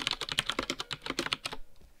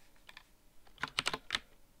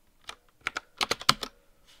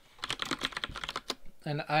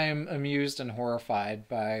 And I am amused and horrified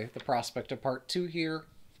by the prospect of part 2 here.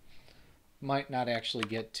 Might not actually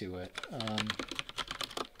get to it.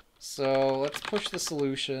 So let's push the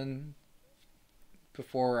solution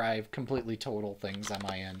before I completely total things on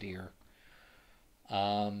my end here.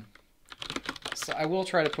 So I will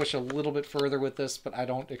try to push a little bit further with this, but I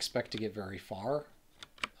don't expect to get very far.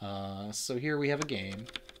 So here we have a game.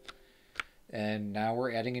 And now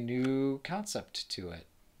we're adding a new concept to it.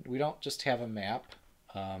 We don't just have a map.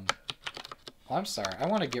 I'm sorry, I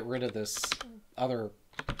want to get rid of this other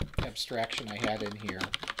abstraction I had in here.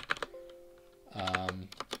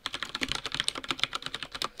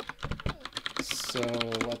 So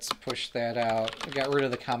let's push that out. I got rid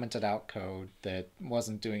of the commented out code that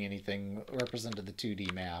wasn't doing anything, represented the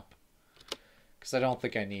 2D map. Because I don't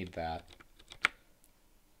think I need that.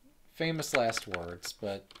 Famous last words,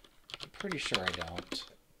 but I'm pretty sure I don't.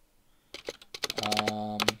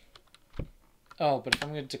 Oh, but if I'm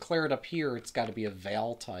going to declare it up here, it's got to be a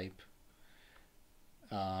val type.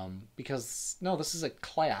 Because, no, this is a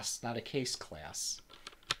class, not a case class.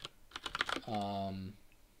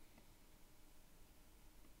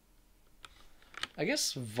 I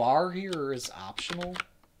guess var here is optional.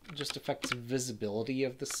 It just affects visibility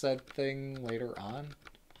of the said thing later on.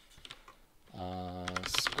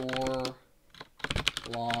 Score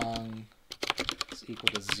long is equal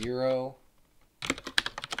to 0.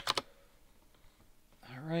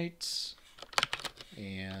 Alright.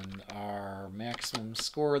 And our maximum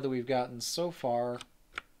score that we've gotten so far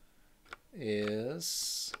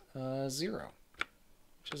is 0,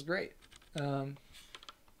 which is great.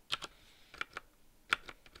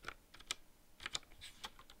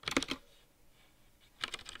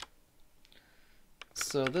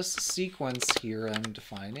 So this sequence here I'm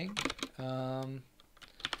defining.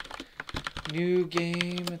 New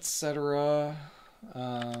game, etc.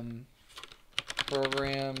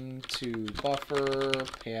 Program to buffer,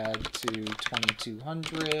 pad to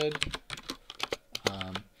 2200.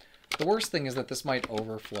 The worst thing is that this might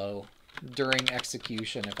overflow during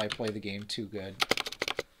execution if I play the game too good.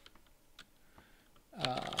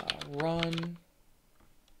 Run.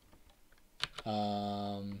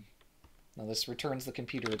 Now this returns the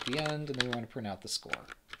computer at the end, and then we want to print out the score.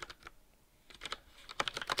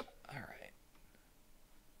 Alright.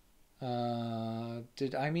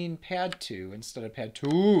 Did I mean pad 2 instead of pad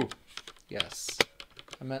 2? Yes,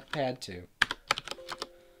 I meant pad 2.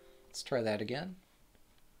 Let's try that again.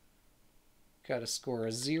 Got a score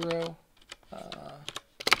of 0. That's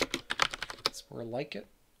more like it.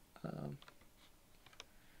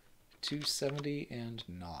 270 and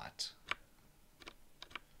not.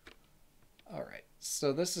 Alright,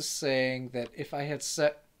 so this is saying that if I had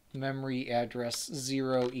set memory address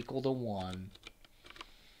 0 equal to 1,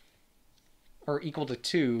 or equal to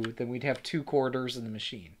 2, then we'd have 2 quarters in the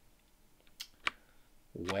machine.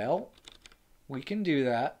 Well, we can do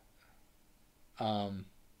that.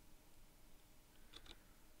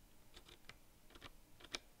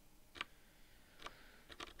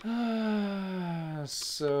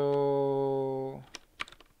 So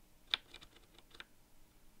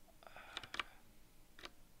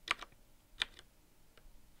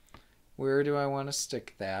where do I want to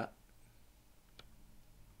stick that?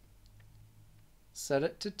 Set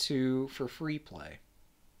it to 2 for free play.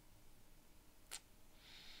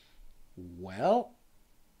 Well,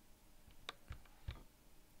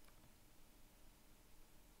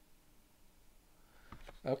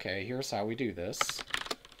 okay, here's how we do this.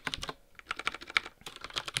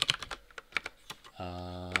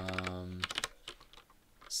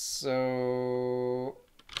 So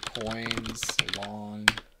coins long.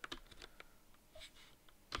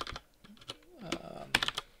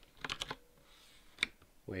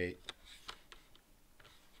 Wait.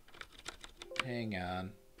 Hang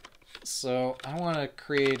on. So I want to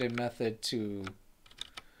create a method to...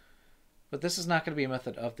 But this is not going to be a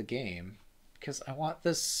method of the game, because I want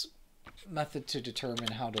this method to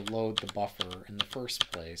determine how to load the buffer in the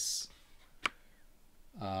first place.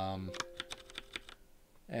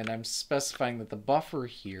 And I'm specifying that the buffer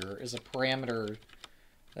here is a parameter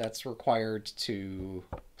that's required to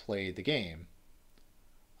play the game.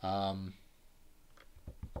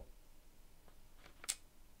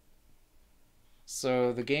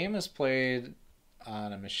 So the game is played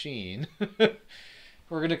on a machine. We're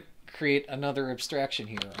going to create another abstraction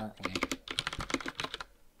here, aren't we?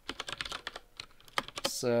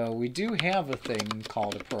 So we do have a thing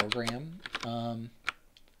called a program,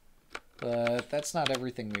 but that's not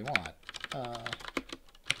everything we want.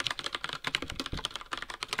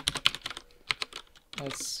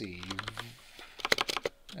 Let's see.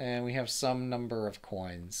 And we have some number of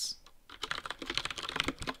coins.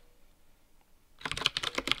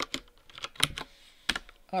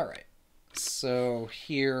 All right. So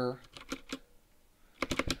here,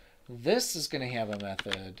 this is going to have a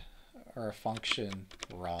method or a function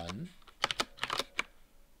run.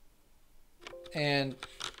 And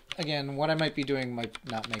again, what I might be doing might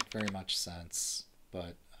not make very much sense,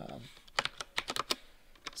 but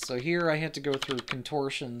so here I had to go through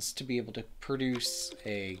contortions to be able to produce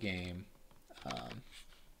a game.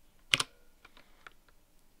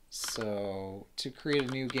 So to create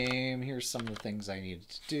a new game, here's some of the things I needed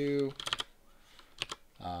to do.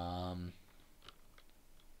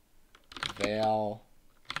 Val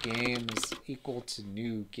game is equal to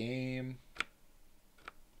new game.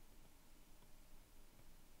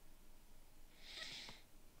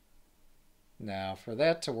 Now, for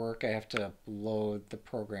that to work, I have to load the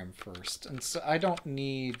program first. And so I don't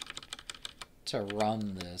need to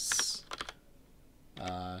run this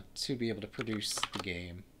to be able to produce the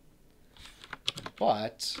game.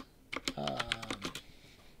 But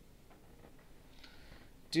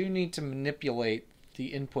do need to manipulate the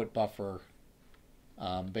input buffer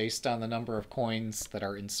based on the number of coins that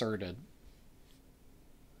are inserted.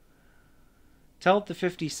 Tell it the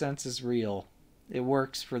 50 cents is real. It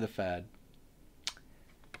works for the Fed.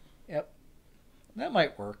 Yep, that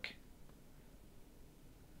might work.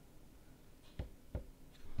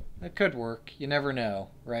 That could work. You never know,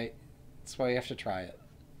 right? That's why you have to try it.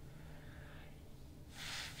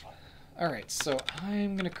 Alright, so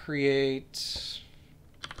I'm going to create...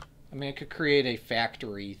 I mean, I could create a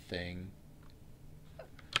factory thing.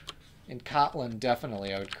 In Kotlin,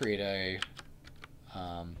 definitely, I would create a...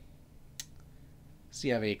 so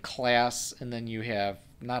you have a class, and then you have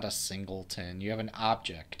not a singleton. You have an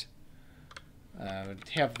object.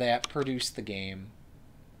 Have that produce the game.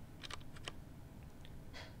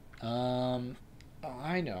 Oh,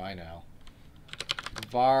 I know.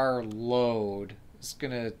 Var load is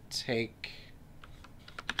gonna take...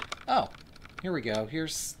 Oh, here we go.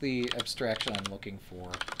 Here's the abstraction I'm looking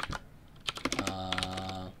for.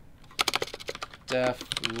 Def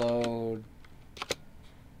load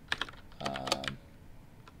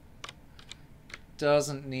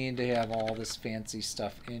doesn't need to have all this fancy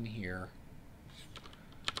stuff in here.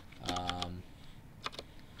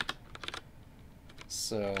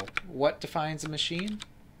 So what defines a machine?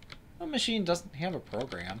 A machine doesn't have a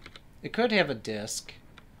program. It could have a disk.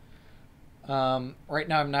 Right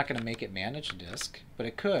now I'm not going to make it manage a disk, but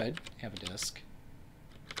it could have a disk.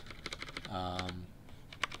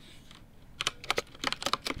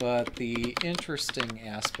 But the interesting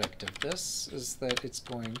aspect of this is that it's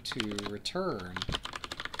going to return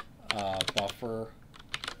a buffer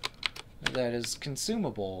that is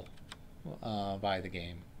consumable by the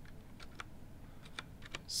game.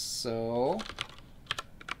 So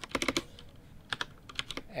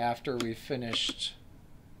after we've finished,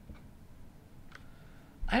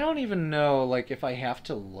 I don't even know like if I have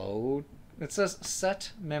to load. It says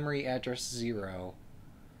set memory address 0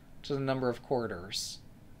 to the number of quarters.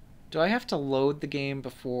 Do I have to load the game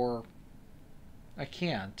before? I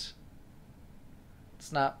can't.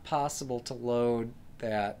 It's not possible to load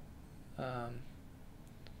that.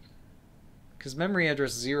 Because memory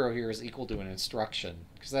address 0 here is equal to an instruction,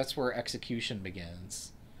 because that's where execution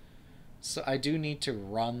begins. So I do need to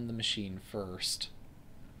run the machine first.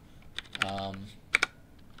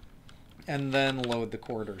 And then load the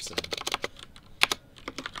quarters in.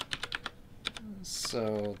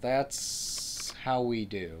 So that's how we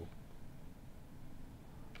do.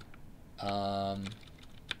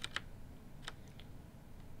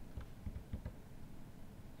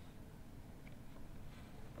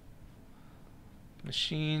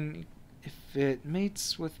 Machine, if it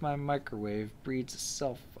mates with my microwave, breeds a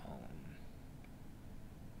cell phone.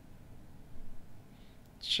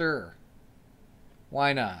 Sure.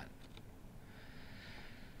 Why not?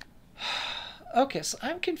 Okay, so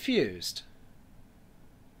I'm confused.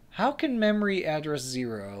 How can memory address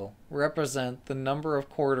 0 represent the number of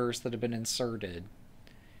quarters that have been inserted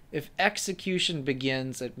if execution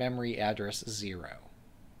begins at memory address 0?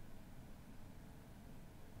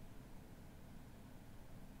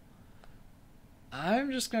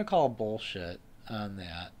 I'm just going to call bullshit on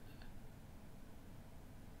that.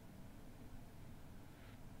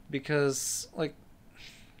 Because, like,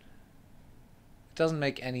 it doesn't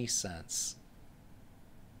make any sense.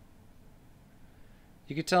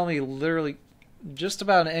 You could tell me literally just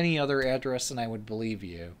about any other address and I would believe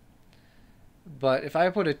you. But if I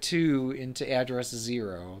put a 2 into address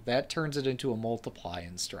 0, that turns it into a multiply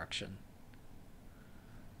instruction.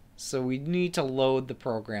 So we need to load the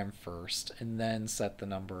program first, and then set the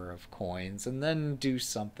number of coins, and then do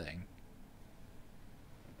something.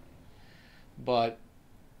 But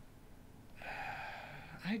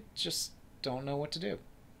I just don't know what to do.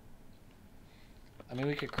 I mean,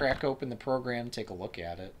 we could crack open the program, take a look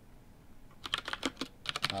at it.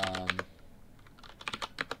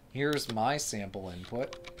 Here's my sample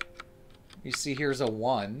input. You see here's a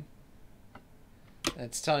 1.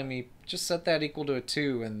 It's telling me just set that equal to a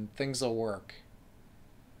 2 and things will work.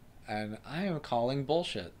 And I am calling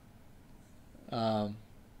bullshit.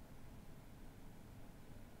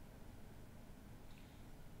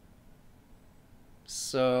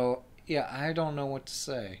 So, yeah, I don't know what to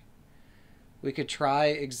say. We could try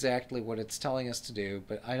exactly what it's telling us to do,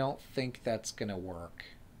 but I don't think that's going to work.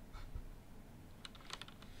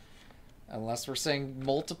 Unless we're saying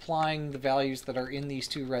multiplying the values that are in these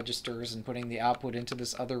two registers and putting the output into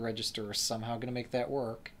this other register is somehow going to make that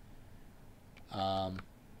work. And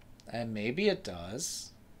maybe it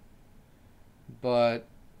does. But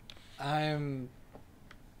I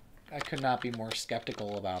could not be more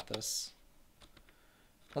skeptical about this.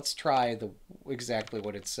 Let's try exactly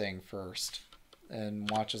what it's saying first and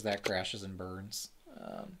watch as that crashes and burns.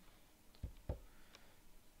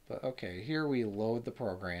 But okay, here we load the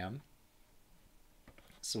program.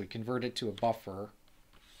 So we convert it to a buffer.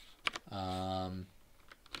 And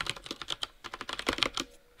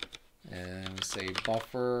we say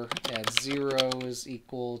buffer at 0 is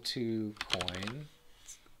equal to coin.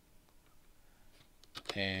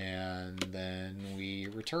 And then we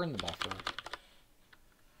return the buffer.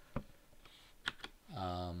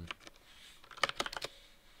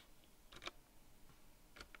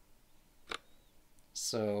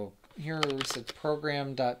 So here we said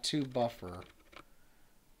program.toBuffer.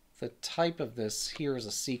 The type of this here is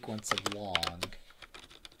a sequence of long.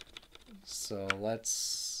 So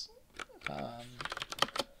let's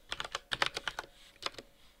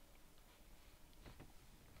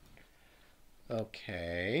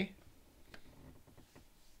okay.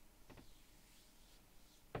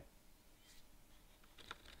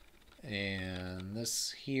 And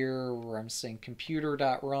this here where I'm saying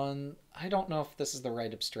computer.run, I don't know if this is the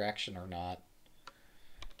right abstraction or not.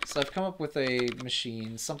 So I've come up with a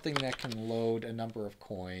machine, something that can load a number of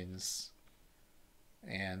coins,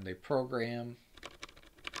 and a program.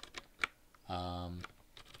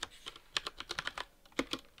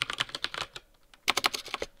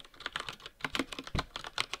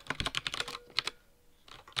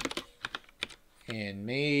 And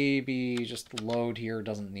maybe just load here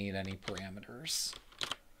doesn't need any parameters.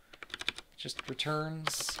 Just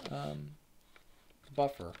returns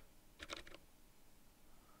buffer.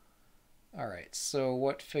 Alright, so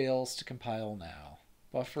what fails to compile now?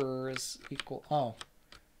 Buffer is equal... Oh.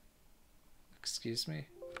 Excuse me.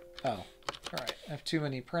 Oh. Alright, I have too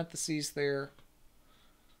many parentheses there.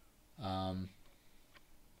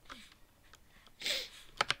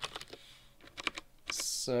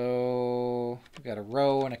 So we've got a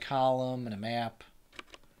row and a column and a map.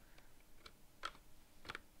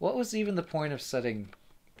 What was even the point of setting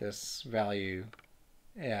this value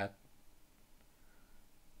at?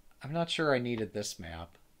 I'm not sure I needed this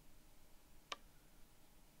map.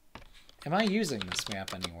 Am I using this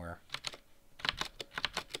map anywhere?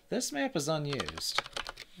 This map is unused.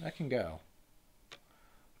 That can go.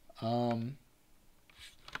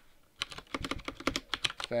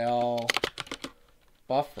 Val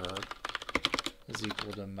buffer is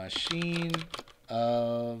equal to machine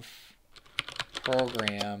of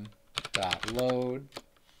program dot load.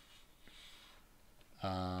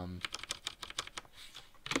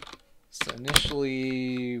 So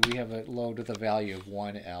initially we have a load with a value of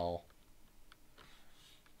 1L.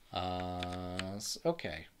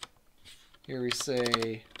 Okay. Here we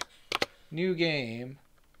say new game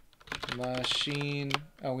machine.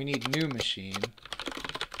 Oh, we need new machine.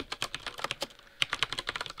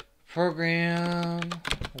 Program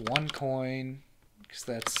 1 coin, because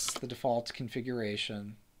that's the default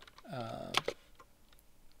configuration.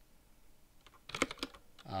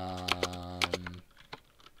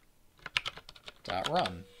 Dot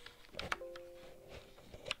run.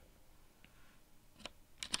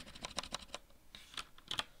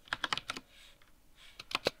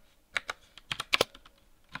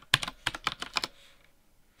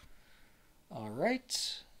 All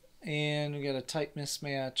right, and we got a type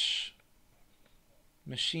mismatch.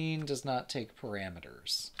 Machine does not take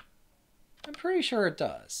parameters. I'm pretty sure it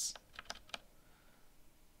does.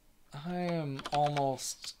 I am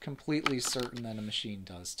almost completely certain that a machine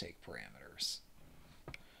does take parameters.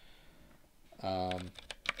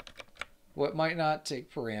 What might not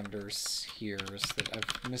take parameters here is that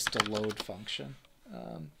I've missed a load function.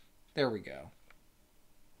 There we go.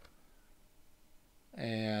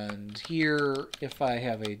 And here, if I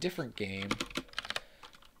have a different game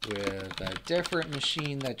with a different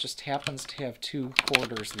machine that just happens to have 2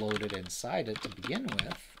 quarters loaded inside it to begin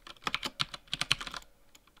with,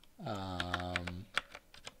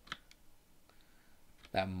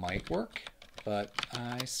 that might work, but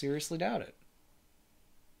I seriously doubt it.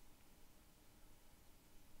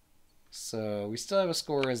 So we still have a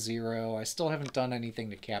score of 0. I still haven't done anything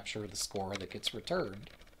to capture the score that gets returned.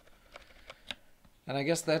 And I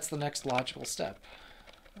guess that's the next logical step.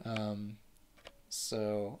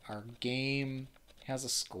 So our game has a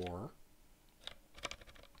score.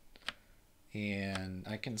 And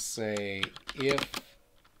I can say if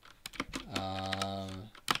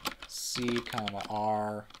C comma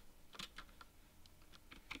R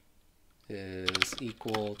is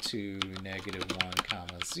equal to -1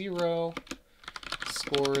 comma 0,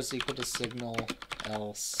 score is equal to signal,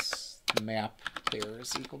 else map there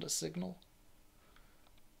is equal to signal.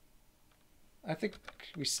 I think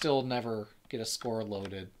we still never get a score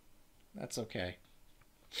loaded. That's okay.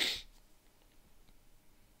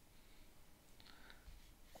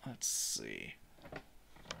 Let's see.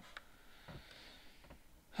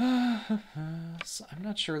 So I'm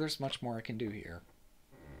not sure there's much more I can do here.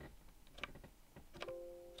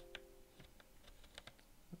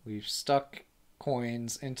 We've stuck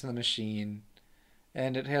coins into the machine,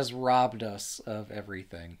 and it has robbed us of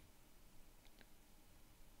everything.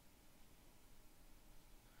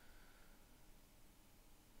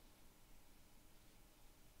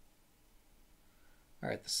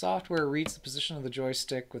 Alright, the software reads the position of the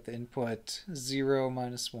joystick with the input 0,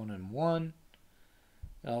 -1, and 1.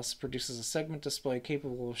 It also produces a segment display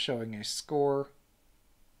capable of showing a score.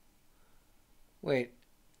 Wait.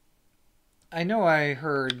 I know I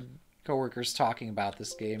heard coworkers talking about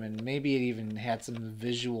this game, and maybe it even had some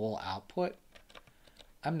visual output.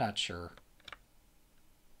 I'm not sure.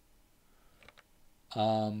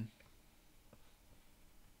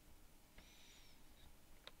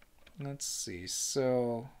 Let's see.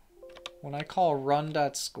 So when I call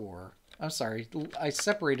run.score, I'm sorry, I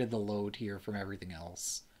separated the load here from everything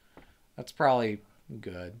else. That's probably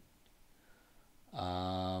good.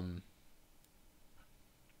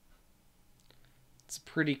 It's a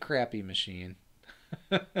pretty crappy machine.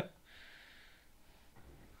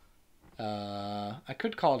 I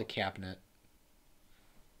could call it a cabinet.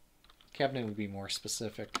 Cabinet would be more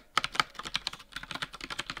specific.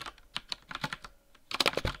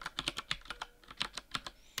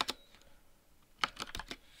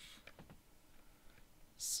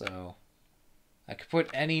 So I could put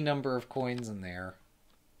any number of coins in there.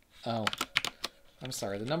 Oh, I'm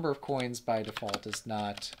sorry. The number of coins by default is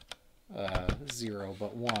not 0,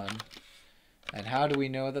 but 1. And how do we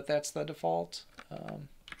know that that's the default?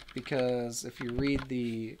 Because if you read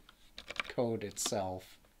the code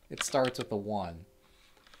itself, it starts with a 1.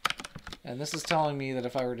 And this is telling me that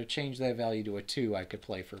if I were to change that value to a 2, I could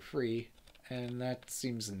play for free. And that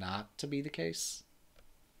seems not to be the case.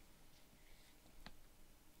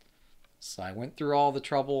 So I went through all the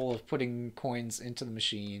trouble of putting coins into the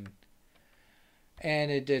machine,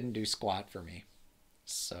 and it didn't do squat for me.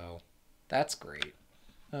 So that's great.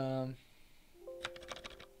 It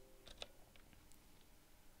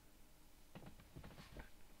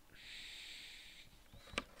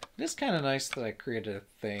is kind of nice that I created a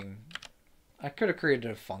thing. I could have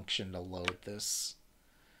created a function to load this.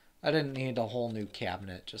 I didn't need a whole new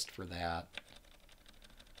cabinet just for that.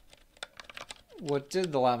 What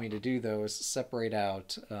did allow me to do, though, is separate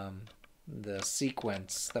out the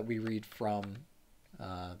sequence that we read from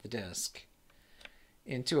the disk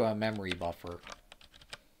into a memory buffer.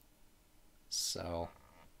 So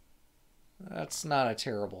that's not a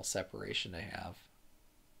terrible separation to have.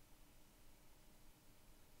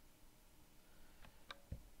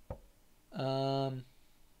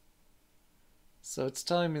 So it's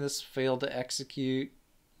telling me this failed to execute.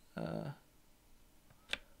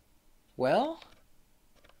 Well,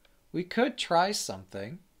 we could try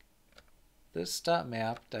something.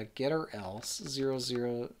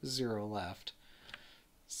 This.map.getterElse 000 left.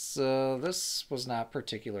 So this was not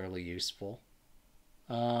particularly useful.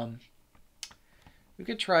 We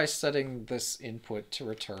could try setting this input to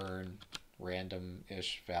return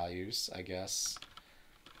random-ish values, I guess.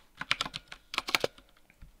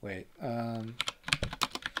 Wait,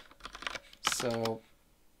 so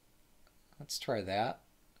let's try that.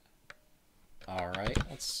 Alright,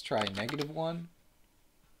 let's try -1.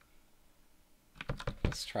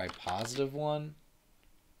 Let's try +1.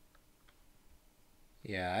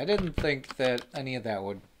 Yeah, I didn't think that any of that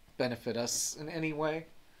would benefit us in any way.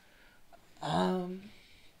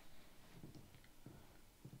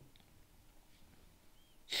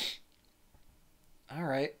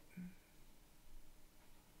 Alright.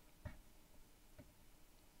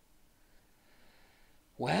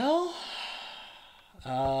 Well,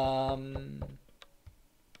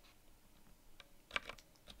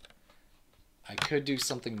 I could do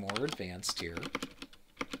something more advanced here.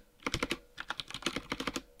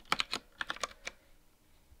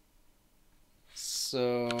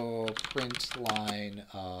 So print line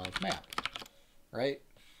of map, right?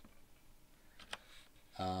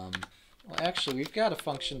 Well, actually, we've got a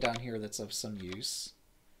function down here that's of some use.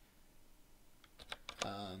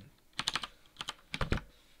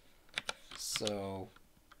 So,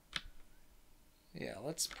 yeah,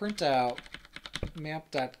 let's print out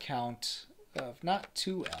map.count of not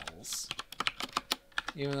 2 L's,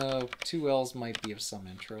 even though 2 L's might be of some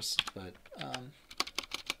interest, but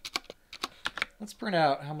let's print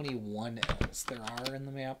out how many 1 L's there are in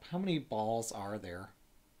the map. How many balls are there?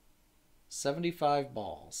 75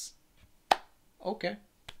 balls. Okay.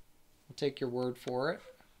 I'll take your word for it.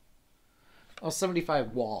 Oh,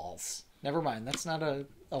 75 walls. Never mind. That's not a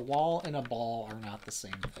wall and a ball are not the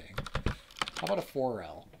same thing. How about a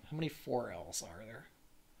 4L? How many 4Ls are there?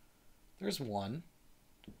 There's 1.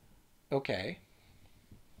 Okay.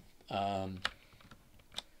 Can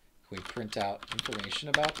we print out information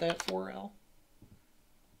about that 4L?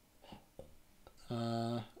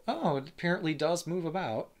 Oh, it apparently does move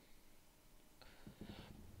about.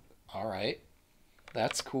 Alright.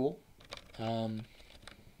 That's cool.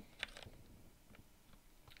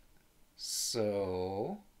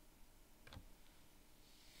 So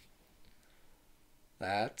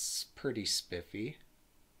that's pretty spiffy.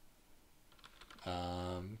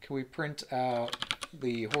 Can we print out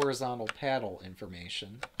the horizontal paddle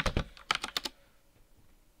information?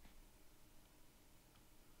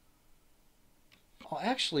 Oh,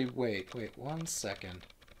 actually, wait 1 second.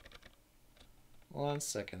 1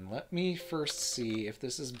 second. Let me first see if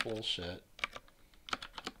this is bullshit.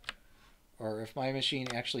 Or if my machine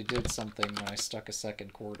actually did something when I stuck a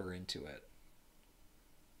second quarter into it.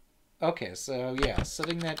 Okay, so yeah,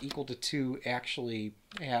 setting that equal to 2 actually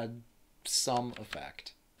had some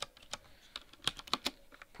effect.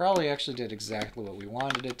 Probably actually did exactly what we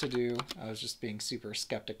wanted it to do. I was just being super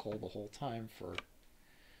skeptical the whole time for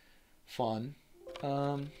fun.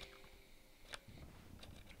 Alright,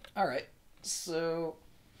 so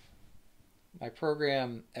my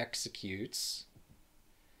program executes,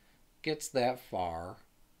 gets that far,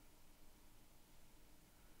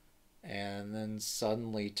 and then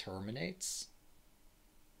suddenly terminates.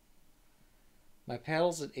 My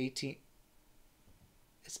paddle's at 18.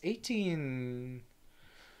 It's 18.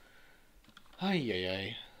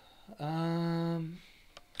 Ay.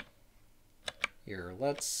 Here,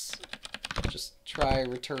 let's just try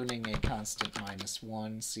returning a constant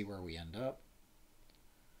 -1, see where we end up.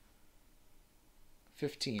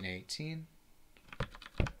 1518.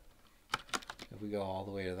 If we go all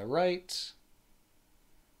the way to the right,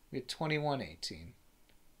 we get 2118.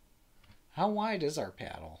 How wide is our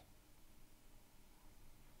paddle?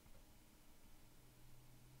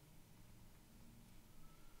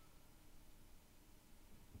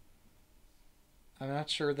 I'm not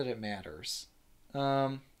sure that it matters.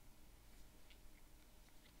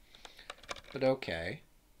 But okay.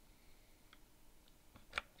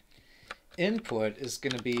 Input is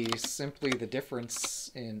going to be simply the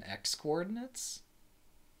difference in x coordinates.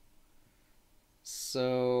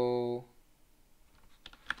 So,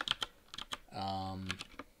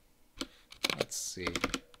 let's see.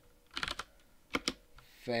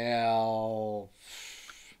 Val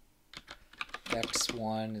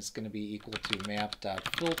x1 is going to be equal to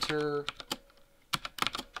map.filter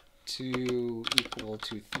 2 equal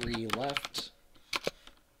to 3 left.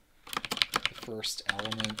 The first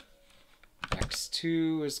element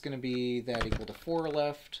x2 is going to be that equal to 4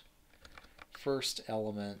 left. First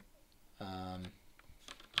element, we're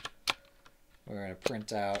going to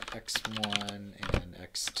print out x1 and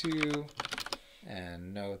x2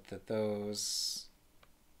 and note that those,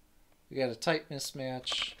 we got a type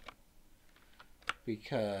mismatch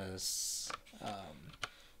because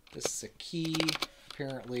this is a key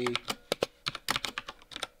apparently.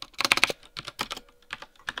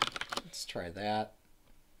 Let's try that.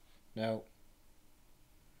 No.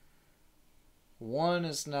 1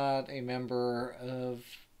 is not a member of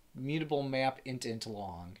mutable map int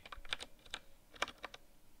long.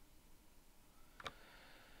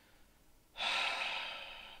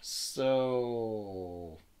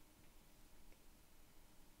 So...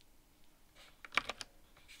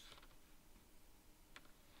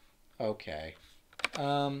 Okay.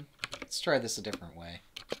 Let's try this a different way.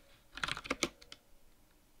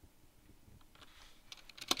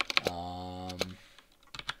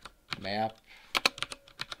 Map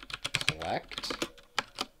collect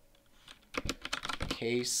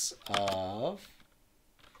case of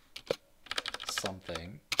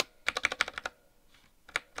something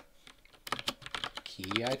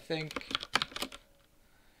key, I think.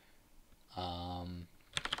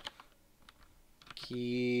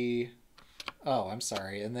 Key. Oh, I'm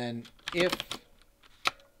sorry. And then if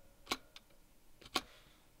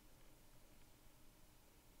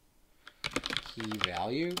key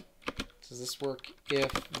value. Does this work if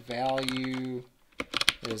value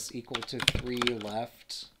is equal to 3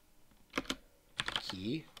 left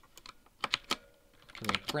key? Can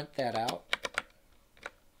we print that out?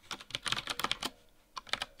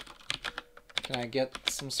 Can I get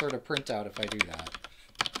some sort of printout if I do that?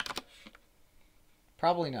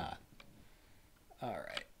 Probably not. All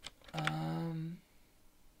right.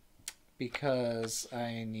 Because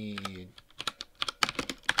I need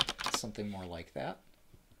something more like that.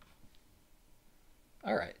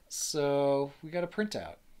 All right, so we got a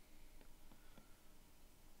printout.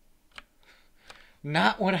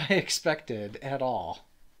 Not what I expected at all.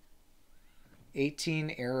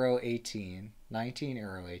 18 arrow 18, 19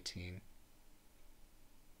 arrow 18.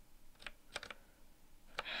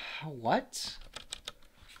 What?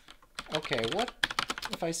 Okay, what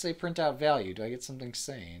if I say print out value? Do I get something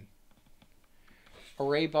sane?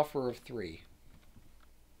 Array buffer of 3.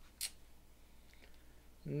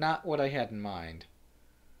 Not what I had in mind.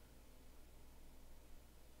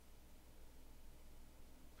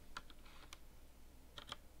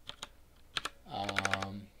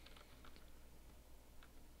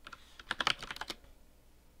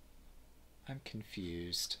 I'm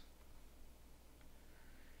confused.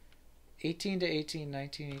 18 to 18,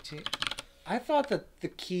 19, 18. I thought that the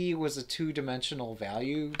key was a 2-dimensional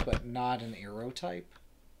value, but not an arrow type.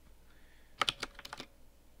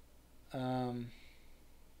 Yeah,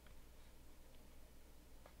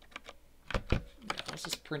 let's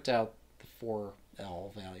just print out the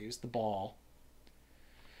 4L values, the ball.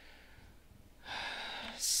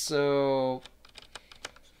 So,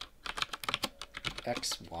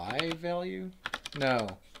 XY value?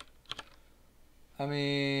 No. I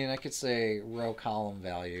mean, I could say row column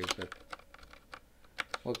value, but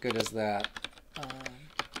what good is that?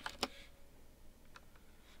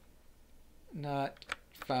 Not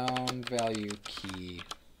found value key.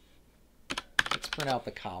 Let's print out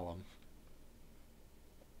the column.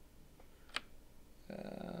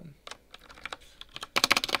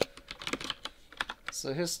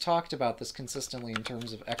 So his talked about this consistently in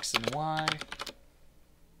terms of X and Y.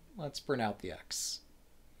 Let's print out the X.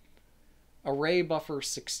 Array buffer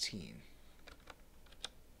 16.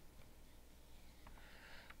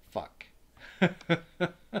 Fuck.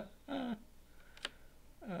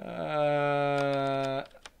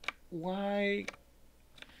 Why?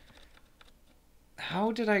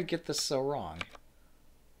 How did I get this so wrong?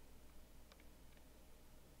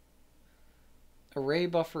 Array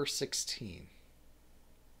buffer 16.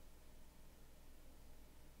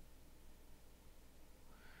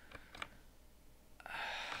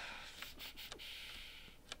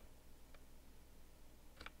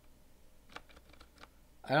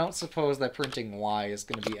 I don't suppose that printing Y is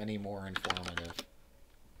going to be any more informative.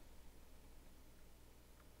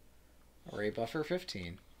 Array buffer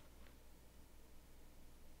 15.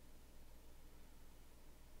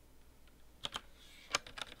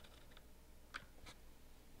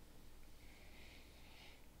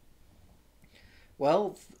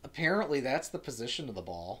 Well, apparently that's the position of the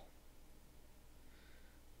ball.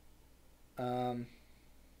 Oh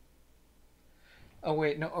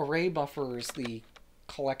wait, no, array buffer is the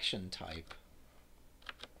collection type.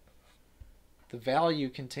 The value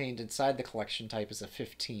contained inside the collection type is a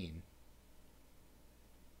 15.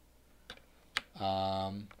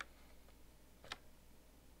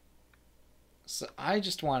 So I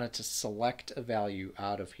just wanted to select a value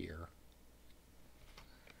out of here.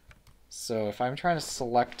 So if I'm trying to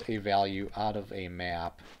select a value out of a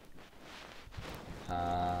map,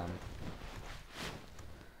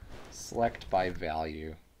 select by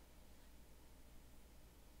value.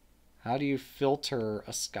 How do you filter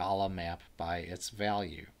a Scala map by its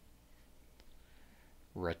value?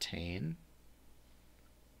 Retain.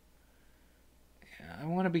 Yeah, I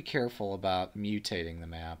want to be careful about mutating the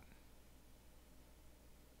map.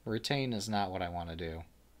 Retain is not what I want to do.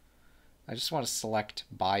 I just want to select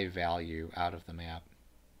by value out of the map.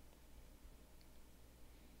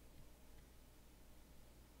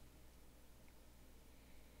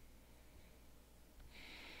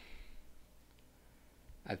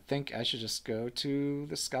 I think I should just go to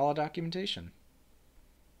the Scala documentation.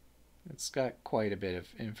 It's got quite a bit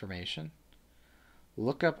of information.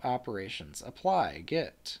 Lookup operations. Apply,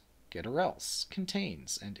 get or else,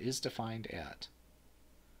 contains, and is defined at.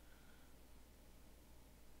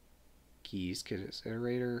 Keys,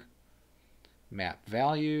 iterator. Map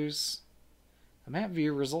values. A map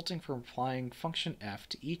view resulting from applying function f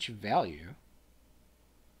to each value.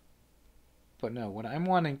 But no, what I'm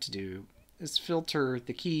wanting to do is filter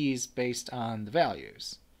the keys based on the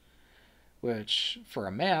values, which for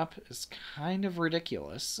a map is kind of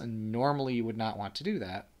ridiculous, and normally you would not want to do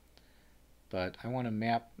that. But I want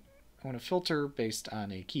to filter based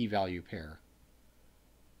on a key value pair.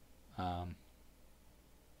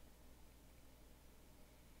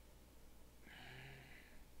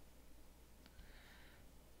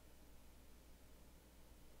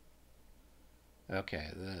 Okay,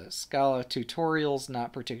 the Scala tutorial's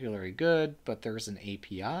not particularly good, but there's an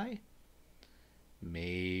API.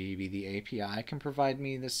 Maybe the API can provide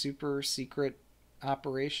me the super secret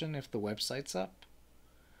operation if the website's up.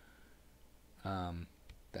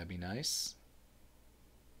 That'd be nice.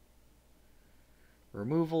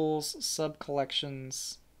 Removals,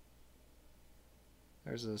 sub-collections.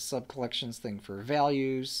 There's a sub-collections thing for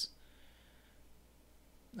values.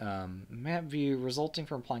 Map view resulting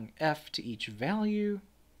from applying f to each value.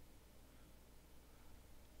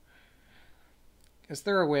 Is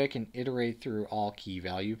there a way I can iterate through all key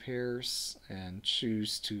value pairs and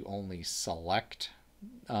choose to only select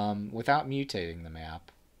without mutating the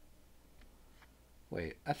map?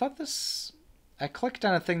 Wait, I thought this... I clicked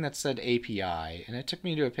on a thing that said API, and it took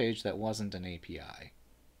me to a page that wasn't an API.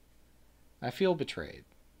 I feel betrayed.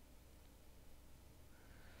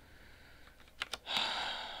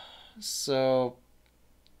 So,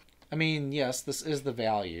 I mean, yes, this is the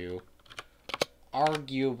value.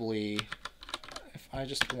 Arguably, if I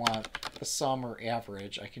just want the sum or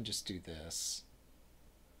average, I can just do this.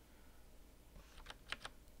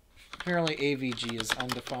 Apparently AVG is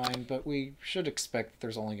undefined, but we should expect that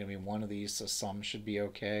there's only going to be one of these, so sum should be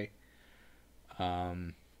okay.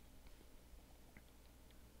 I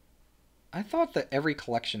thought that every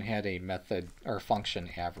collection had a method or function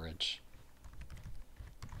average.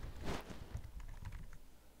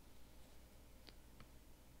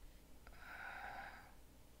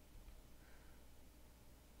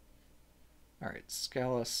 Alright,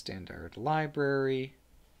 Scala standard library,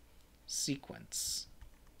 sequence.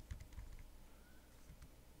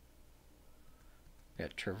 We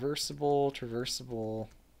got traversable.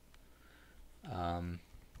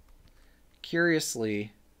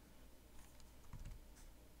 Curiously,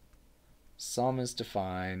 sum is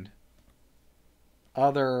defined.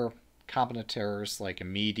 Other combinators like a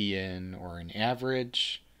median or an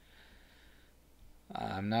average,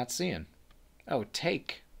 I'm not seeing. Oh,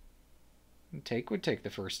 take. Take would take the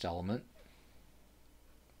first element.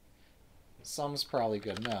 Sum's probably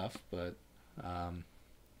good enough, but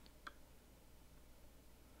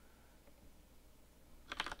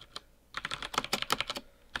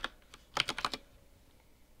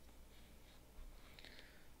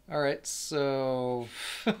alright, so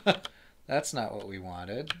that's not what we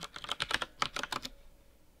wanted.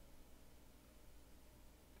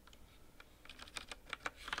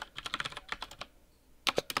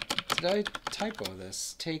 Did I typo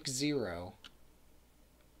this? Take 0.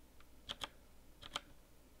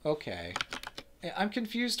 Okay. I'm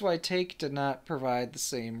confused why take did not provide the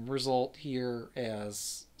same result here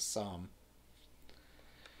as sum.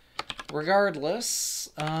 Regardless,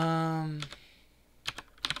 val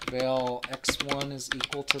x1 is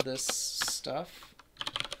equal to this stuff.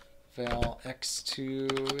 Val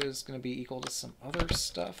x2 is going to be equal to some other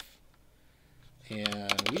stuff.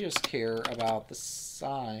 And we just care about the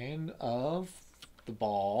sign of the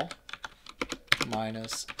ball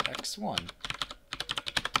minus x1.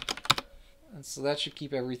 And so that should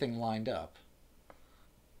keep everything lined up.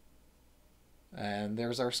 And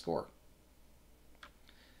there's our score.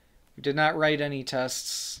 We did not write any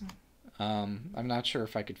tests. I'm not sure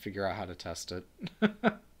if I could figure out how to test it.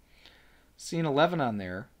 Seeing 11 on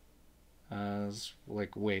there.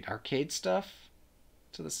 Like, wait, arcade stuff?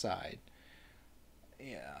 To the side.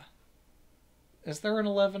 Yeah. Is there an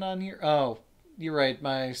 11 on here? Oh, you're right.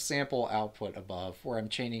 My sample output above, where I'm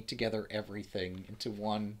chaining together everything into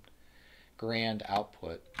one grand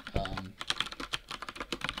output. I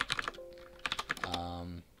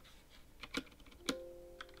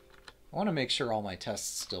want to make sure all my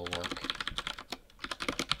tests still work.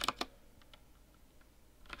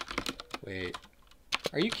 Wait.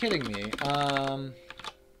 Are you kidding me?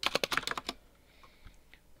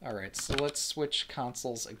 Alright, so let's switch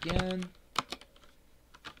consoles again.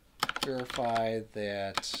 verify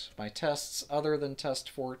that my tests other than test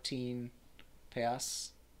 14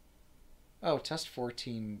 pass. Oh, test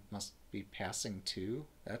 14 must be passing too?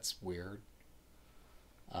 That's weird.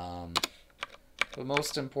 But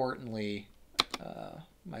most importantly,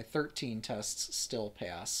 my 13 tests still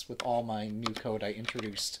pass with all my new code I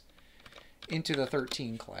introduced into the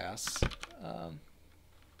 13 class.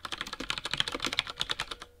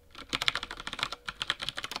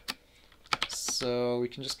 So we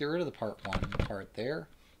can just get rid of the part 1 part there.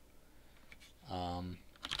 And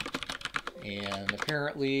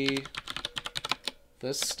apparently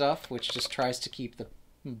this stuff, which just tries to keep the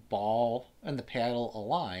ball and the paddle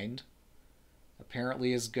aligned,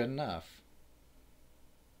 apparently is good enough.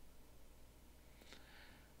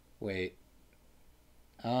 Wait.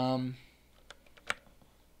 So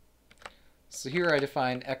here I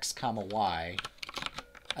define x comma y.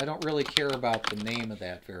 I don't really care about the name of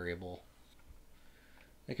that variable.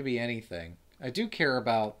 It could be anything. I do care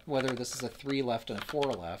about whether this is a 3 left and a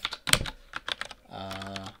 4 left.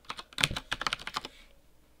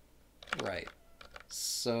 Right.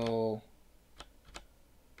 So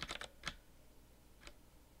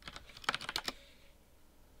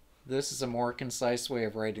this is a more concise way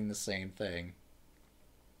of writing the same thing.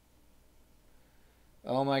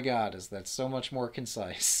 Oh my god, is that so much more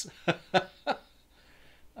concise?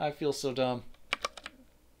 I feel so dumb.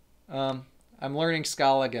 I'm learning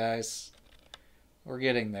Scala, guys. We're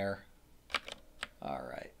getting there.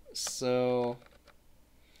 Alright, so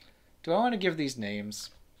do I want to give these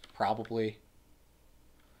names? Probably.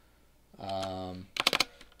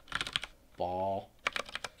 Ball,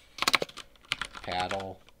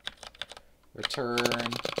 paddle,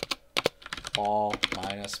 return, ball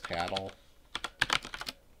minus paddle.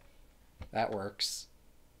 That works.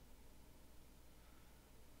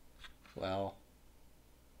 Well,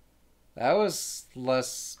 that was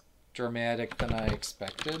less dramatic than I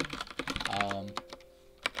expected.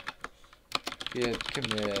 Git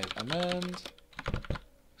commit amend.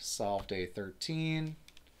 Solved A13.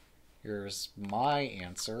 Here's my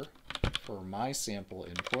answer for my sample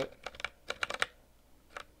input.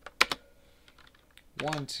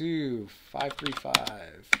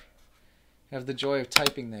 12535. Have the joy of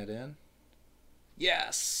typing that in.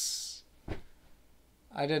 Yes!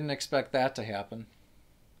 I didn't expect that to happen.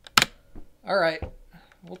 Alright,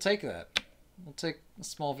 we'll take that. We'll take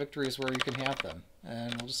small victories where you can have them.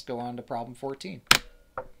 And we'll just go on to problem 14.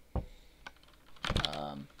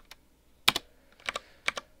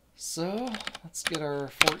 So, let's get our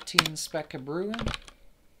 14 spec of brew in.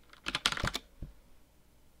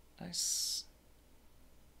 Nice.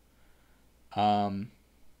 Yeah.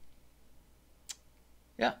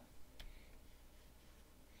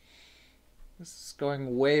 This is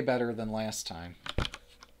going way better than last time.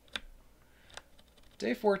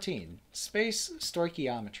 Day 14, Space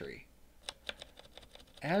Stoichiometry.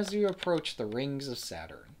 As you approach the rings of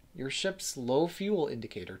Saturn, your ship's low fuel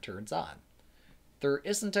indicator turns on. There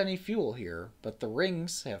isn't any fuel here, but the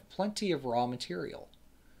rings have plenty of raw material.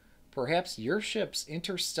 Perhaps your ship's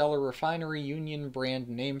Interstellar Refinery Union brand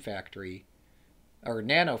name factory, or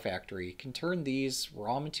nanofactory, can turn these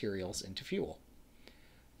raw materials into fuel.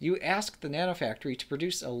 You ask the nanofactory to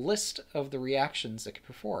produce a list of the reactions it can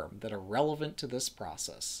perform that are relevant to this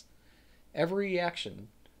process. Every reaction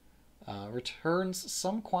returns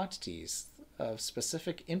some quantities of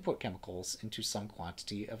specific input chemicals into some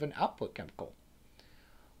quantity of an output chemical.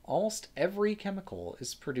 Almost every chemical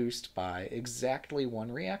is produced by exactly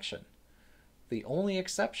one reaction. The only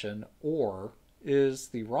exception, ore, is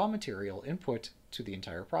the raw material input to the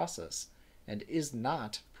entire process and is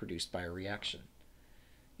not produced by a reaction.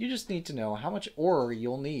 You just need to know how much ore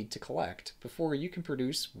you'll need to collect before you can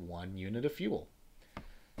produce 1 unit of fuel.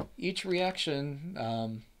 Each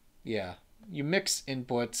reaction, you mix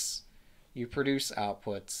inputs, you produce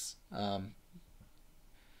outputs.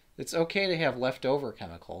 It's okay to have leftover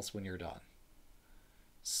chemicals when you're done.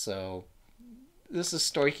 So, this is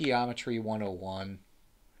Stoichiometry 101.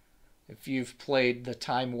 If you've played the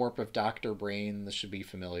Time Warp of Dr. Brain, this should be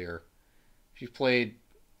familiar. If you've played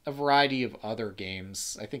a variety of other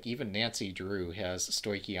games, I think even Nancy Drew has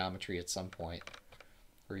stoichiometry at some point,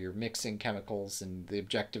 where you're mixing chemicals and the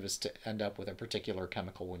objective is to end up with a particular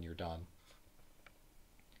chemical when you're done.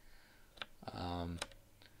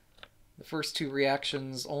 The first 2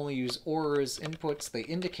 reactions only use ore as inputs. They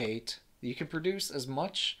indicate that you can produce as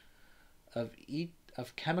much of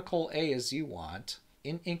chemical A as you want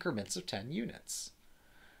in increments of 10 units.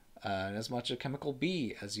 And as much of chemical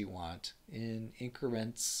B as you want in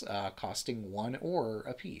increments costing 1 ore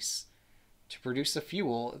apiece. To produce a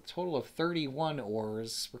fuel, a total of 31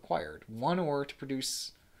 ores required. 1 ore to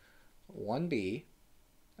produce 1B,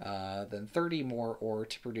 then 30 more ore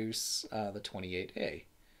to produce the 28A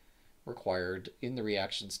required in the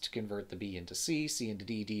reactions to convert the B into C, C into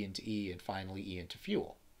D, D into E, and finally E into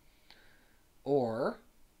fuel. Or,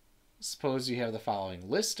 suppose you have the following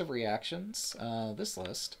list of reactions. This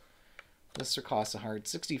list costs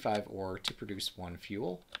 165 ore to produce 1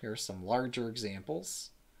 fuel. Here are some larger examples.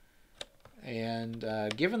 And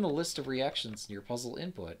given the list of reactions in your puzzle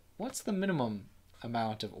input, what's the minimum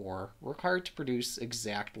amount of ore required to produce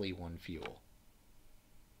exactly 1 fuel?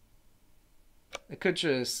 It could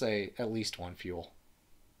just say at least 1 fuel.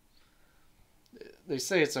 They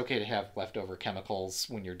say it's okay to have leftover chemicals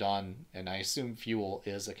when you're done, and I assume fuel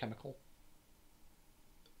is a chemical.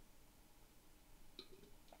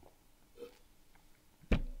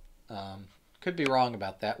 Could be wrong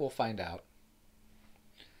about that. We'll find out.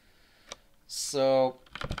 So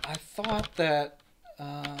I thought that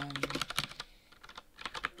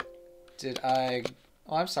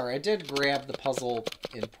I'm sorry, I did grab the puzzle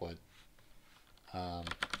input.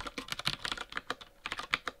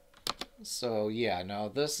 So yeah, no,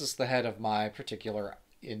 this is the head of my particular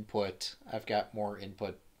input. I've got more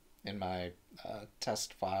input in my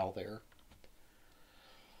test file there.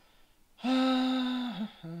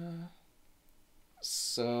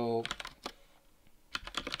 So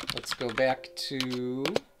let's go back to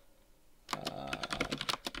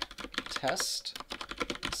test,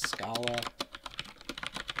 Scala,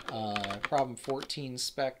 problem 14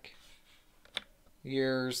 spec.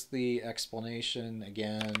 Here's the explanation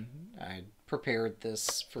again. I prepared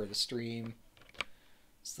this for the stream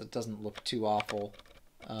so it doesn't look too awful.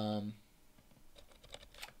 I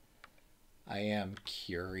am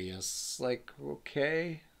curious, like,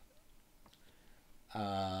 okay.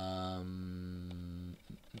 I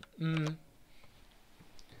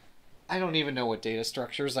don't even know what data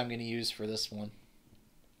structures I'm going to use for this one.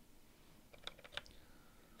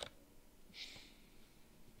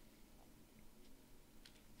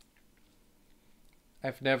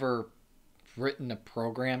 I've never written a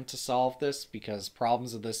program to solve this because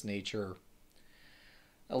problems of this nature,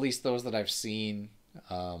 at least those that I've seen,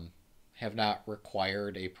 have not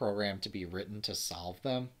required a program to be written to solve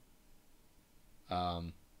them.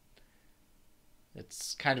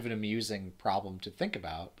 It's kind of an amusing problem to think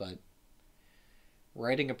about, but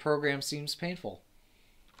writing a program seems painful.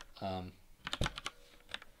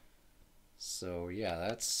 So yeah,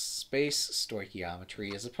 that's space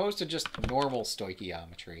stoichiometry as opposed to just normal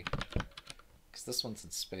stoichiometry, because this one's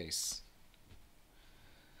in space.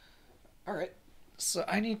 Alright, so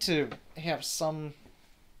I need to have some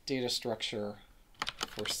data structure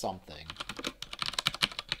for something.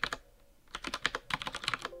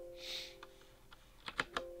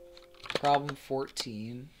 Problem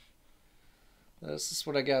 14. This is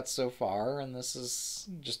what I got so far, and this is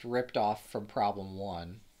just ripped off from problem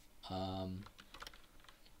 1.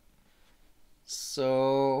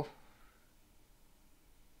 So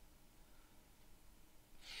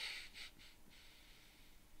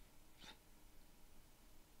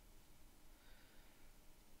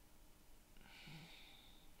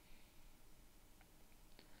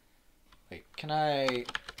wait,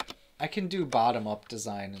 I can do bottom-up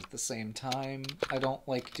design at the same time. I don't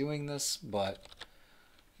like doing this, but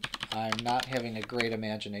I'm not having a great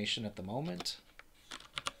imagination at the moment.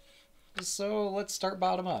 So let's start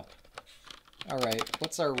bottom up. Alright,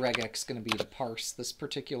 what's our regex going to be to parse this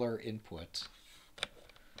particular input?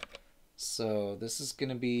 So this is going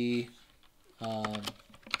to be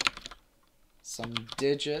some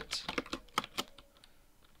digit,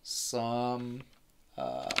 some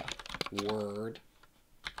word,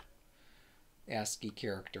 ASCII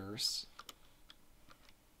characters,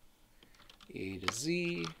 A to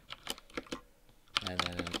Z, and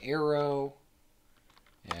then an arrow,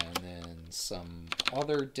 and then some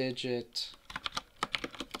other digit,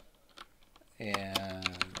 and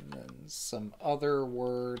then some other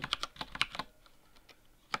word,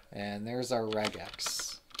 and there's our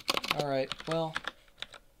regex. Alright, well,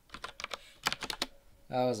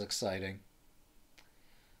 that was exciting.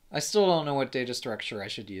 I still don't know what data structure I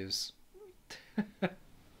should use.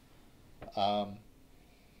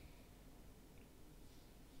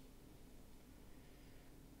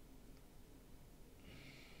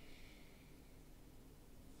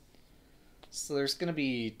 So there's going to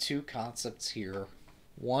be two concepts here.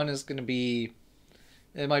 One is going to be,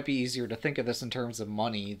 it might be easier to think of this in terms of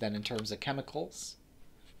money than in terms of chemicals.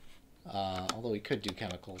 Although we could do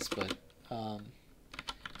chemicals, but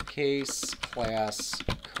case class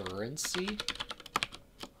currency,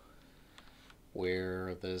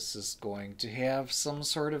 where this is going to have some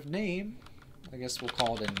sort of name. I guess we'll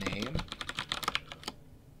call it a name.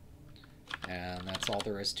 And that's all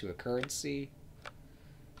there is to a currency.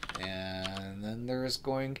 And then there's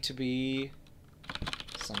going to be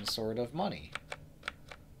some sort of money.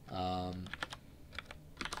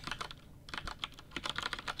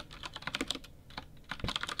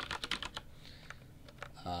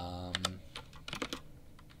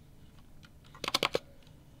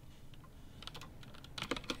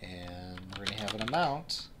 And we're going to have an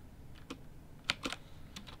amount,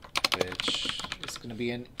 which is going to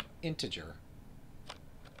be an integer.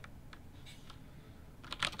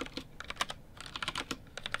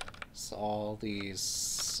 So all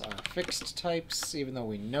these are fixed types, even though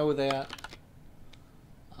we know that.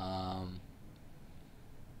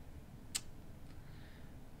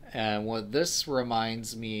 And what this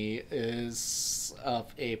reminds me is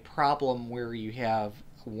of a problem where you have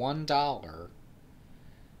 $1,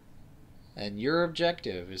 and your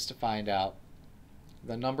objective is to find out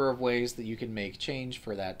the number of ways that you can make change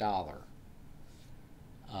for that dollar.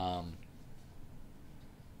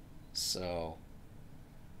 So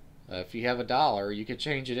if you have $1, you could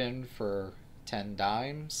change it in for 10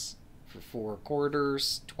 dimes, for 4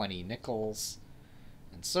 quarters, 20 nickels,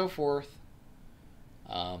 and so forth.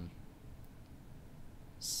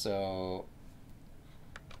 So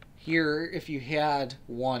here, if you had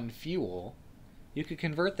 1 fuel, you could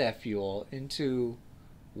convert that fuel into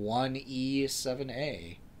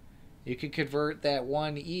 1E7A. You could convert that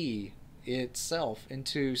 1E itself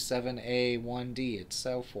into 7A1D, and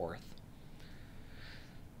so forth.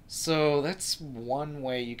 So that's one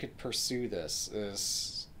way you could pursue this,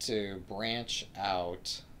 is to branch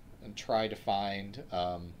out and try to find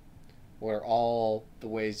what are all the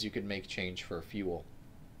ways you could make change for fuel.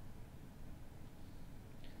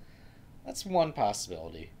 That's one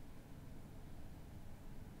possibility.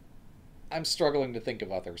 I'm struggling to think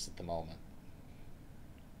of others at the moment.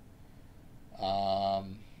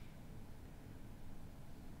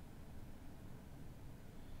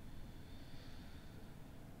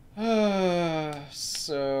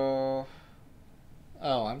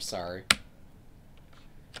 Oh, I'm sorry.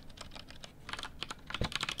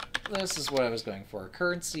 This is what I was going for. A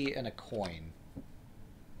currency and a coin.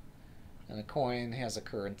 And a coin has a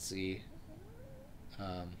currency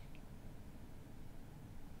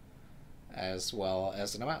as well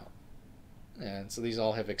as an amount. And so these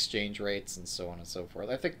all have exchange rates and so on and so forth.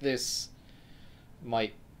 I think this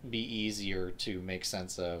might be easier to make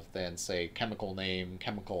sense of than, say, chemical name,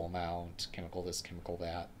 chemical amount, chemical this, chemical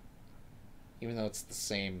that. Even though it's the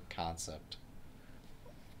same concept.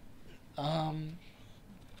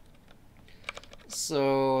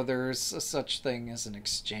 So there's a such thing as an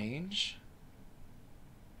exchange.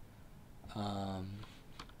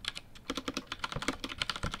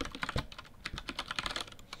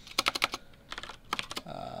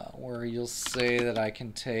 Where you'll say that I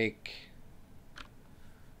can take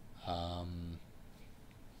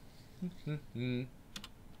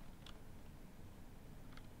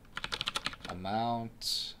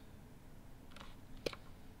amount,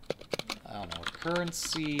 I don't know,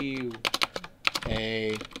 currency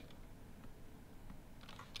A,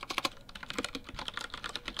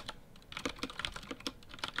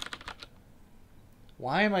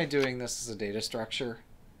 why am I doing this as a data structure?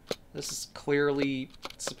 This is clearly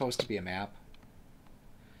supposed to be a map.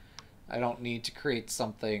 I don't need to create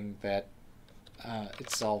something that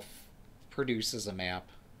itself produces a map.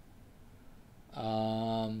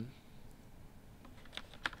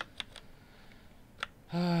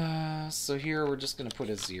 So here we're just going to put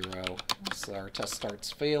a 0. So our test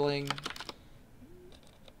starts failing.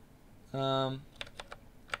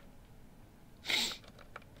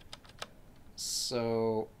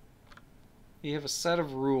 So you have a set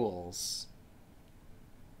of rules.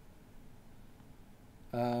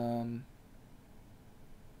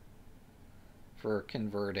 For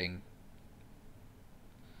converting.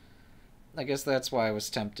 I guess that's why I was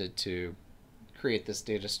tempted to create this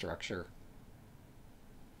data structure.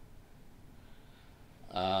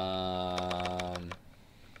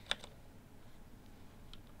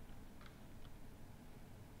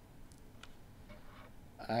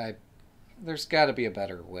 There's got to be a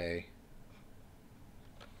better way.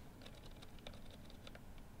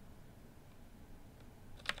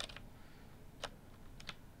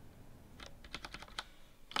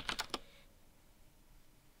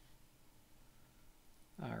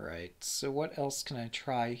 Alright, so what else can I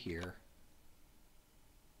try here?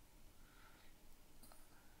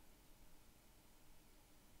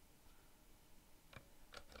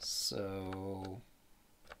 So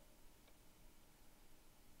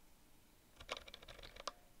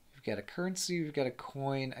we've got a currency, we've got a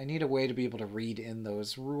coin. I need a way to be able to read in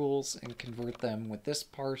those rules and convert them with this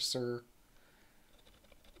parser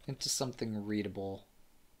into something readable.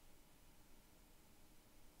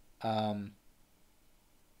 And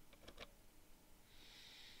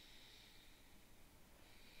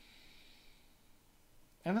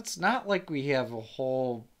it's not like we have a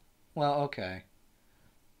whole... Well, okay.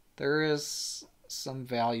 There is some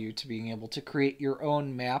value to being able to create your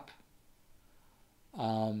own map.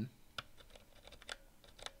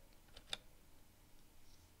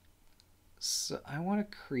 So I want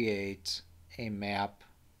to create a map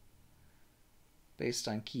based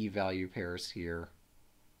on key value pairs here.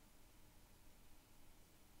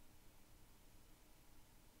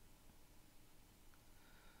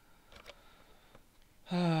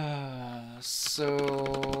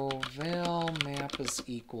 So val map is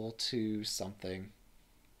equal to something.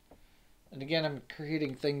 And again, I'm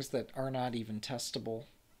creating things that are not even testable.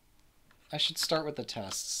 I should start with the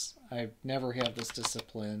tests. I've never had this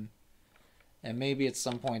discipline, and maybe at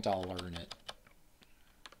some point I'll learn it.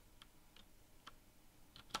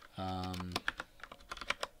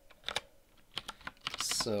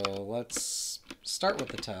 So let's start with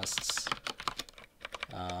the tests.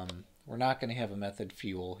 We're not going to have a method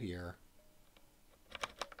fuel here.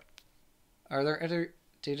 Are there other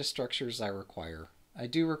data structures I require? I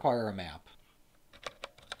do require a map.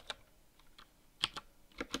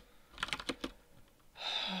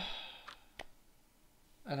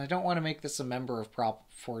 And I don't want to make this a member of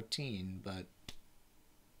Prop 14, but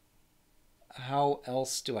how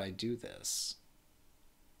else do I do this?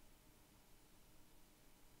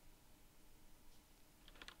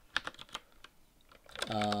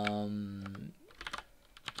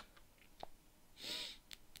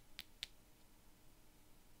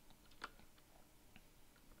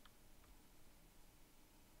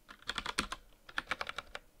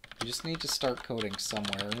 We just need to start coding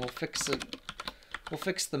somewhere, and we'll fix it. We'll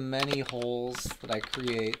fix the many holes that I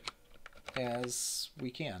create as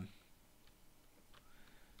we can.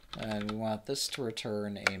 And we want this to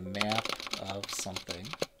return a map of something.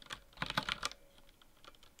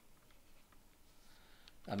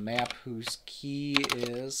 A map whose key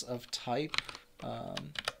is of type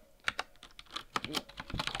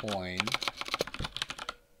coin.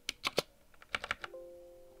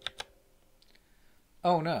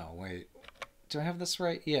 Oh no, wait. Do I have this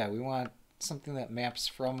right? Yeah, we want something that maps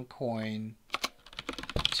from coin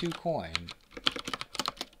to coin.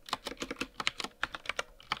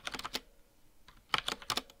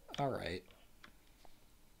 Alright.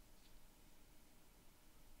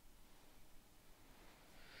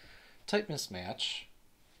 Type mismatch.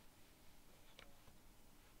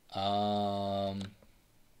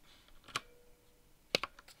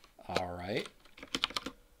 Alright.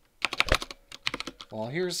 Well,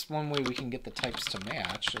 here's one way we can get the types to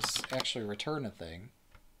match, is actually return a thing.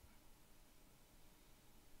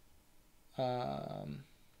 Yeah,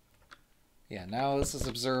 now this is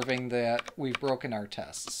observing that we've broken our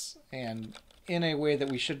tests, and in a way that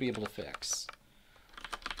we should be able to fix.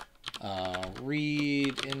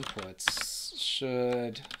 Read inputs.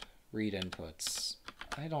 Should read inputs.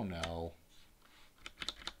 I don't know.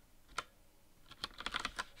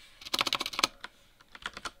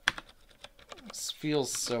 This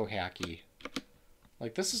feels so hacky.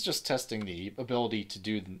 Like, this is just testing the ability to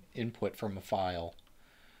do the input from a file.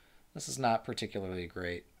 This is not particularly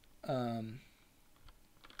great.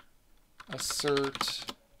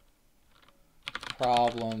 Assert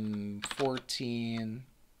problem 14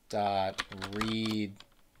 dot read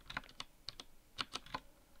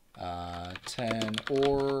 10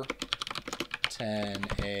 or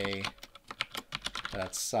 10a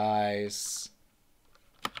dot size.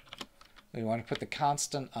 We want to put the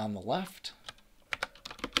constant on the left.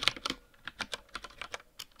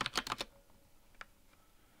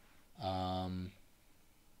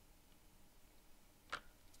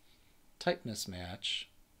 Type mismatch.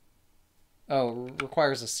 Oh,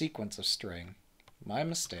 requires a sequence of string. My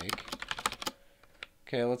mistake.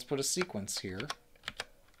 Okay, let's put a sequence here.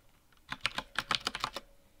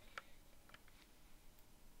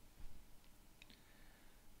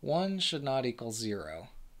 One should not equal 0.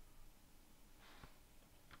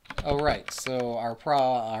 Oh, right. So our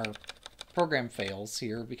program fails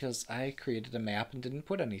here because I created a map and didn't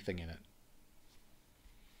put anything in it.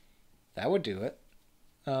 That would do it.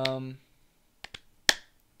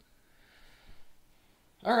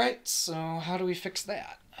 Alright, so how do we fix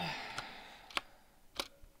that?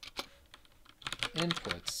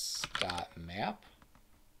 Inputs.map.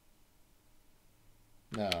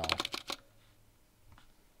 No.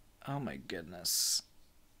 Oh my goodness.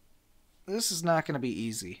 This is not going to be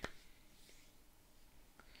easy.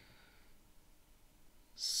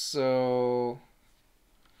 So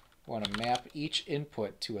want to map each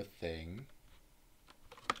input to a thing.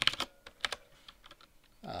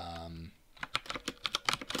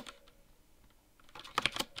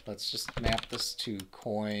 Let's just map this to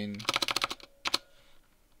coin.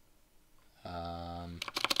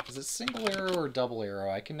 Is it single arrow or double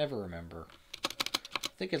arrow? I can never remember. I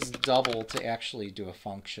think it's double to actually do a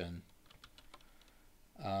function.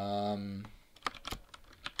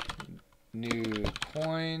 New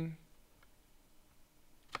coin.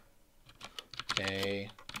 A.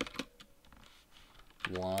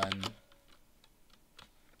 1.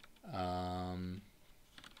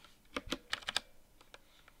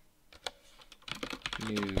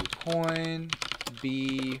 New coin.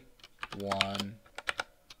 B. 1.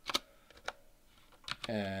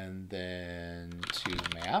 And then to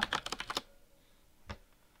map.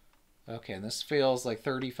 Okay, and this feels like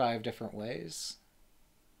 35 different ways.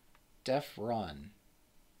 Def run.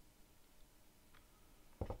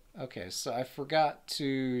 Okay, so I forgot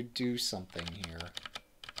to do something here.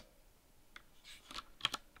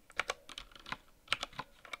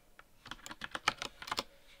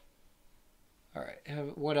 All right,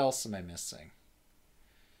 what else am I missing?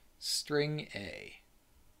 String A.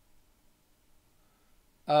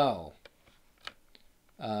 Oh.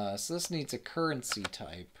 So this needs a currency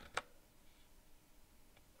type.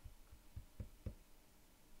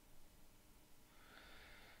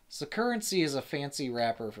 So currency is a fancy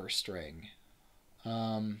wrapper for string.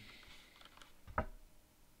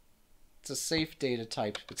 It's a safe data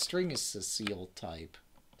type, but string is a sealed type.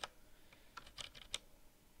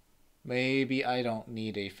 Maybe I don't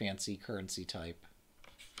need a fancy currency type.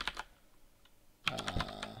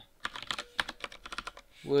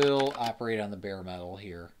 We'll operate on the bare metal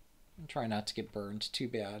here and try not to get burned too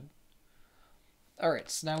bad.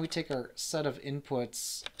 Alright, so now we take our set of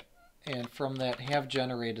inputs and from that have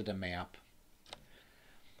generated a map.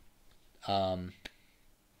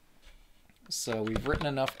 So we've written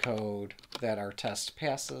enough code that our test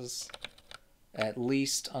passes, at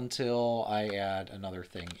least until I add another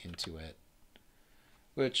thing into it,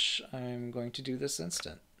 which I'm going to do this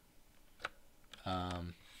instant.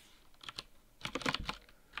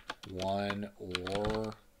 1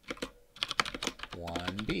 or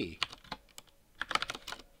 1b.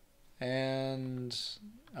 And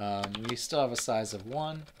we still have a size of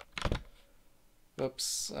 1.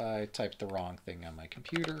 Whoops, I typed the wrong thing on my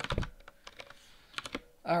computer.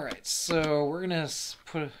 Alright, so we're going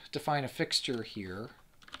to define a fixture here.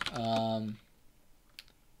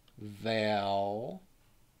 Val.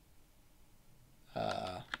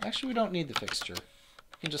 Actually, we don't need the fixture.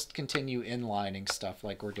 We can just continue inlining stuff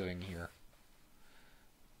like we're doing here.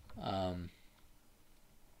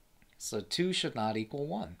 So 2 should not equal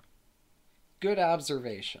 1. Good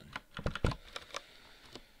observation.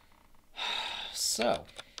 So,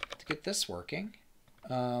 to get this working,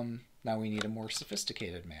 now we need a more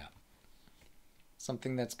sophisticated map.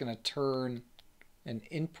 Something that's going to turn an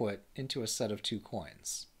input into a set of 2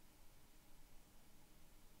 coins.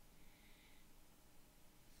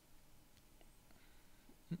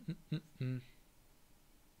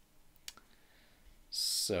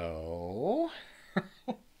 So,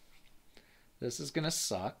 this is going to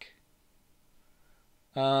suck.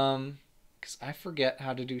 Because I forget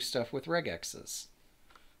how to do stuff with regexes.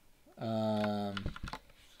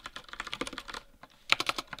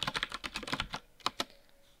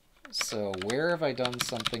 So where have I done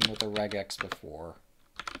something with a regex before?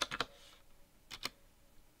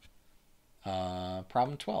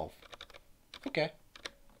 Problem 12. Okay.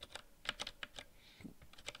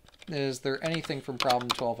 Is there anything from problem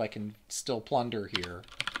 12 I can still plunder here?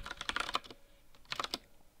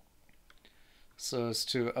 So as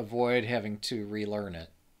to avoid having to relearn it.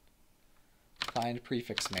 Find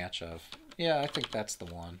prefix match of. Yeah, I think that's the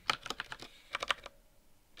one.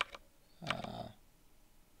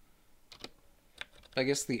 I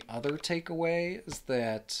guess the other takeaway is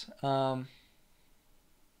that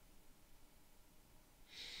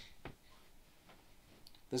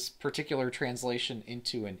this particular translation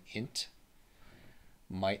into an int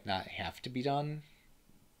might not have to be done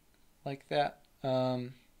like that.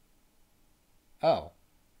 Oh.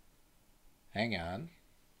 Hang on.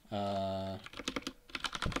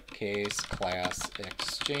 Case class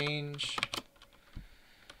exchange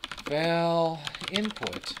val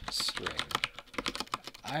input string.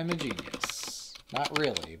 I'm a genius. Not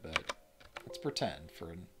really, but let's pretend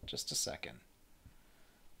for just a second.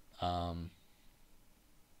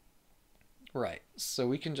 Right, so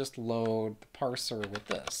we can just load the parser with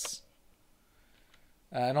this.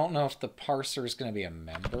 I don't know if the parser is going to be a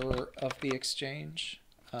member of the exchange.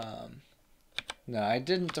 No, I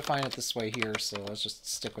didn't define it this way here, so let's just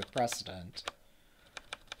stick with precedent.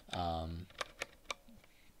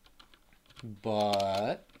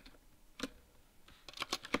 But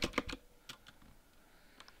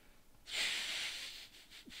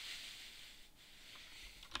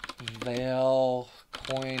val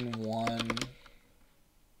coin 1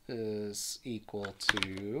 is equal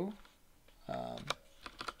to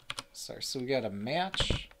sorry, so we got a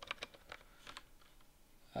match.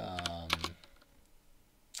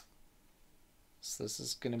 So this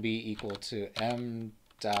is going to be equal to m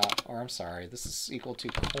dot, or I'm sorry, this is equal to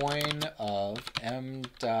coin of m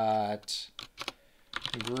dot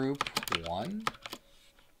group 1,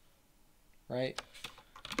 right?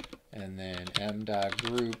 And then m dot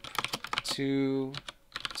group 2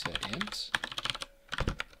 to int.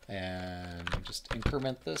 And just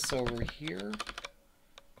increment this over here.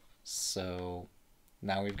 So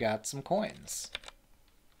now we've got some coins.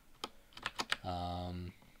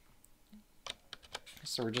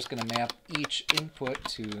 So we're just going to map each input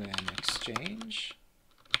to an exchange.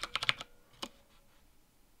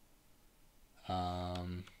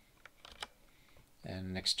 And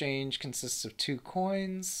an exchange consists of 2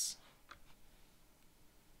 coins.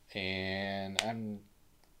 And I'm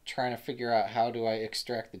trying to figure out how do I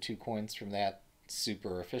extract the 2 coins from that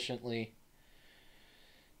super efficiently.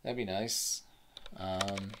 That'd be nice.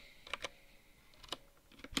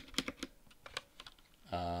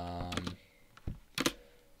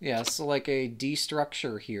 Yeah, so like a D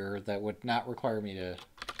structure here that would not require me to,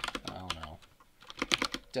 I don't know,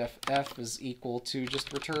 def f is equal to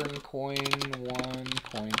just return coin 1,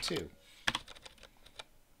 coin 2.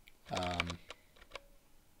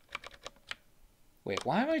 Wait,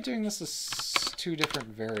 why am I doing this as 2 different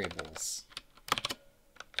variables?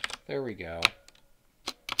 There we go.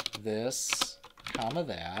 This, comma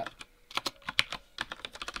that.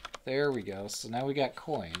 There we go. So now we got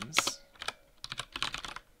coins.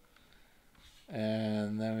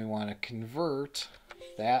 And then we want to convert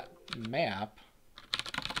that map.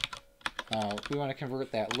 We want to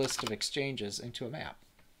convert that list of exchanges into a map.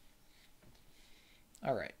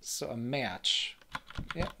 All right, so a match.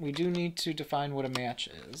 Yeah, we do need to define what a match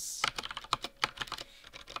is.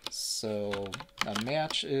 So a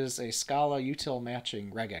match is a Scala util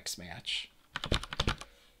matching regex match.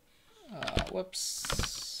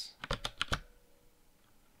 Whoops.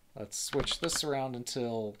 Let's switch this around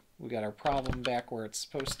until we got our problem back where it's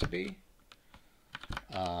supposed to be.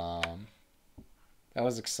 That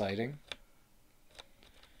was exciting.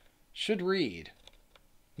 Should read.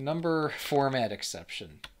 Number format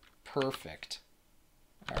exception. Perfect.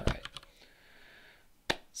 All right.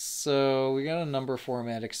 So we got a number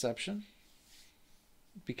format exception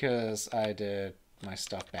because I did my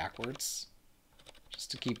stuff backwards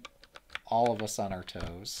just to keep all of us on our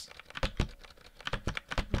toes.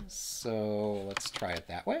 So let's try it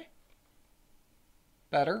that way.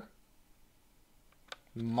 Better.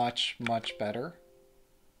 Much, much better.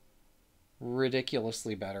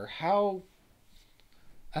 Ridiculously better. How?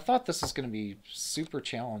 I thought this was going to be super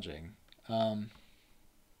challenging.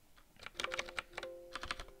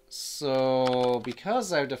 So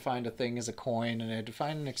because I've defined a thing as a coin and I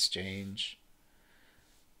defined an exchange,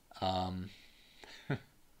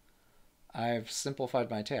 I've simplified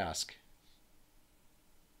my task.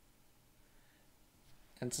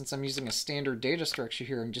 And since I'm using a standard data structure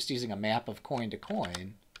here, I'm just using a map of coin to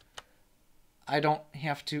coin, I don't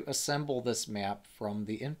have to assemble this map from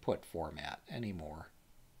the input format anymore.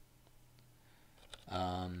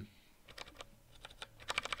 I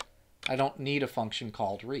don't need a function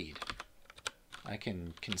called read. I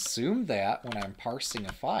can consume that when I'm parsing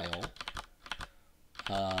a file.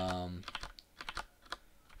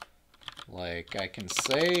 Like I can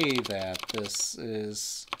say that this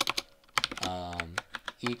is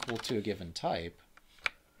equal to a given type,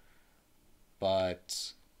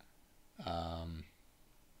 but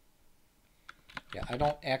yeah, I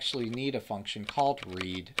don't actually need a function called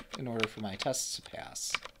read in order for my tests to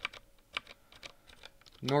pass.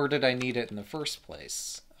 Nor did I need it in the first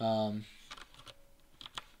place.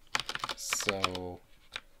 So,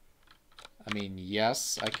 I mean,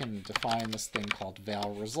 yes, I can define this thing called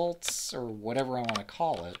val results, or whatever I want to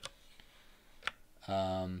call it.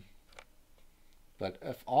 But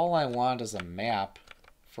if all I want is a map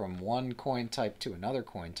from one coin type to another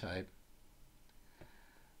coin type,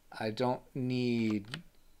 I don't need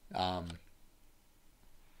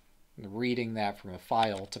reading that from a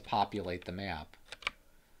file to populate the map.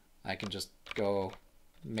 I can just go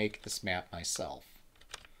make this map myself.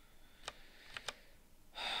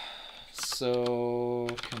 So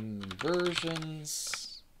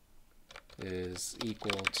conversions is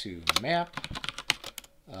equal to map.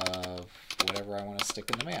 of whatever I want to stick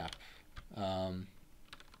in the map.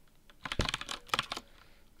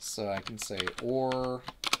 So I can say or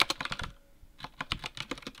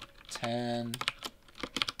 10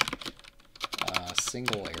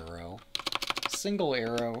 single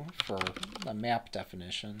arrow for a map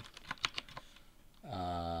definition,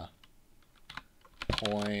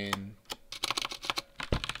 coin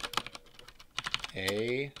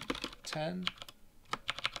A10,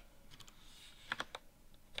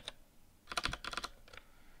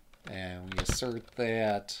 and we assert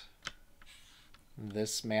that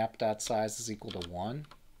this map.size is equal to 1.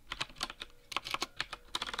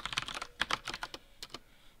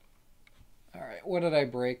 Alright, what did I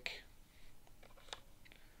break?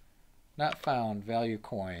 Not found, value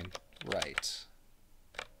coin, right.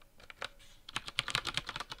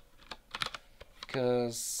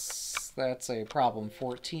 Because that's a problem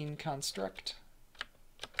 14 construct.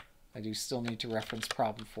 I do still need to reference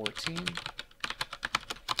problem 14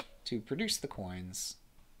 to produce the coins.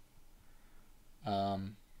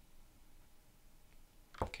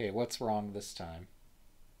 Okay, what's wrong this time?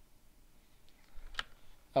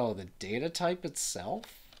 Oh, the data type itself?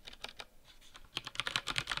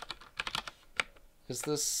 Is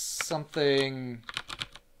this something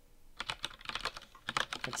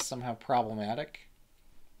that's somehow problematic?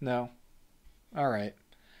 No. Alright.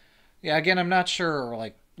 Yeah, again, I'm not sure,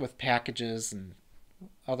 like, with packages and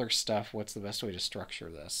other stuff, what's the best way to structure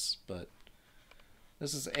this, but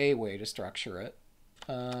this is a way to structure it.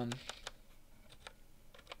 I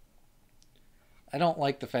don't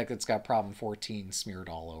like the fact that it's got problem 14 smeared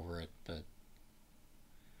all over it, but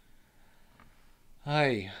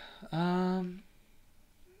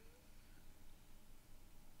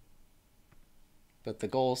but the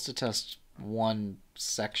goal is to test one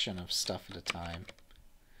section of stuff at a time.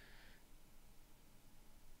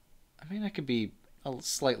 I mean, I could be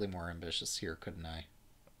slightly more ambitious here, couldn't I?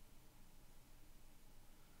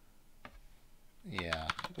 Yeah,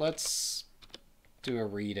 let's do a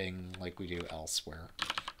reading like we do elsewhere.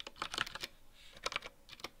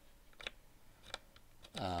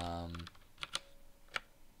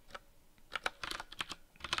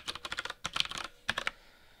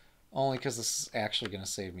 Only because this is actually going to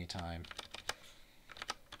save me time.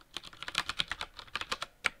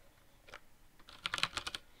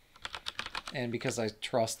 And because I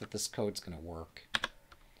trust that this code's going to work.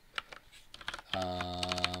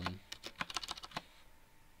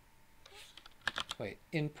 Wait,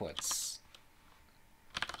 inputs.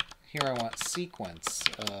 Here I want sequence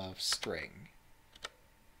of string.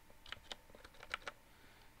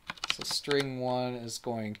 So string 1 is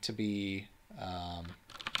going to be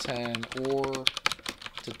 10 or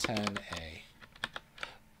to 10a.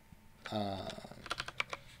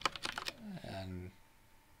 And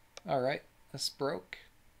alright, this broke.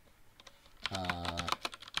 Let's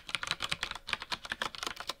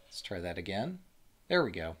try that again. There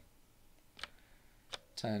we go.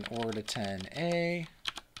 10 or to 10a.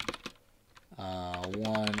 1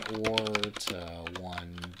 or to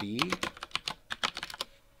 1b.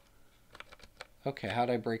 Okay, how'd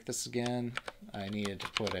I break this again? I needed to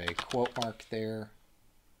put a quote mark there.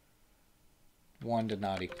 1 did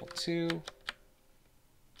not equal 2.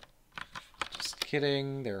 Just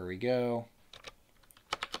kidding, there we go.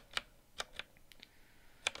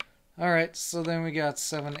 Alright, so then we got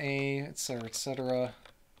 7a, etc., etc.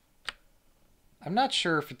 I'm not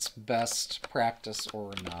sure if it's best practice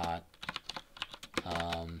or not.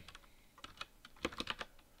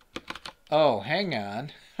 Oh, hang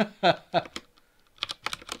on.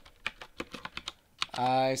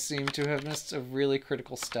 I seem to have missed a really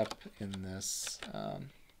critical step in this.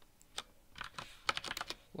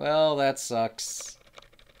 Well, that sucks.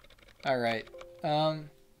 Alright.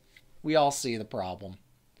 We all see the problem.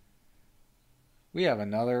 We have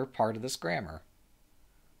another part of this grammar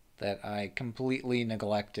that I completely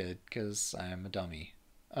neglected because I'm a dummy.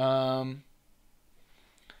 7a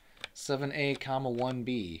comma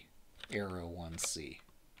 1b arrow 1c.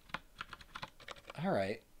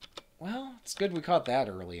 Alright. Well, it's good we caught that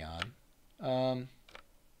early on.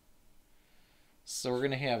 So we're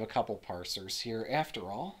going to have a couple parsers here after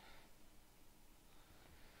all.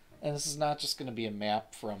 And this is not just going to be a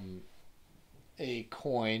map from a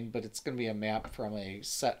coin, but it's going to be a map from a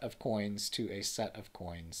set of coins to a set of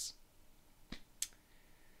coins.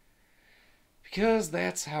 Because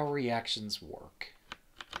that's how reactions work.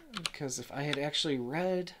 Because if I had actually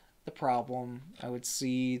read the problem, I would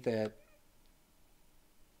see that,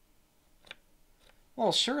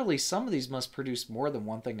 well, surely some of these must produce more than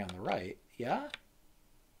one thing on the right. Yeah?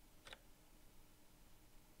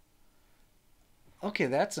 Okay,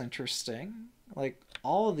 that's interesting. Like,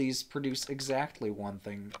 all of these produce exactly one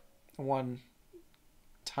thing, one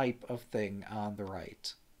type of thing on the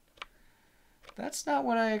right. That's not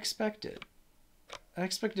what I expected. I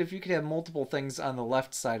expected if you could have multiple things on the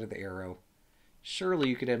left side of the arrow, surely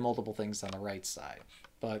you could have multiple things on the right side.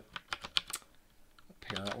 But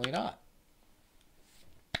apparently not.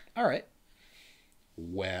 All right.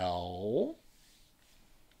 Well,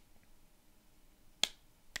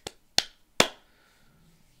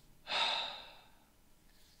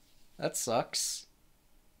 that sucks.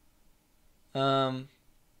 On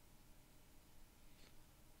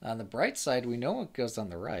the bright side, we know what goes on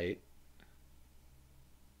the right.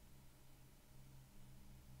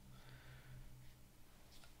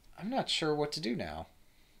 I'm not sure what to do now.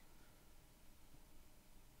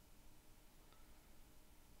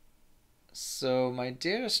 So my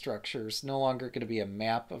data structure is no longer going to be a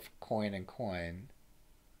map of coin and coin.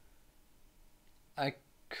 I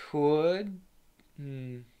could...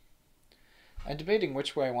 I'm debating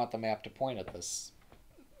which way I want the map to point at this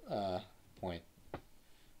point.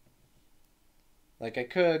 Like, I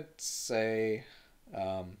could say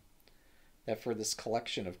that for this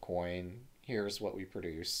collection of coin, here's what we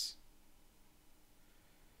produce.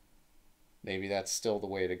 Maybe that's still the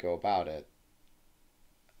way to go about it.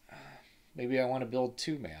 Maybe I want to build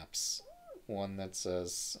two maps. One that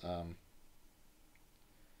says,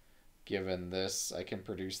 given this, I can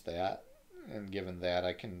produce that. And given that,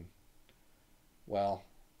 I can... Well,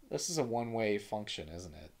 this is a one-way function,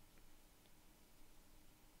 isn't it?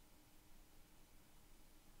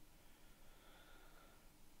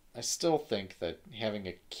 I still think that having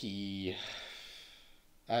a key...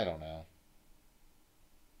 I don't know.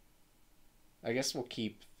 I guess we'll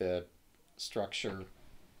keep the structure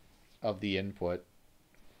of the input.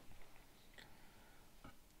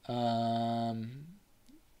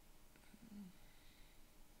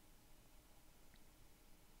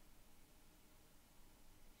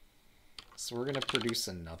 So we're going to produce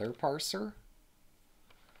another parser.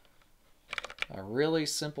 A really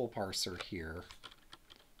simple parser here.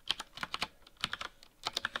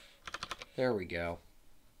 There we go.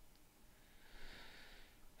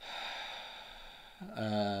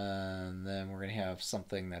 And then we're going to have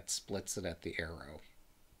something that splits it at the arrow.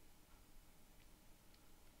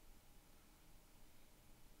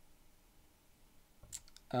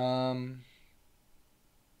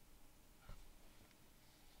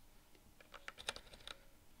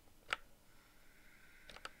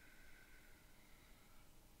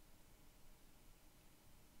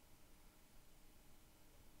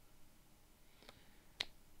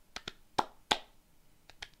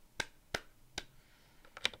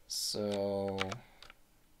 So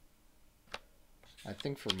I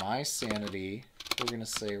think for my sanity, we're going to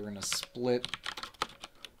say we're going to split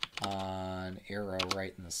on arrow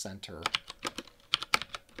right in the center.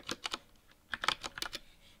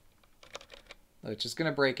 Which is going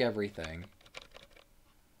to break everything.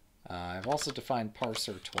 I've also defined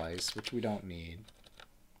parser twice, which we don't need.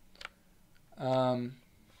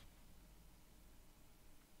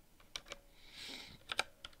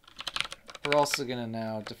 We're also going to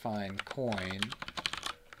now define coin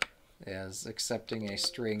as accepting a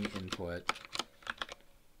string input.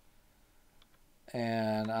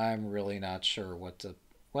 And I'm really not sure what to...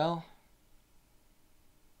 Well...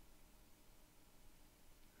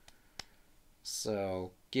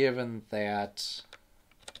 So, given that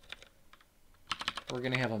we're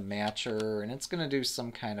going to have a matcher, and it's going to do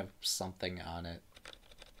some kind of something on it.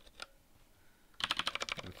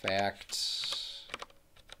 In fact...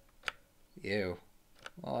 Ew.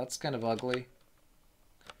 Well, that's kind of ugly.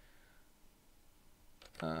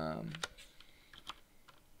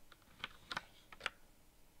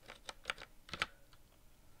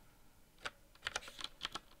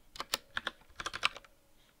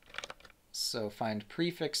 So find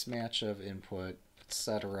prefix match of input,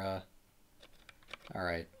 etc.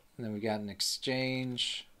 Alright, and then we got an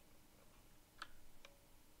exchange,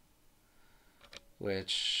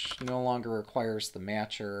 which no longer requires the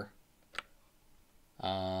matcher.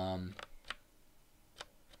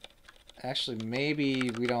 Actually,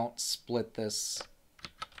 maybe we don't split this.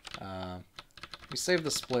 We save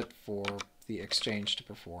the split for the exchange to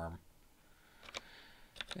perform.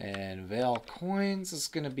 And val coins is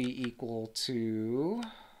going to be equal to...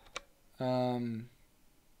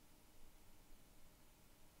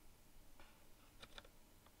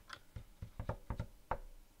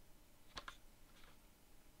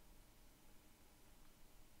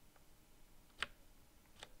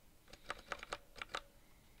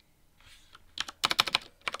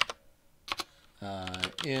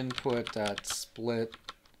 input.split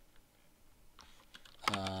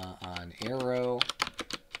on arrow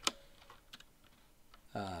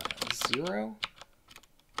 0.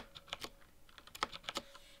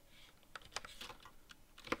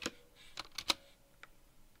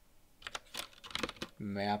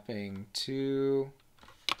 Mapping to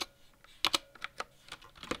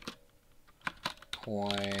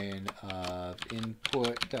coin of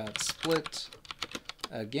input.split,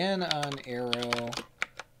 again on arrow.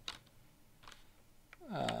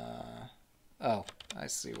 Oh, I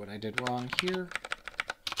see what I did wrong here.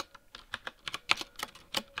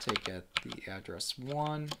 Take at the address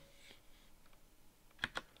 1.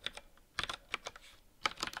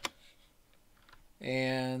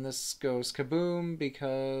 And this goes kaboom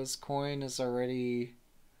because coin is already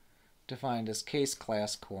defined as case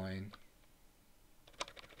class coin.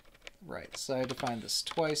 Right, so I defined this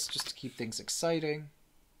twice just to keep things exciting.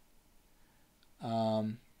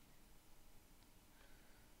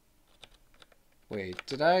 Wait,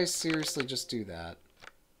 did I seriously just do that?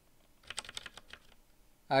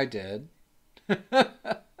 I did.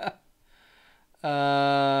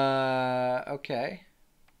 Okay.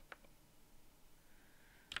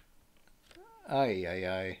 Ay, ay,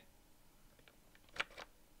 ay.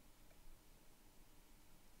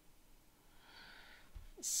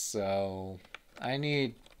 So, I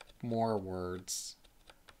need more words.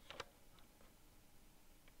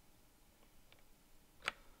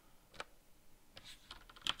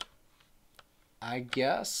 I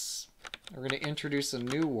guess we're going to introduce a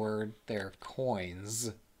new word there,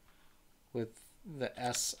 coins, with the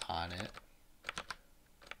S on it.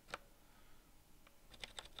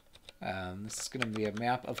 This is going to be a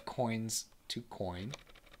map of coins to coin.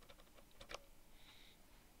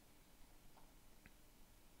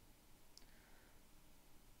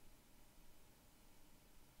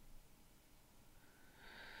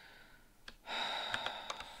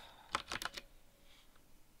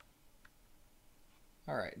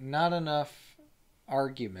 All right, not enough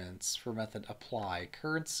arguments for method apply.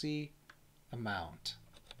 Currency amount.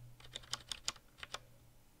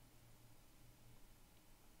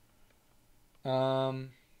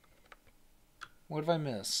 What have I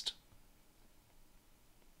missed?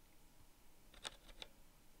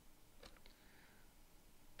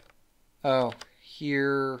 Oh,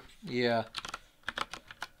 here, yeah.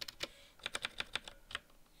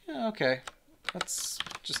 Yeah, okay. Let's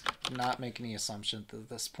just not make any assumptions at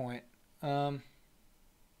this point. All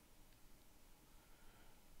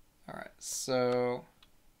right, so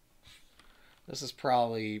this is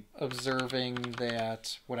probably observing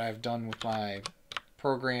that what I've done with my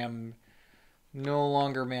program no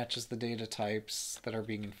longer matches the data types that are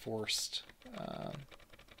being enforced.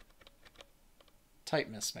 Type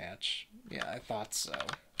mismatch. Yeah, I thought so.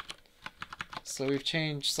 So we've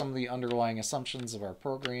changed some of the underlying assumptions of our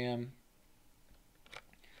program.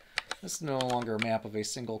 This is no longer a map of a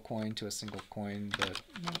single coin to a single coin, but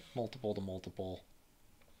multiple to multiple.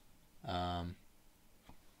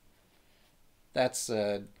 That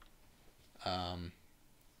said, the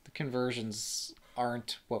conversions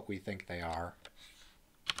aren't what we think they are.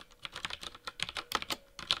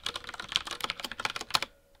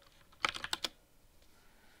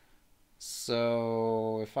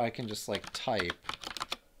 So if I can just like type,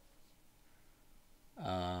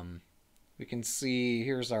 we can see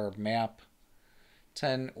here's our map: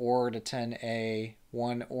 10 OR to 10A,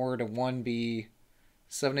 1 OR to 1B,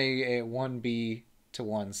 7A 1B to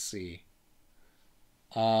 1C.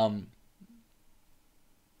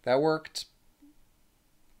 That worked.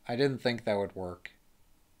 I didn't think that would work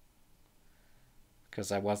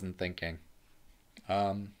because I wasn't thinking.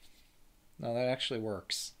 No, that actually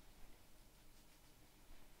works.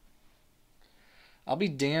 I'll be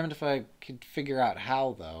damned if I could figure out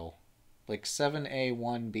how, though. Like 7A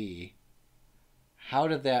 1B. How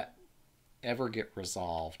did that ever get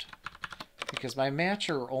resolved? Because my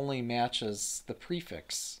matcher only matches the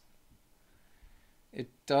prefix.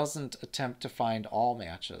 It doesn't attempt to find all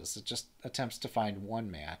matches. It just attempts to find one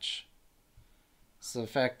match. So the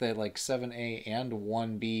fact that like 7A and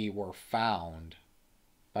 1B were found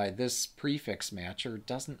by this prefix matcher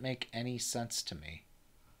doesn't make any sense to me.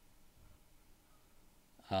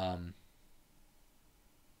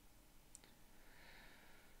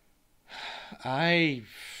 I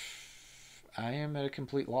am at a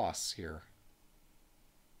complete loss here.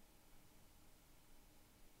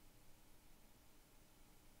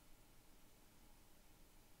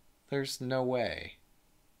 There's no way.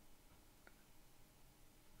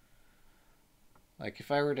 Like, if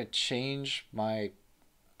I were to change my...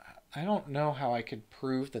 I don't know how I could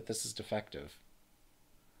prove that this is defective.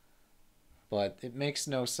 But it makes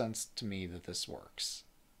no sense to me that this works.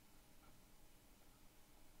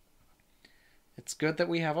 It's good that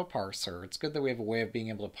we have a parser. It's good that we have a way of being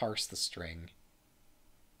able to parse the string.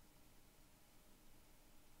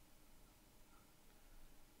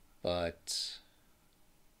 But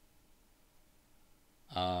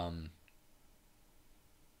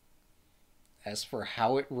as for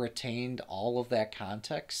how it retained all of that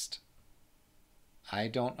context, I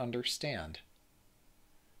don't understand.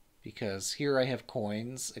 Because here I have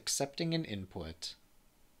coins accepting an input.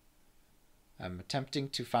 I'm attempting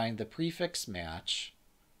to find the prefix match,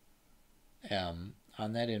 M,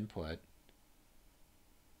 on that input.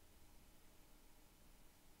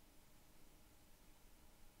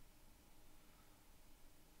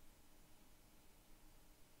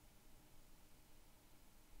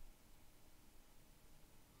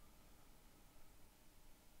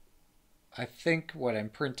 I think what I'm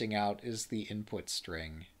printing out is the input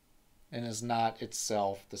string, and is not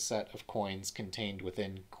itself the set of coins contained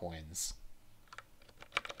within coins.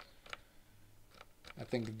 I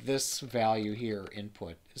think this value here,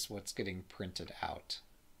 input, is what's getting printed out.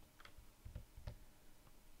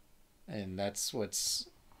 And that's what's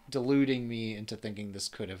deluding me into thinking this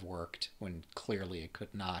could have worked when clearly it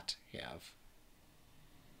could not have.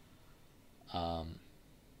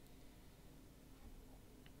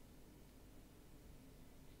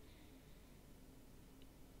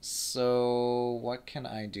 So what can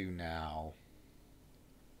I do now?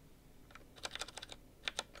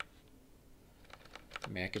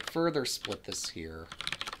 I mean, I could further split this here.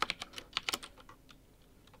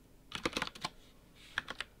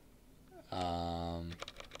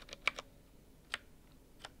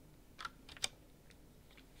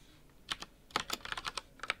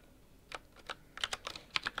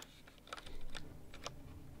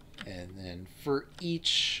 And then for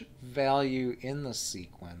each value in the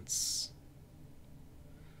sequence,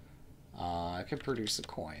 I could produce a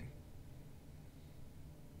coin.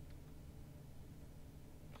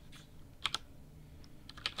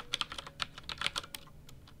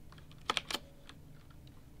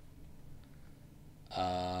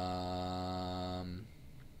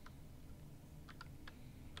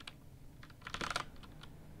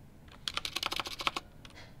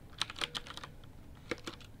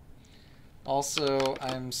 Also,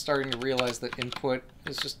 I'm starting to realize that input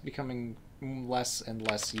is just becoming less and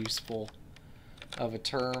less useful of a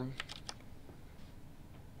term.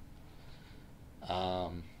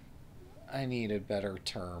 I need a better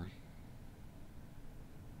term.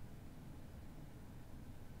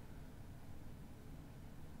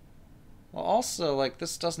 Well, also, like,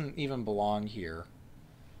 this doesn't even belong here.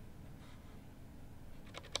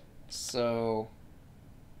 So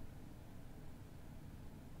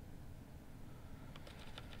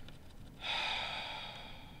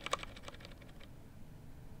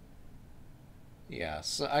yeah,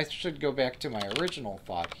 so I should go back to my original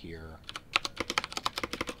thought here,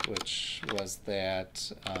 which was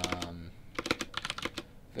that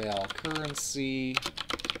val currency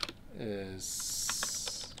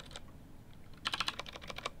is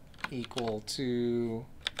equal to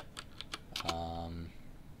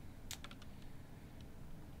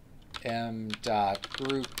m dot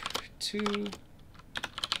group 2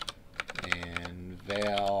 and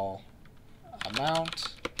val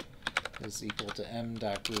amount is equal to m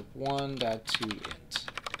dot group 1 dot 2 int.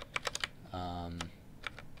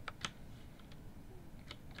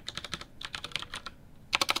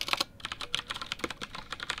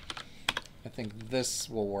 I think this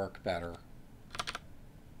will work better.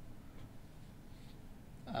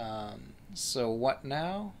 So what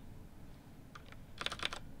now?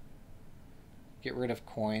 Get rid of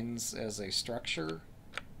coins as a structure.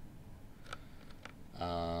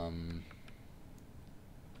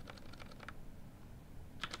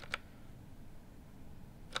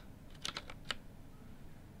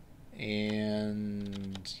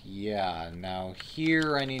 And yeah, now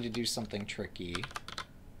here I need to do something tricky.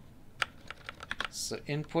 So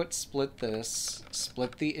input split this,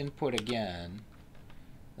 split the input again.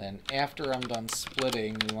 Then after I'm done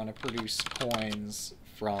splitting, we want to produce coins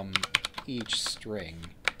from each string.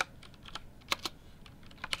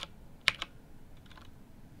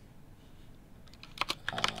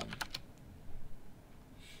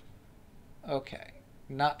 Okay,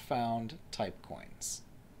 not found type coins.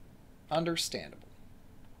 Understandable.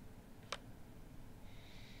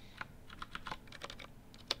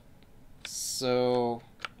 So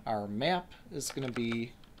our map is going to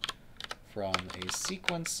be from a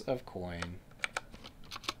sequence of coin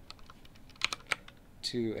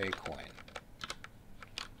to a coin.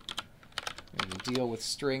 We're going to deal with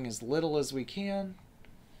string as little as we can.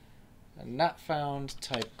 And not found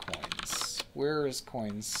type coins. Where is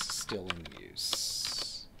coins still in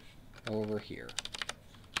use? over here.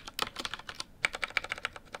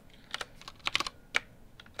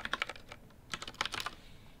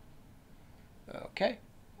 Okay.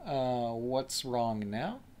 What's wrong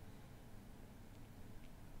now?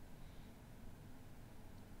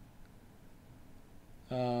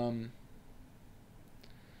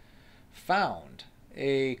 Found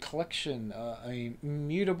a collection, a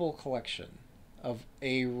mutable collection of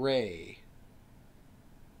a array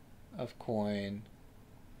of coin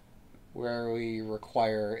where we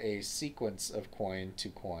require a sequence of coin to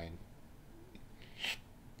coin.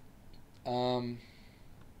 Oh.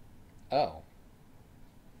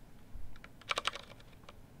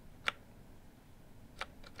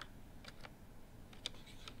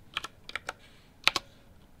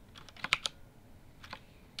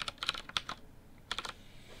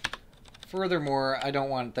 Furthermore, I don't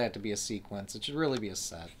want that to be a sequence. It should really be a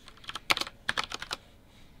set.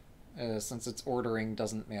 Since its ordering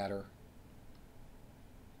doesn't matter.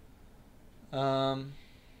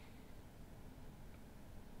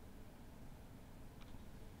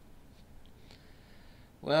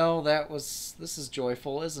 Well, this is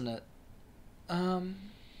joyful, isn't it?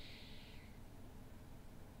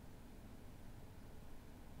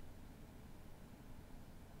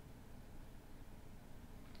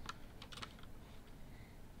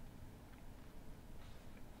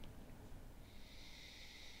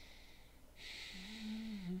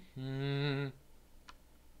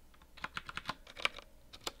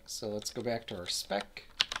 So let's go back to our spec.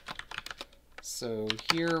 So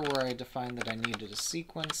here where I defined that I needed a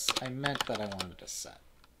sequence, I meant that I wanted a set.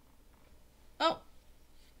 Oh,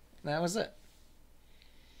 that was it.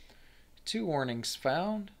 2 warnings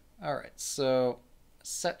found. All right, so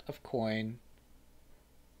set of coin.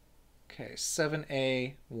 Okay,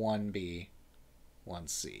 7A, 1B,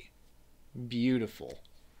 1C. Beautiful.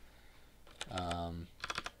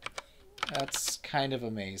 That's kind of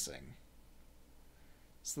amazing.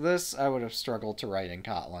 So this I would have struggled to write in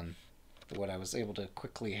Kotlin, what I was able to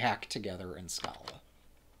quickly hack together in Scala.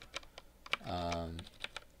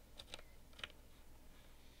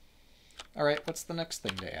 Alright, what's the next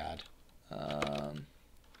thing to add?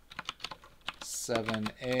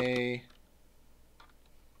 7A,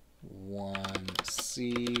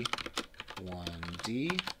 1C,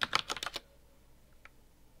 1D.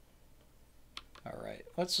 Alright,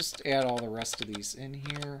 let's just add all the rest of these in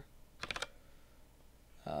here.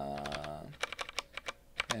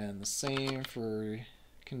 And the same for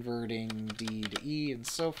converting D to E and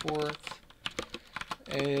so forth.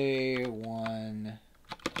 A, 1,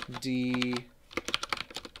 D,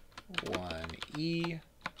 1, E.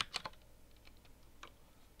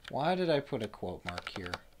 Why did I put a quote mark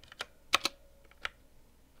here?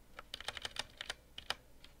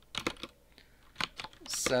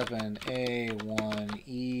 Seven A, 1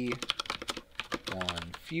 E, 1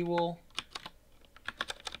 fuel.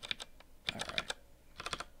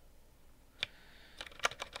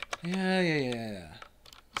 Yeah.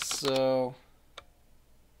 So,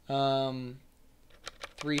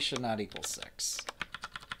 3 should not equal 6.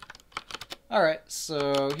 Alright,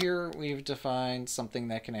 so here we've defined something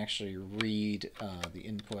that can actually read the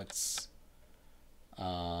inputs.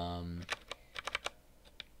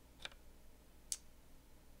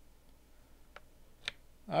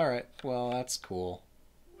 Alright, well, that's cool.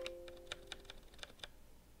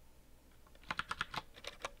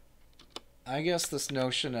 I guess this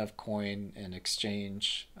notion of coin and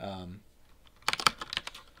exchange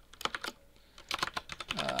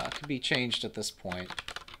could be changed at this point.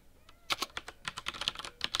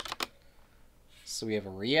 So we have a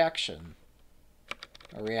reaction.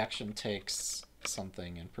 A reaction takes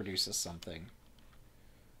something and produces something.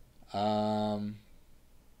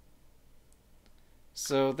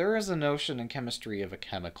 So there is a notion in chemistry of a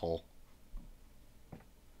chemical.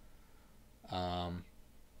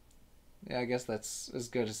 Yeah, I guess that's as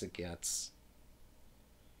good as it gets.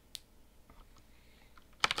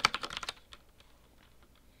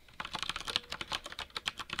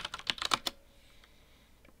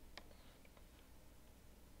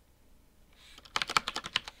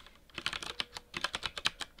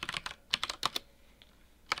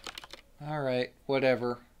 Alright,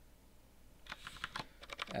 whatever.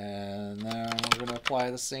 And now we're going to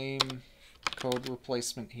apply the same code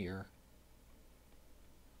replacement here.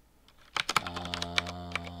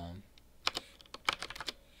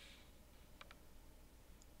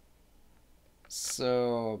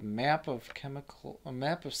 So map of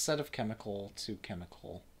set of chemical to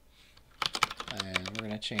chemical. And we're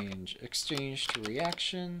going to change exchange to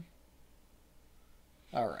reaction.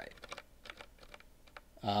 Alright.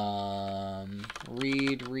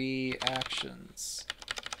 Read reactions.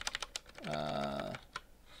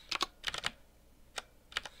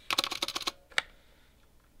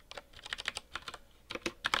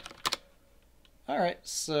 Alright,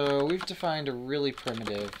 so we've defined a really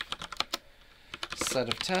primitive set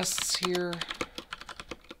of tests here.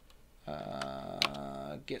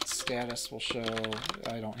 Get status will show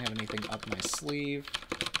I don't have anything up my sleeve.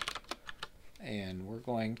 And we're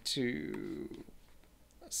going to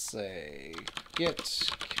say get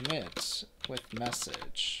commit with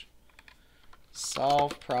message.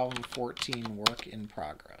 Solve problem 14 work in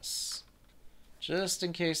progress. Just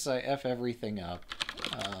in case I F everything up,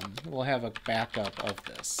 we'll have a backup of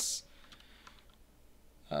this.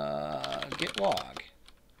 Git log.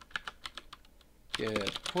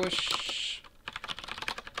 Git push.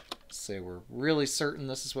 Say we're really certain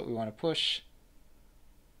this is what we want to push.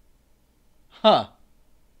 Huh.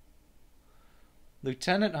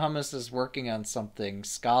 Lieutenant Hummus is working on something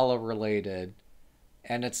Scala related,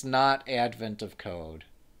 and it's not Advent of Code.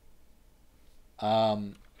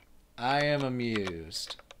 I am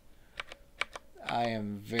amused. I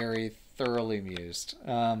am very thoroughly amused.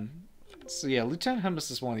 So yeah, Lieutenant Hummus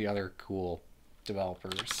is one of the other cool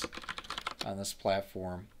developers on this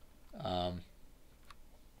platform.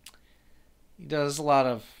 He does a lot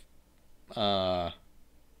of... how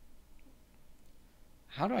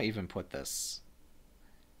do I even put this?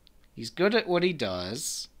 He's good at what he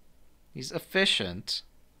does. He's efficient.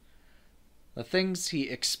 The things he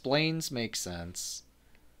explains make sense.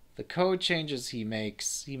 The code changes he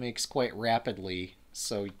makes quite rapidly,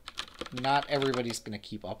 so not everybody's going to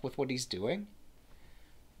keep up with what he's doing.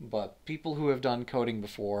 But people who have done coding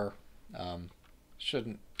before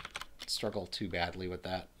shouldn't struggle too badly with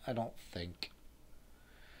that, I don't think.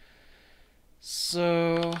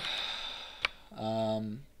 So,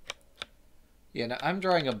 yeah, now I'm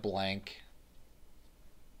drawing a blank.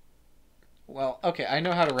 Well, okay, I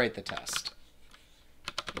know how to write the test.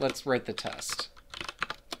 Let's write the test.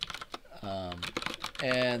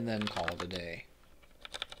 And then call it a day.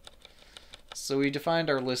 So we defined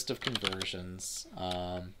our list of conversions.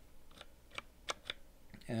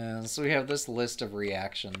 And so we have this list of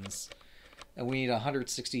reactions. And we need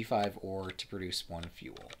 165 ore to produce 1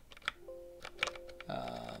 fuel.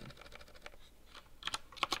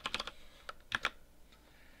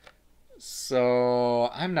 So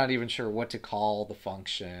I'm not even sure what to call the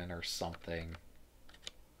function or something.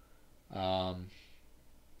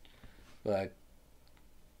 But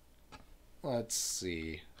let's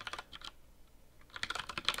see.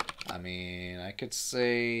 I mean, I could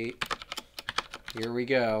say, here we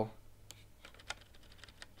go.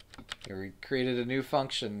 Here we created a new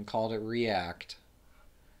function, called it React.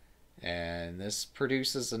 And this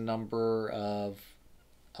produces a number of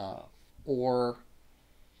ore,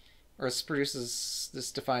 or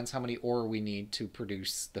this defines how many ore we need to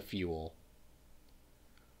produce the fuel.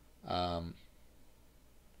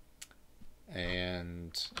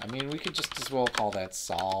 And, I mean, we could just as well call that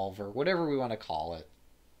solve, or whatever we want to call it.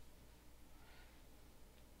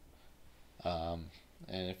 And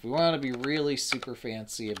if we want to be really super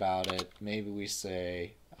fancy about it, maybe we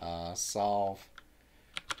say solve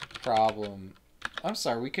problem. I'm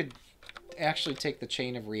sorry, we could actually take the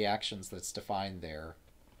chain of reactions that's defined there.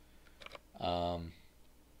 Yeah,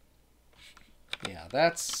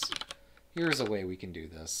 here's a way we can do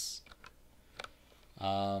this.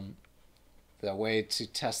 The way to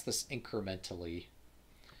test this incrementally.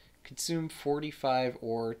 Consume 45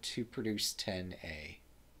 ore to produce 10A.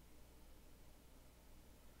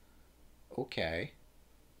 Okay.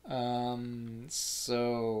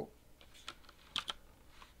 So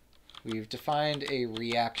we've defined a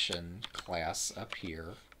reaction class up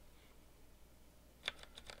here.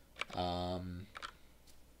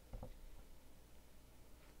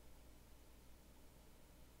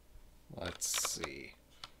 Let's see.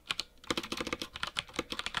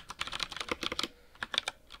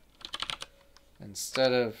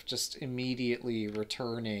 Instead of just immediately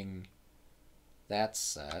returning that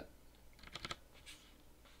set,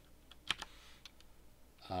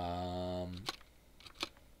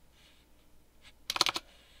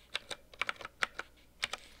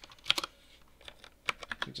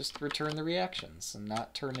 we just return the reactions and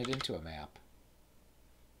not turn it into a map.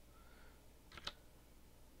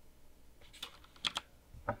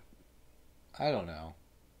 I don't know.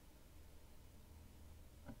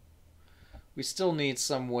 We still need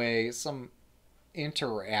some way, some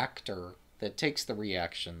interactor that takes the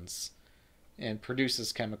reactions and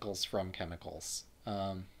produces chemicals from chemicals.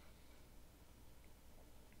 And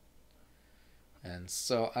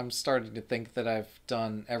so I'm starting to think that I've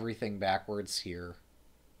done everything backwards here.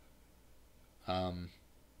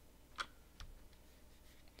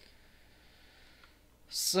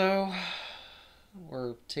 So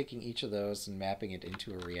we're taking each of those and mapping it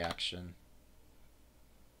into a reaction.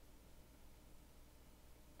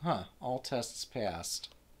 Huh, all tests passed.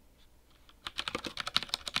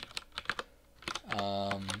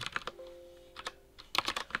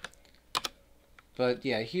 But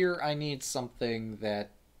yeah, here I need something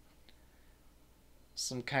that,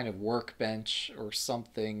 some kind of workbench or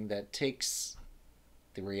something that takes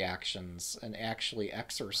the reactions and actually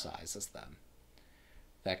exercises them.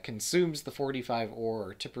 That consumes the 45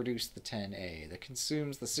 ore to produce the 10A, that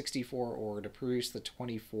consumes the 64 ore to produce the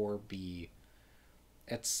 24B,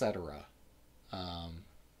 etc.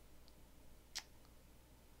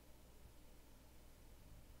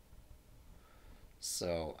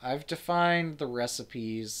 So I've defined the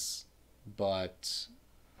recipes, but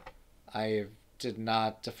I did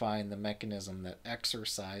not define the mechanism that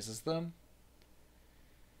exercises them,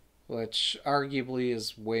 which arguably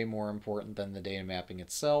is way more important than the data mapping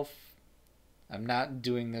itself. I'm not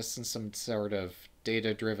doing this in some sort of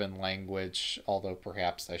data-driven language, although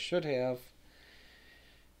perhaps I should have.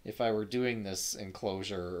 If I were doing this in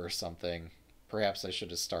Clojure or something, perhaps I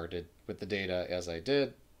should have started with the data as I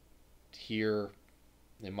did. Here,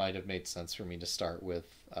 it might have made sense for me to start with,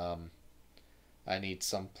 I need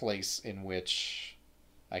some place in which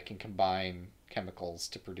I can combine chemicals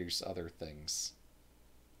to produce other things.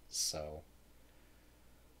 So,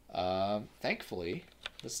 thankfully,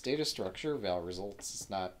 this data structure, val results, is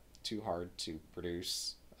not too hard to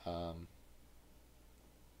produce.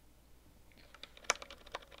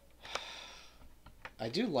 I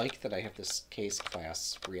do like that I have this case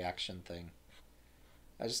class reaction thing.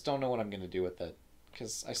 I just don't know what I'm going to do with it,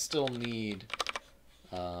 because I still need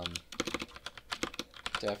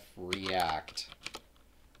def react,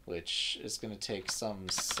 which is going to take some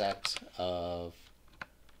set of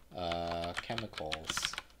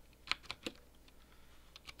chemicals.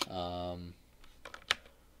 And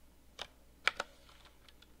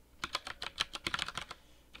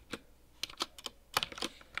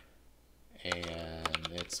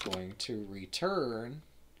it's going to return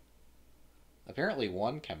apparently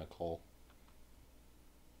one chemical.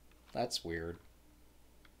 That's weird.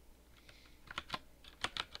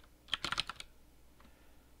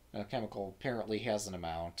 A chemical apparently has an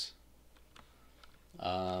amount.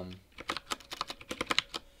 And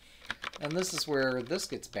this is where this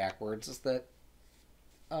gets backwards, is that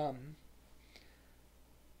to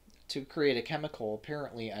create a chemical,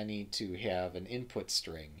 apparently I need to have an input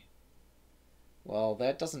string. Well,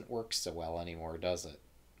 that doesn't work so well anymore, does it?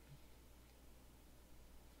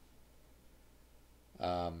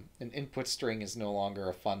 An input string is no longer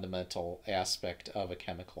a fundamental aspect of a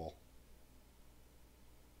chemical.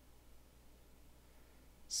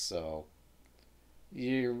 So,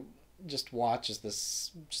 you just watch as this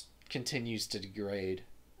just continues to degrade.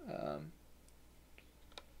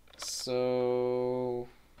 So,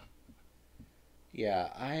 yeah,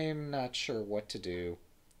 I'm not sure what to do.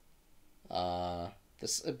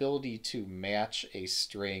 This ability to match a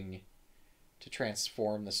string, to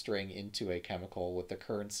transform the string into a chemical with the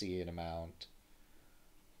currency and amount.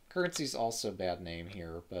 Currency's also a bad name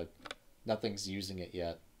here, but nothing's using it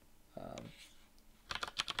yet.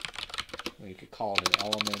 We could call it an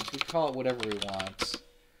element. We could call it whatever we want.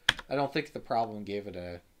 I don't think the problem gave it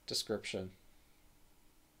a description.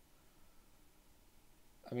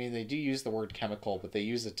 I mean, they do use the word chemical, but they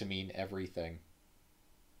use it to mean everything.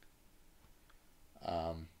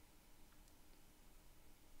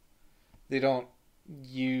 They don't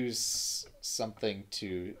use something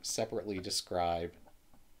to separately describe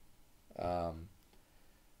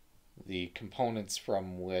the components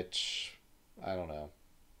from which, I don't know.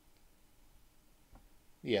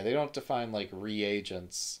 Yeah, they don't define like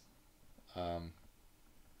reagents in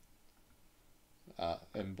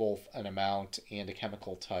both an amount and a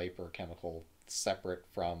chemical type or chemical separate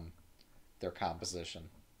from their composition.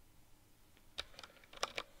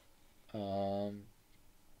 A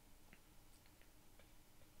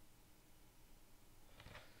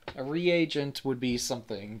reagent would be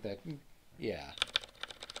something that, yeah.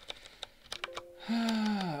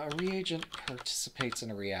 A reagent participates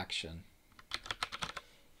in a reaction.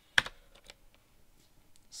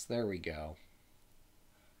 So there we go.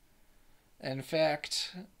 In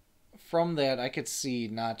fact, from that I could see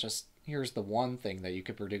not just, here's the one thing that you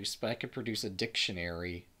could produce, but I could produce a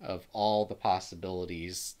dictionary of all the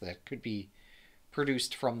possibilities that could be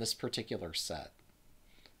produced from this particular set,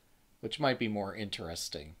 which might be more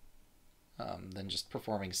interesting than just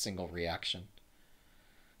performing a single reaction.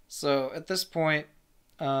 So at this point,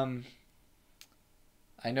 I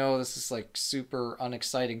know this is like super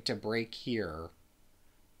unexciting to break here,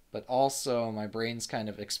 but also my brain's kind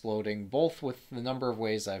of exploding, both with the number of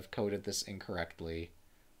ways I've coded this incorrectly,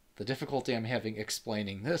 the difficulty I'm having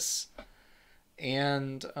explaining this,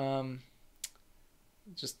 and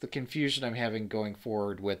just the confusion I'm having going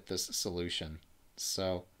forward with this solution.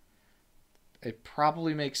 So it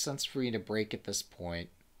probably makes sense for me to break at this point,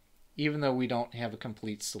 even though we don't have a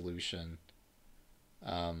complete solution.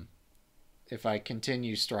 If I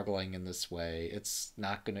continue struggling in this way, it's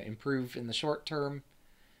not going to improve in the short term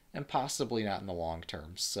and possibly not in the long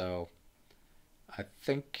term. So I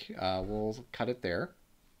think we'll cut it there.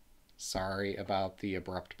 Sorry about the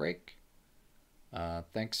abrupt break.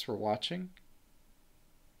 Thanks for watching.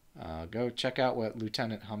 Go check out what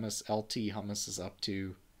Lieutenant Hummus, LT Hummus, is up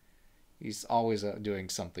to. He's always doing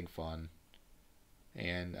something fun.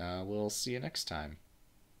 And we'll see you next time.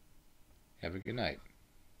 Have a good night.